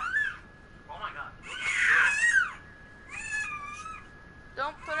 relax. Oh my god.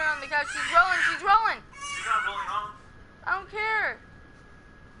 Don't put her on the couch. She's rolling. She's rolling. She's not rolling off. I don't care.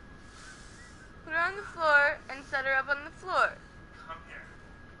 Put her on the floor and set her up on the floor. Come here.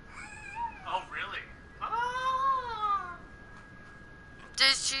 Oh, really? Oh.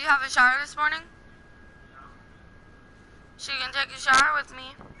 Did she have a shower this morning? No. She can take a shower with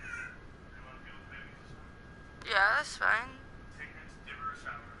me. You want to be with baby? Yeah, that's fine. Give her a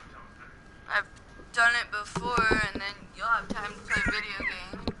shower. Tell her. I've done it before, and then you'll have time to play video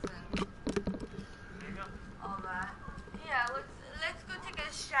games and There you go. all that. Yeah, let's go take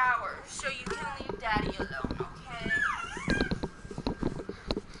a shower so you can leave Daddy alone, okay?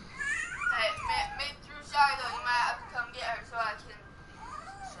 Hey, mid through shower though, you might have to come get her so I can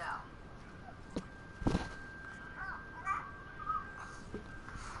shower.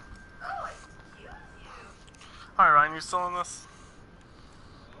 Oh, excuse you. Alright, Ryan, you still in this?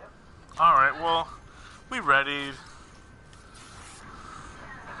 Alright, well, we readied.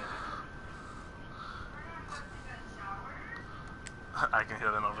 I can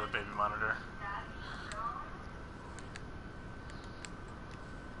hear them over the baby monitor.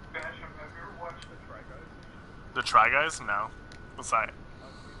 Basham, have you ever watched the Try Guys? The Try Guys? No. What's that?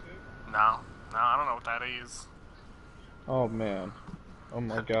 No. No, I don't know what that is. Oh man. Oh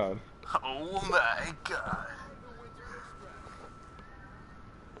my god. Oh my god.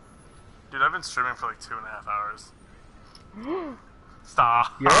 Dude, I've been streaming for like 2.5 hours.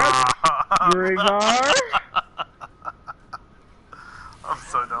 Stop. Yes? Gravar? I'm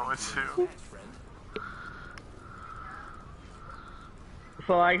so done with you.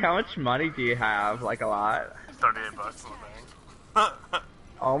 So like, how much money do you have? Like a lot? 38 bucks in the bank.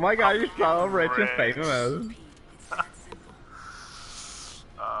 Oh my god, you're so rich and Rich. famous.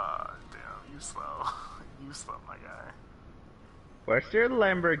 Damn, you slow. You slow, my guy. Where's your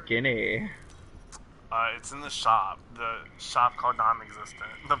Lamborghini? It's in the shop. The shop called Non-Existent.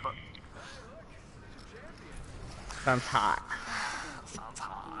 Sounds hot. Sounds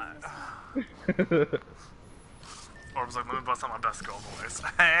hot. Orb's like, let me bust out my best girl voice.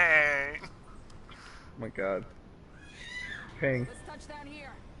 Hey! Oh my god. Ping. Let's touch down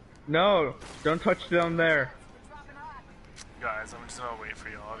here. No! Don't touch down there. Guys, I'm just gonna wait for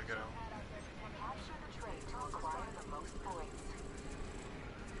y'all to go. Capture the train to acquire the most points.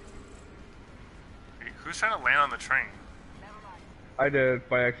 Who's trying to land on the train? I did,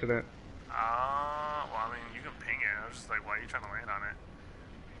 by accident. Well, I mean, you can ping it. I was just like, why are you trying to land on it?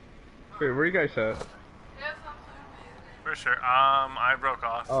 Wait, where you guys at? For sure. I broke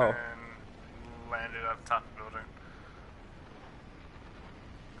off Oh. and landed up top of the building.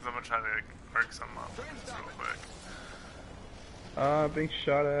 Cause I'm gonna try to arc some up real quick. Being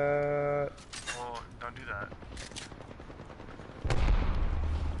shot at. Well, don't do that.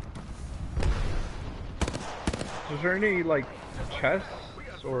 Is there any, like, chests?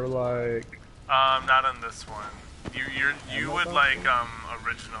 Or, like... Not on this one. You would like,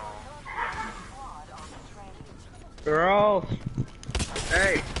 original. Girls!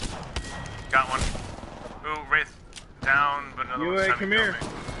 Hey! Got one. Ooh, Wraith down, but another one's trying to come kill here. me.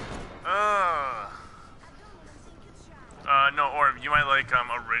 No, or you might like,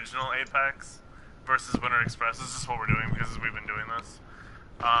 original Apex versus Winter Express. This is just what we're doing because we've been doing this.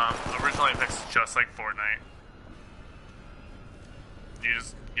 Original Apex is just like Fortnite.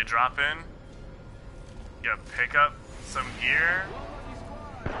 You drop in, you pick up some gear,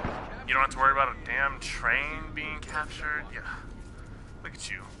 you don't have to worry about a damn train being captured. Yeah. Look at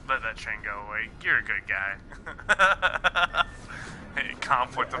you. Let that train go away. You're a good guy. Hey,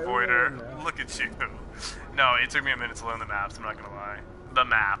 conflict avoider. Look at you. No, it took me a minute to learn the maps, I'm not gonna lie. The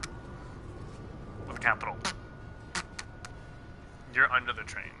map. With a capital. You're under the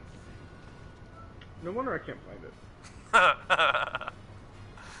train. No wonder I can't find it.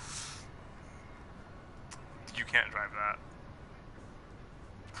 You can't drive that.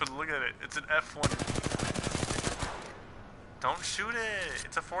 But look at it. It's an F1. Don't shoot it.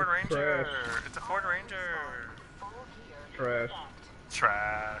 It's a Ford Ranger. Trash. It's a Ford Ranger. Trash.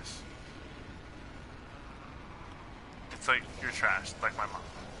 Trash. It's like you're trash, like my mom.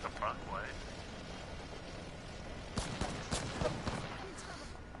 The fuck? What?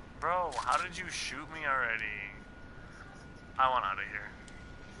 Bro, how did you shoot me already? I want out of here.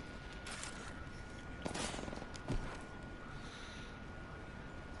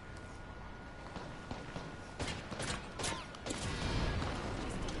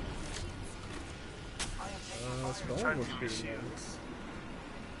 Someone was shooting me.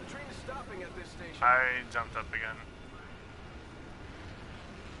 The train is stopping at this station. I jumped up again.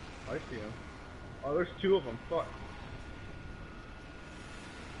 I see him. Oh, there's two of them. Fuck.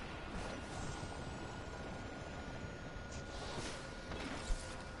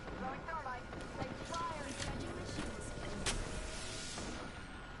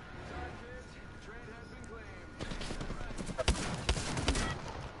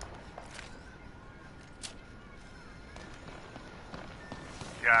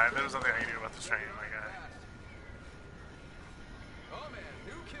 Yeah, there's nothing I can do about the train, my guy. Oh man,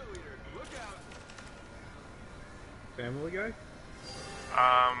 new kill leader. Look out. Family Guy? I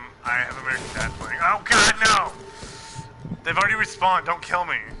have American Dad playing. Oh god, no! They've already respawned, don't kill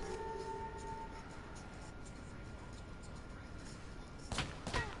me.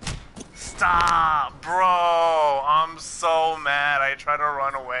 Stop, bro! I'm so mad. I tried to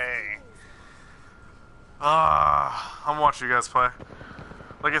run away. I'm watching you guys play.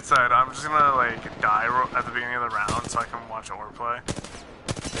 Like I said, I'm just gonna like die at the beginning of the round so I can watch Or play.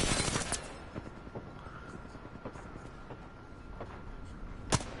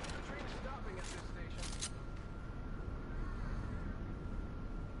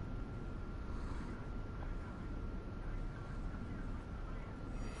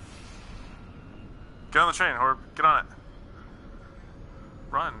 Get on the train, or get on it.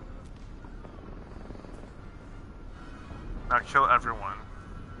 Run. Now kill everyone.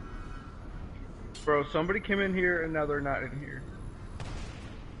 Bro, somebody came in here and now they're not in here.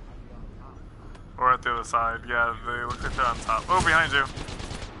 Or at the other side. Yeah, they look like they're on top. Oh, behind you.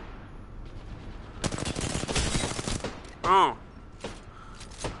 Ooh.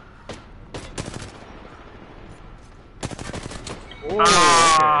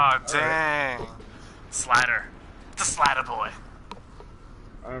 Oh, Ah, okay. dang. Right. Slider. The slider boy.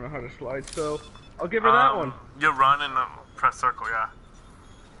 I don't know how to slide, so I'll give her that one. You run and press circle, yeah.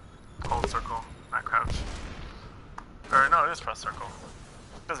 Hold circle, not crouch. Or no, it is press circle.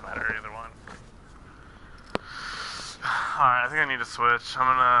 Doesn't matter, either one. Alright, I think I need to switch. I'm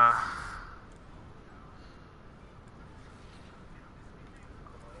gonna...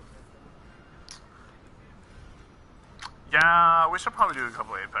 Yeah, we should probably do a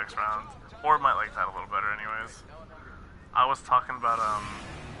couple Apex rounds. Or might like that a little better anyways. I was talking about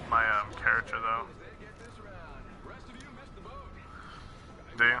my character though.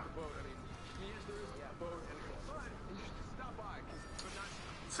 Do you?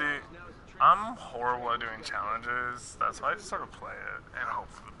 See, I'm horrible at doing challenges. That's why I just sort of play it and hope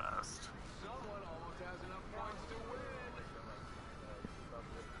for the best.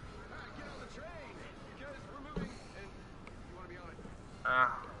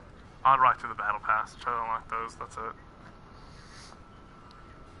 I'll rock through the battle pass, try to unlock those, that's it.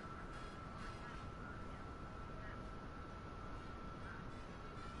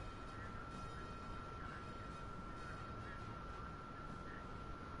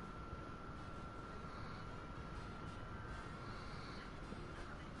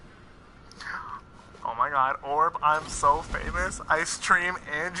 Oh my god, Orb, I'm so famous. I stream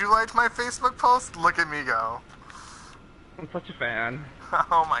and you liked my Facebook post? Look at me go. I'm such a fan.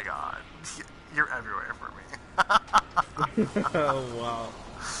 Oh my god. You're everywhere for me. Oh, wow.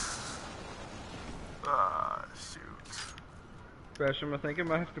 Shoot. Basham, I think I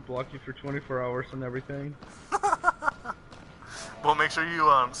might have to block you for 24 hours and everything. Well, make sure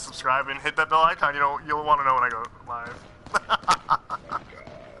you subscribe and hit that bell icon. You'll want to know when I go live.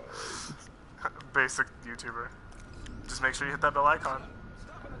 Basic YouTuber. Just make sure you hit that bell icon.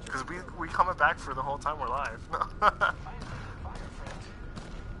 Because we coming back for the whole time we're live.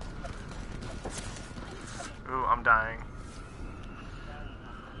 Ooh, I'm dying.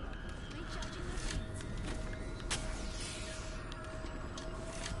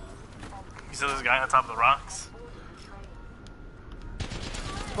 You see this guy on top of the rocks?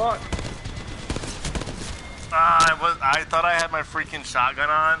 Fuck! I thought I had my freaking shotgun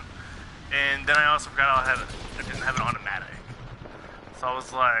on, and then I also forgot I didn't have an automatic. So I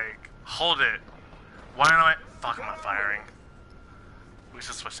was like, hold it. Why am I? Fuck, I'm not firing. We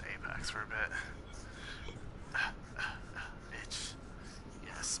should switch to Apex for a bit. Itch.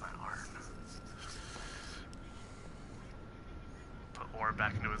 Yes, my arm. Put Orb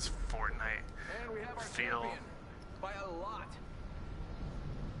back into his Fortnite feel. By a lot.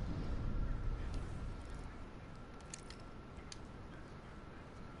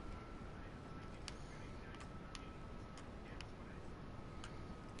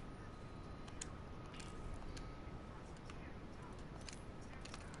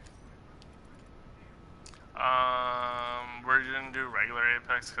 We're gonna do regular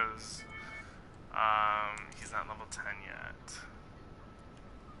Apex because he's not level 10 yet.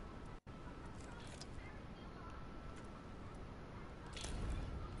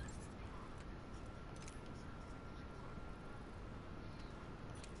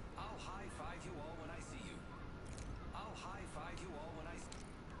 I'll high-five you all when I see you. I'll high-five you all when I see you.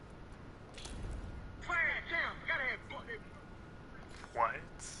 What?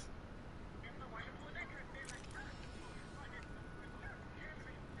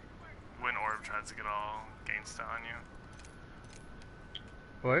 When Orb tries to get all gangsta on you.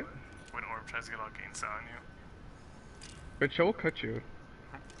 What? When Orb tries to get all gangsta on you. Bitch, I will cut you.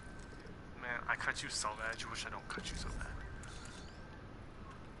 Man, I cut you so bad, you wish I don't cut you so bad.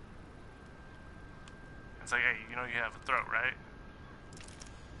 It's like, hey, you know you have a throat, right?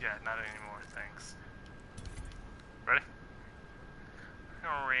 Yeah, not anymore, thanks. Ready?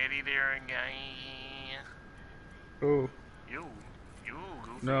 Ready there, guy. Oh. You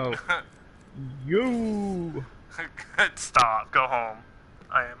goofy. No. You! Stop, go home.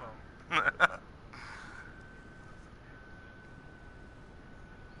 I am home.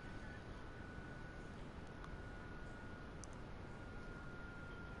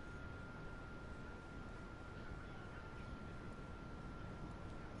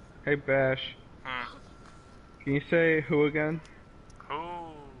 Hey, Bash. Can you say who again?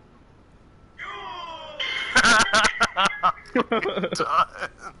 Who?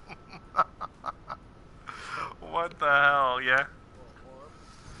 What the hell? Yeah.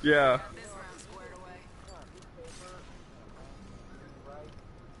 Yeah. This round squared away.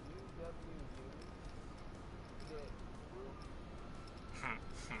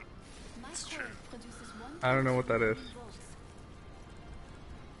 My It's core true. produces one I don't know what that is. volts.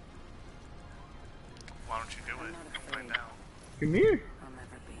 Why don't you do it? Find out. Come here. I'll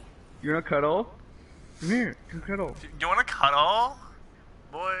never be. You wanna cuddle? Come here. Come cuddle. You want to cuddle,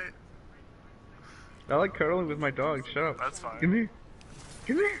 boy? I like cuddling with my dog. Shut up. That's fine. Come here.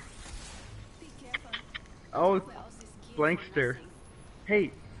 Come here. Be careful. Oh, Who else is killed blank for stare. nothing?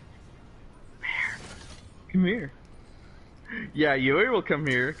 Hey. Come here. Yeah, Yui will come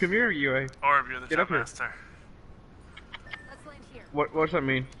here. Come here, Yui. Or if you're the Get up jump here. master. Let's land here. What's that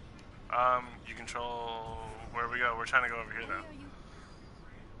mean? You control where we go. We're trying to go over here Where though. are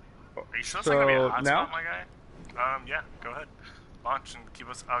you? Are you sure that's not gonna be a So, hot now? spot, my guy? Yeah, go ahead. Launch and keep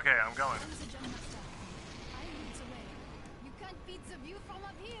us. Okay, I'm going. I'm the jump master. I lead the way. You can't beat the view from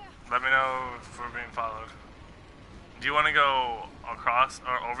up here. Let me know if we're being followed. Do you want to go across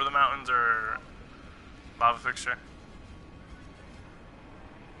or over the mountains or lava fixture?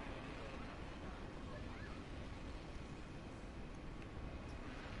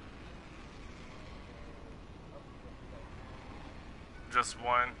 Just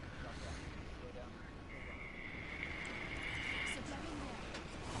one.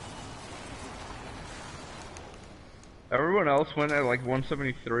 Everyone else went at like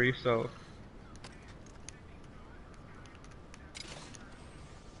 173, so.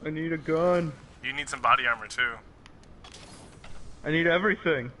 I need a gun. You need some body armor too. I need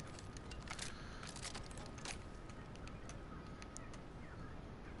everything.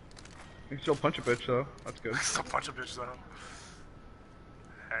 I can still punch a bitch though. That's good. Still punch a bitch though.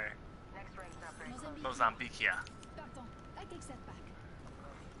 Hey, Next ring's not very close. Mozambique. Mozambique. Pardon. I take that back.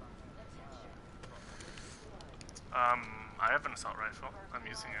 I have an assault rifle. I'm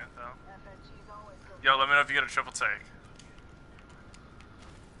using it though. FNG's always good. Yo, let me know if you get a triple take.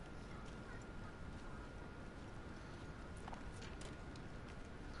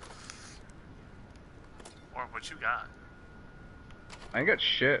 Or what you got? I ain't got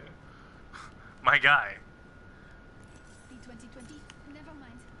shit. My guy, P2020. Never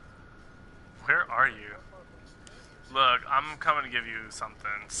mind. where are you? Look, I'm coming to give you something.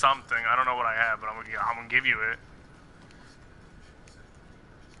 Something. I don't know what I have, but I'm gonna give you it.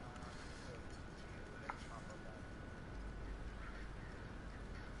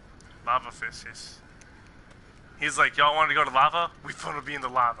 Lava fishes. He's like, y'all want to go to lava? We want to be in the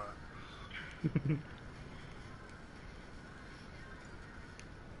lava.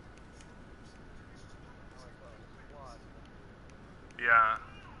 Yeah.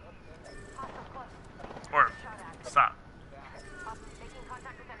 Or, stop. Making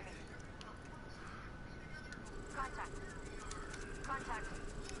contact with enemy. Contact. Contact.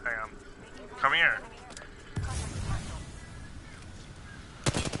 Hang on. Come here. Contact with Marshall.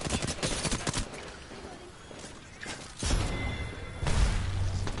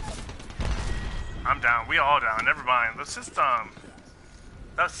 I'm down. We all down. Never mind. Let's just, that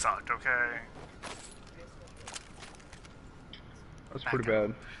sucked, okay? That's pretty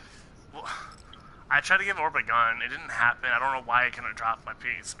bad. Well, I tried to give Orb a gun. It didn't happen. I don't know why I couldn't drop my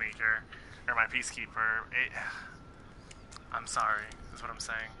peacemaker or my peacekeeper. I'm sorry. Is what I'm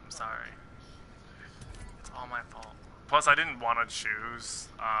saying. I'm sorry. It's all my fault. Plus, I didn't want to choose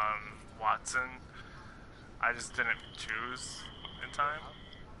Watson. I just didn't choose in time.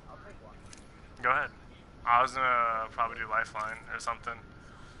 Go ahead. I was gonna probably do Lifeline or something.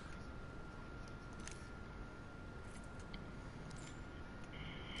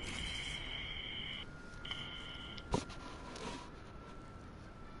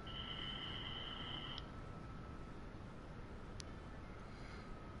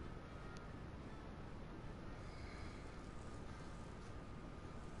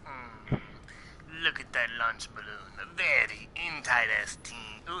 Look at that launch balloon. A very interesting.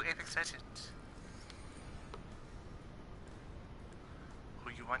 Ooh, Apex Legends.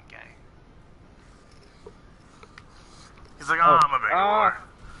 Who you want, guy? He's like, oh, I'm a big war. I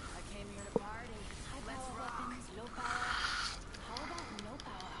came here to party. High power weapons, low power. How about no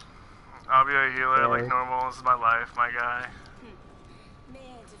power? I'll be a healer like Okay. normal. This is my life, my guy.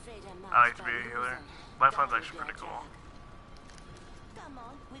 Man's afraid I'm not I like to be strong a healer. loser. Lifeline's actually pretty cool. Come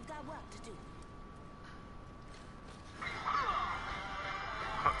on, we've got work to do.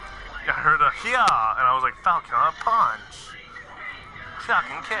 I heard a here, and I was like, Falcon on a punch.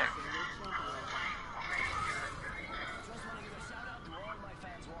 Falcon kick. Just want to give a shout out to all my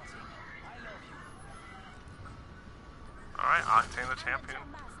fans watching. I love you. Alright, Octane the champion.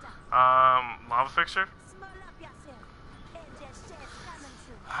 Lava Fixture? Small up yourself.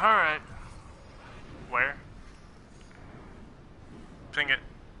 Alright. Where? Ping it.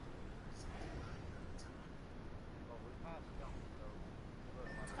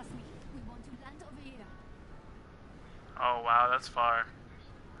 Trust me, we want to land over here. Oh wow, that's far.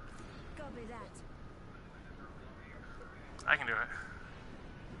 Copy that. I can do it.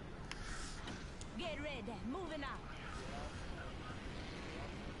 Get ready, moving up.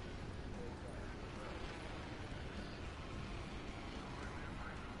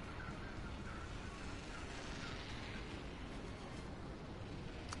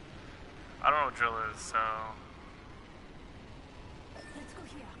 I don't know what drill is, so... Let's go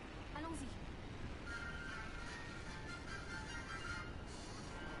here. Allons-y.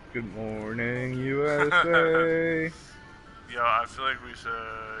 Good morning, USA. Yo, I feel like we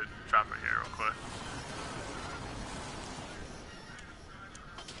should drop it here real quick.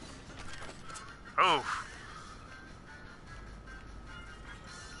 Oh!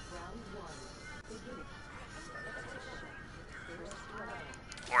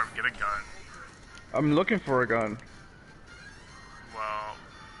 Or get a gun. I'm looking for a gun. Well...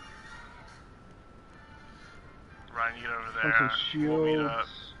 Ryan, you get over Some there. We'll meet shields. up.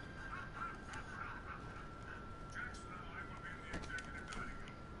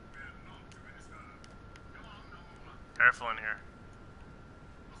 Careful in here.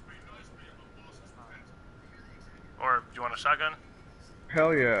 Or, you want a shotgun?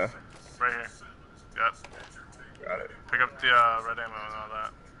 Hell yeah. Right here. Yep. Got it. Pick up the red ammo and all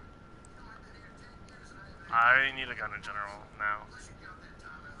that. I need a gun in general now.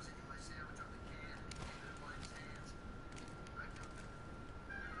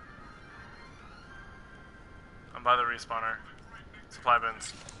 I'm by the respawner. Supply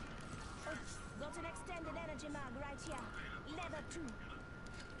bins. Got an extended energy mag right here. Leather 2.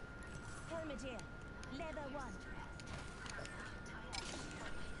 Helmet here. Leather 1.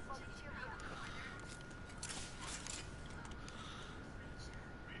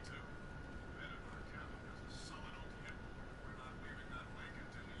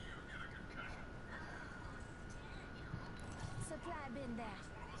 Supply bin there.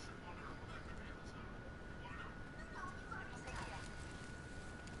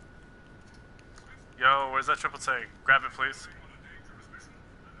 Yo, where's that triple take? Grab it, please.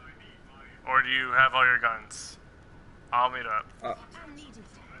 Or do you have all your guns? I'll meet up. I need it.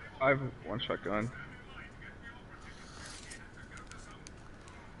 I have one shotgun.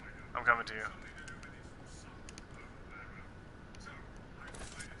 I'm coming to you.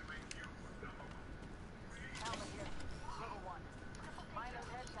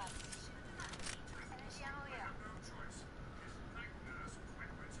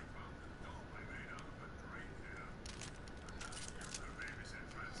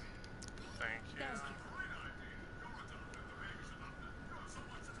 Thank you.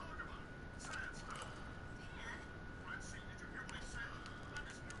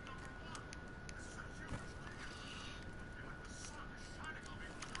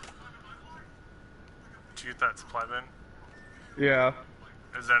 Did you get that supply bin? Yeah.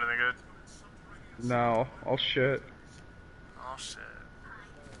 Is that anything good? No. All shit. Oh shit.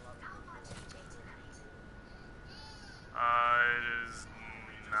 It is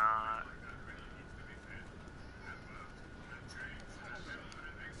not.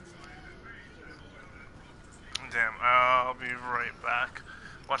 Damn, I'll be right back.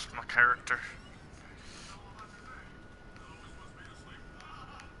 Watch my character.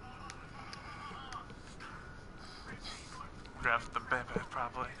 Grab the baby,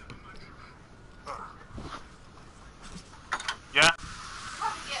 probably. Yeah?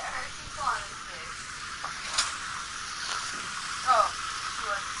 How to get her to fall in space? Oh, she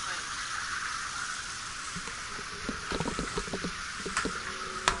went to sleep.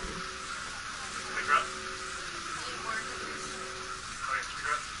 Pick her up. Need more cookies. Okay, pick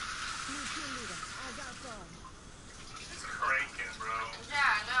her up. New team leader. I got gone. She's cranking, bro. Yeah,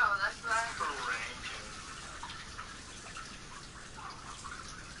 I know. That's what I. Cranking.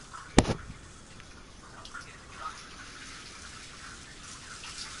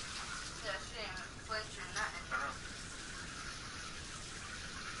 Yeah, she ain't flinch or nothing. I know.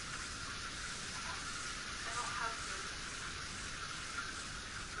 I don't have to.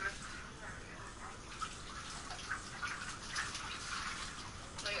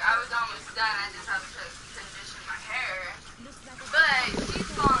 Like, I was almost done. I just have to condition my hair. Looks like a But she's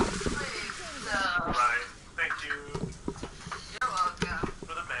falling asleep, so. Right. Thank you You're welcome.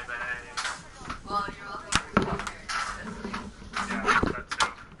 for the baby. Well, you're welcome for your hair. Yeah, that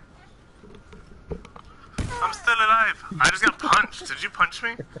too. I'm still alive. I just got punched. Did you punch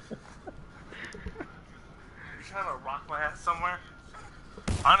me? You trying to rock my ass somewhere?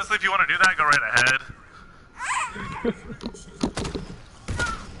 Honestly, if you want to do that, go right ahead.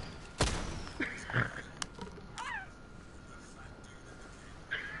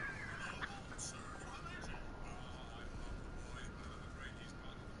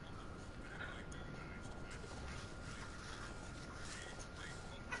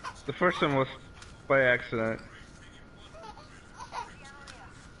 The first one was by accident.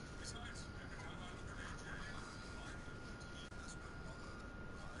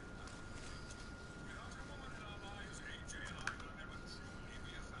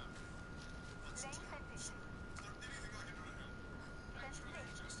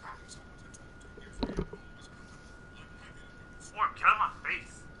 Form, get out of my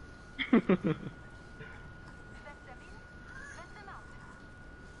face. You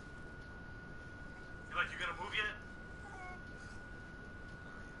like, you gonna move yet?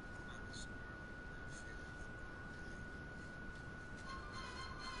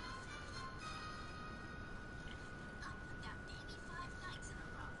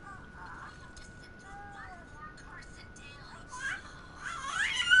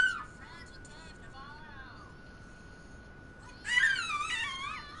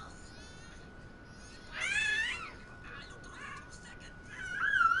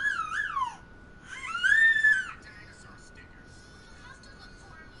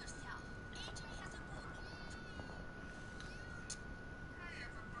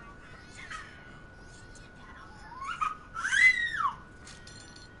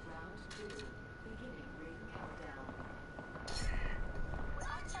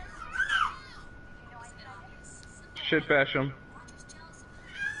 Shit bash him.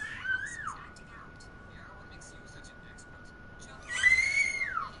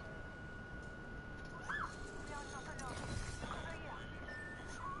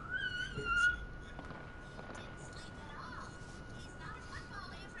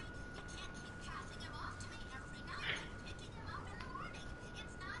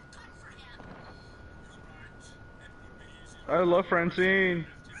 I love Francine.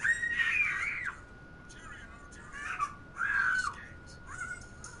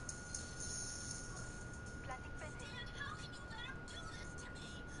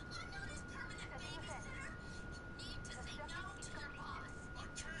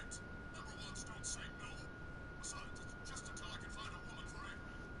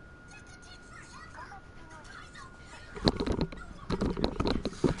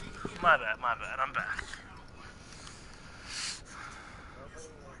 My bad, I'm back.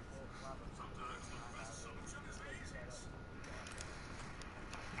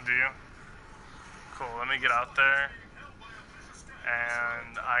 Do you? Cool, let me get out there.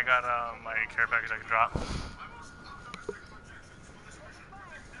 And I got my care package I can drop.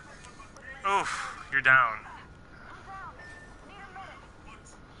 Oof, you're down.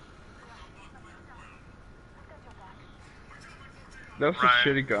 That was Ryan, a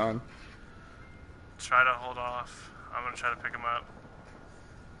shitty gun. try to hold off. I'm gonna try to pick him up.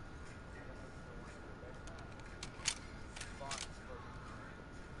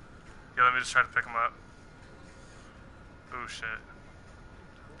 Yeah, let me just try to pick him up. Oh shit.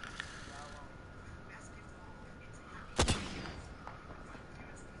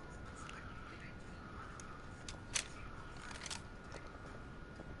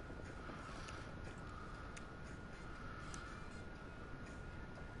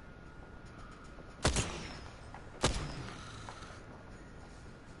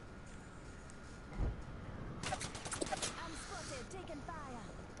 I'm spotted, taking fire.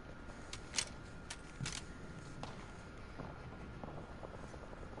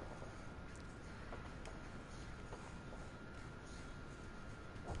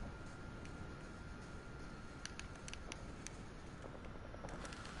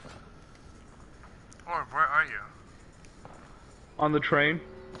 Or where are you? On the train.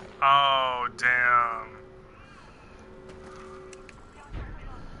 Oh, damn.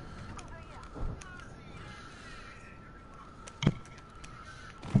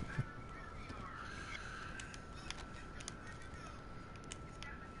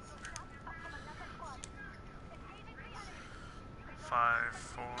 Five,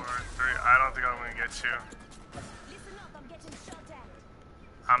 four, three. I don't think I'm gonna get you. Listen up, I'm getting shot at.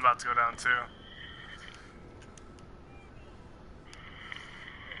 I'm about to go down too.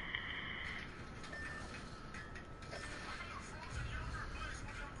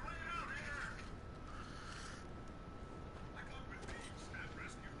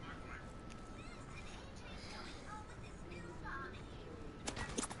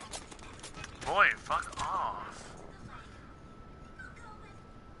 Boy, fuck off.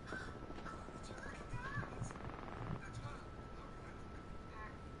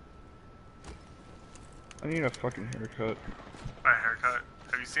 I need a fucking haircut. A haircut.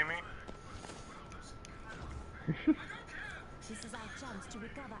 Have you seen me? This is our chance to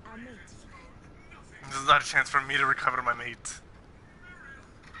recover our mate. This is not a chance for me to recover my mate.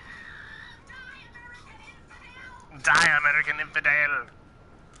 Die, American Infidel!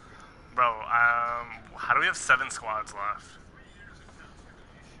 Bro, how do we have 7 squads left?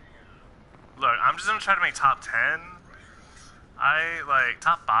 Look, I'm just gonna try to make top 10.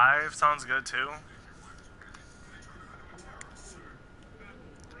 Top 5 sounds good too.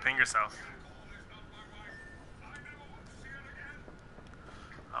 Ping yourself.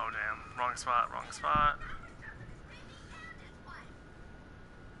 Oh damn, wrong spot, wrong spot.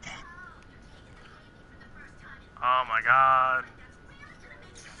 Oh my god.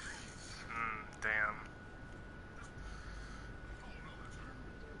 Damn.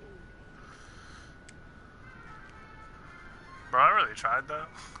 Bro, I really tried though.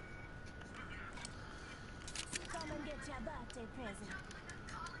 Come and get your birthday present.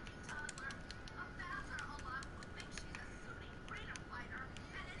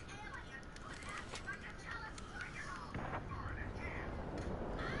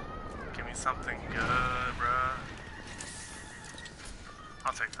 Give me something good, bruh.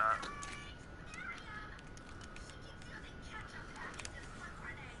 I'll take that.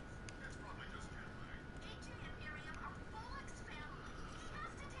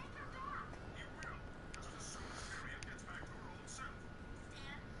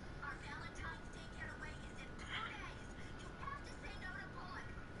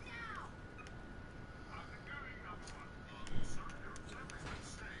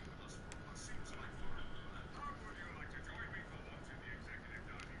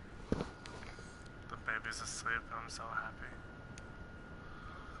 The baby's asleep and I'm so happy.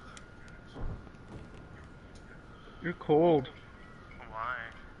 You're cold. Why?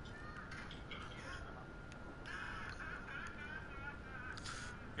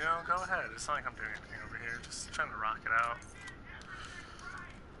 You know, go ahead. It's not like I'm doing anything over here. Just trying to rock it out.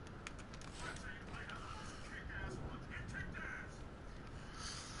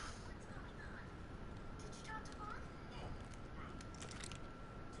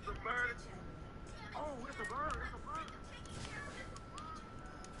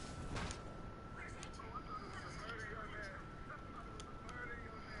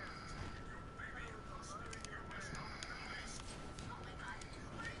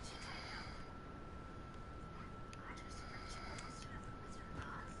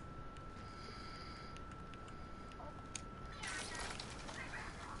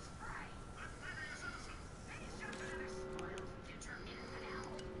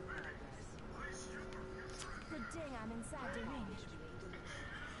 Good thing I'm inside the ring.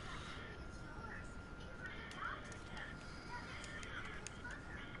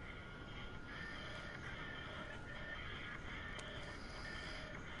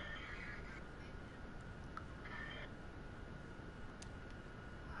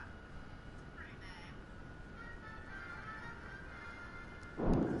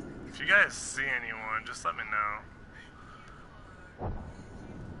 If you guys see anyone, just let me know.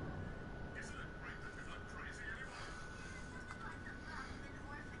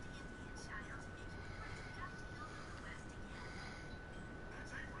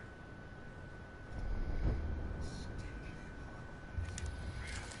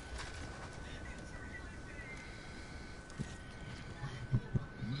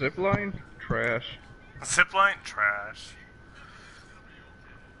 Zipline? Trash. Zipline? Trash.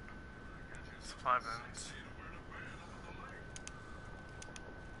 Supply bins.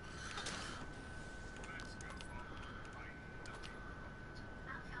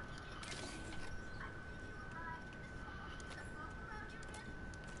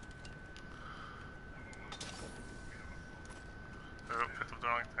 Oh, picked up the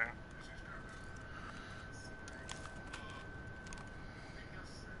wrong thing.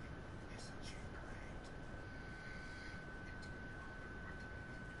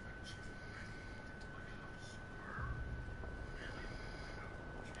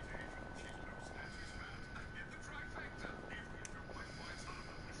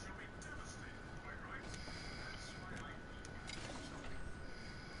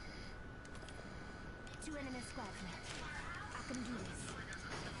 Two enemy squads left. I can do this.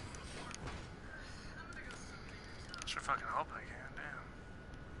 Sure fucking hope I can, damn.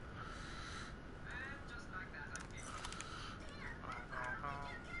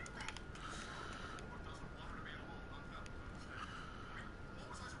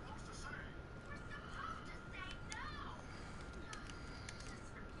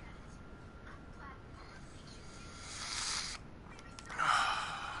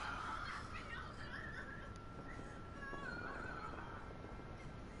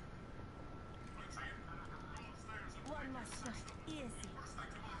 That's just easy.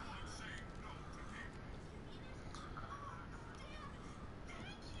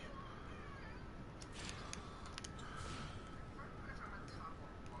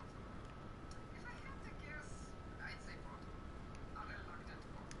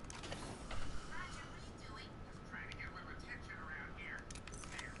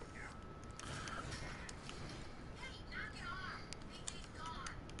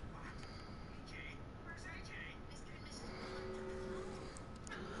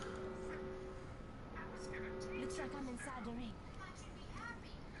 Looks like I'm inside the ring.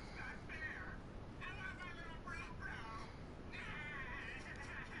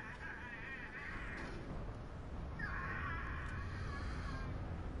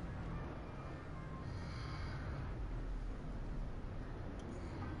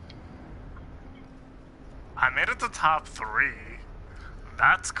 I made it to top 3.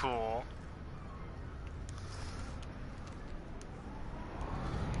 That's cool.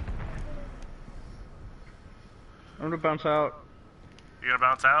 I'm gonna bounce out. You gonna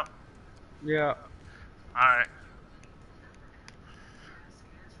bounce out? Yeah. Alright.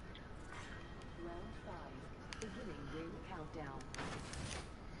 Round 5. Beginning ring countdown.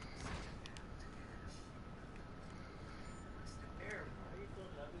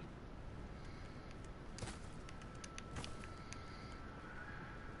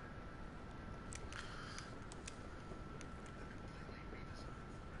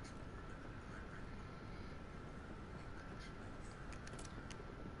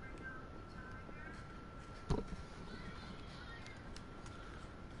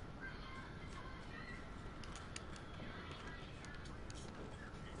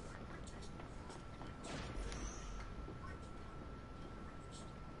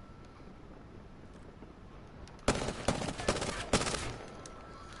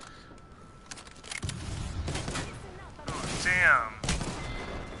 Damn.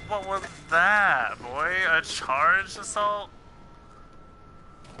 What was that, boy? A charged assault?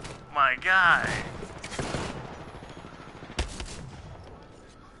 My guy.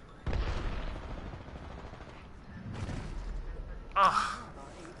 Ugh.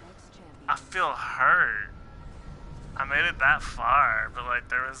 I feel hurt. I made it that far, but like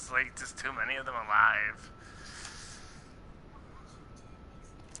there was like just too many of them alive.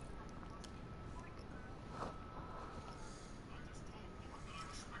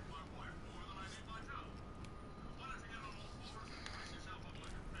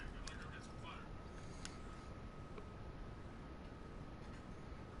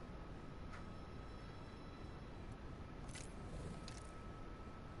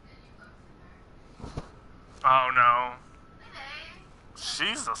 Oh no.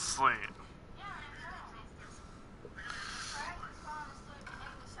 She's asleep.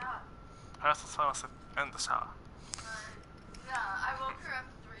 Pass the sauce in the shower. Yeah, I woke her up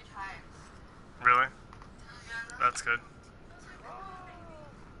 3 times. Really? That's good.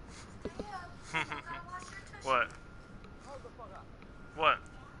 What? What?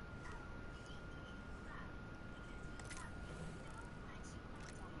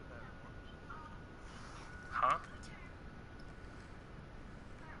 Huh?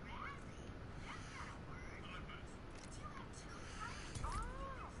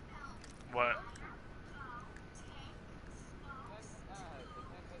 What?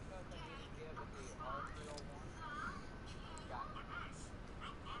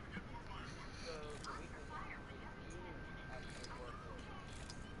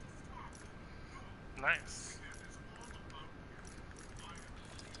 Nice.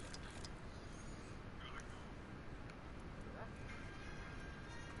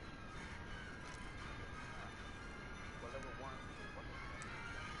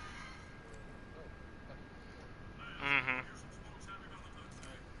 Mm-hmm.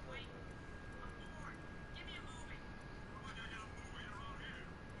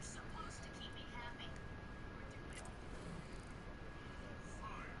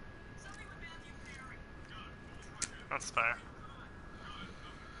 That's fair.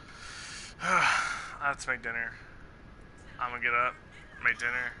 I have to make dinner. I'm gonna get up, make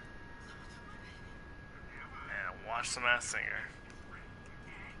dinner, and watch some Masked Singer.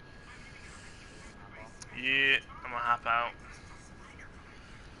 Yeah, I'm gonna hop out.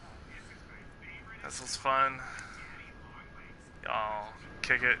 This was fun. Y'all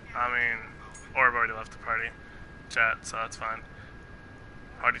kick it. I mean, Orb already left the party chat, so that's fine.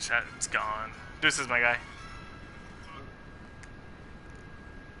 Party chat, it's gone. Deuces, my guy.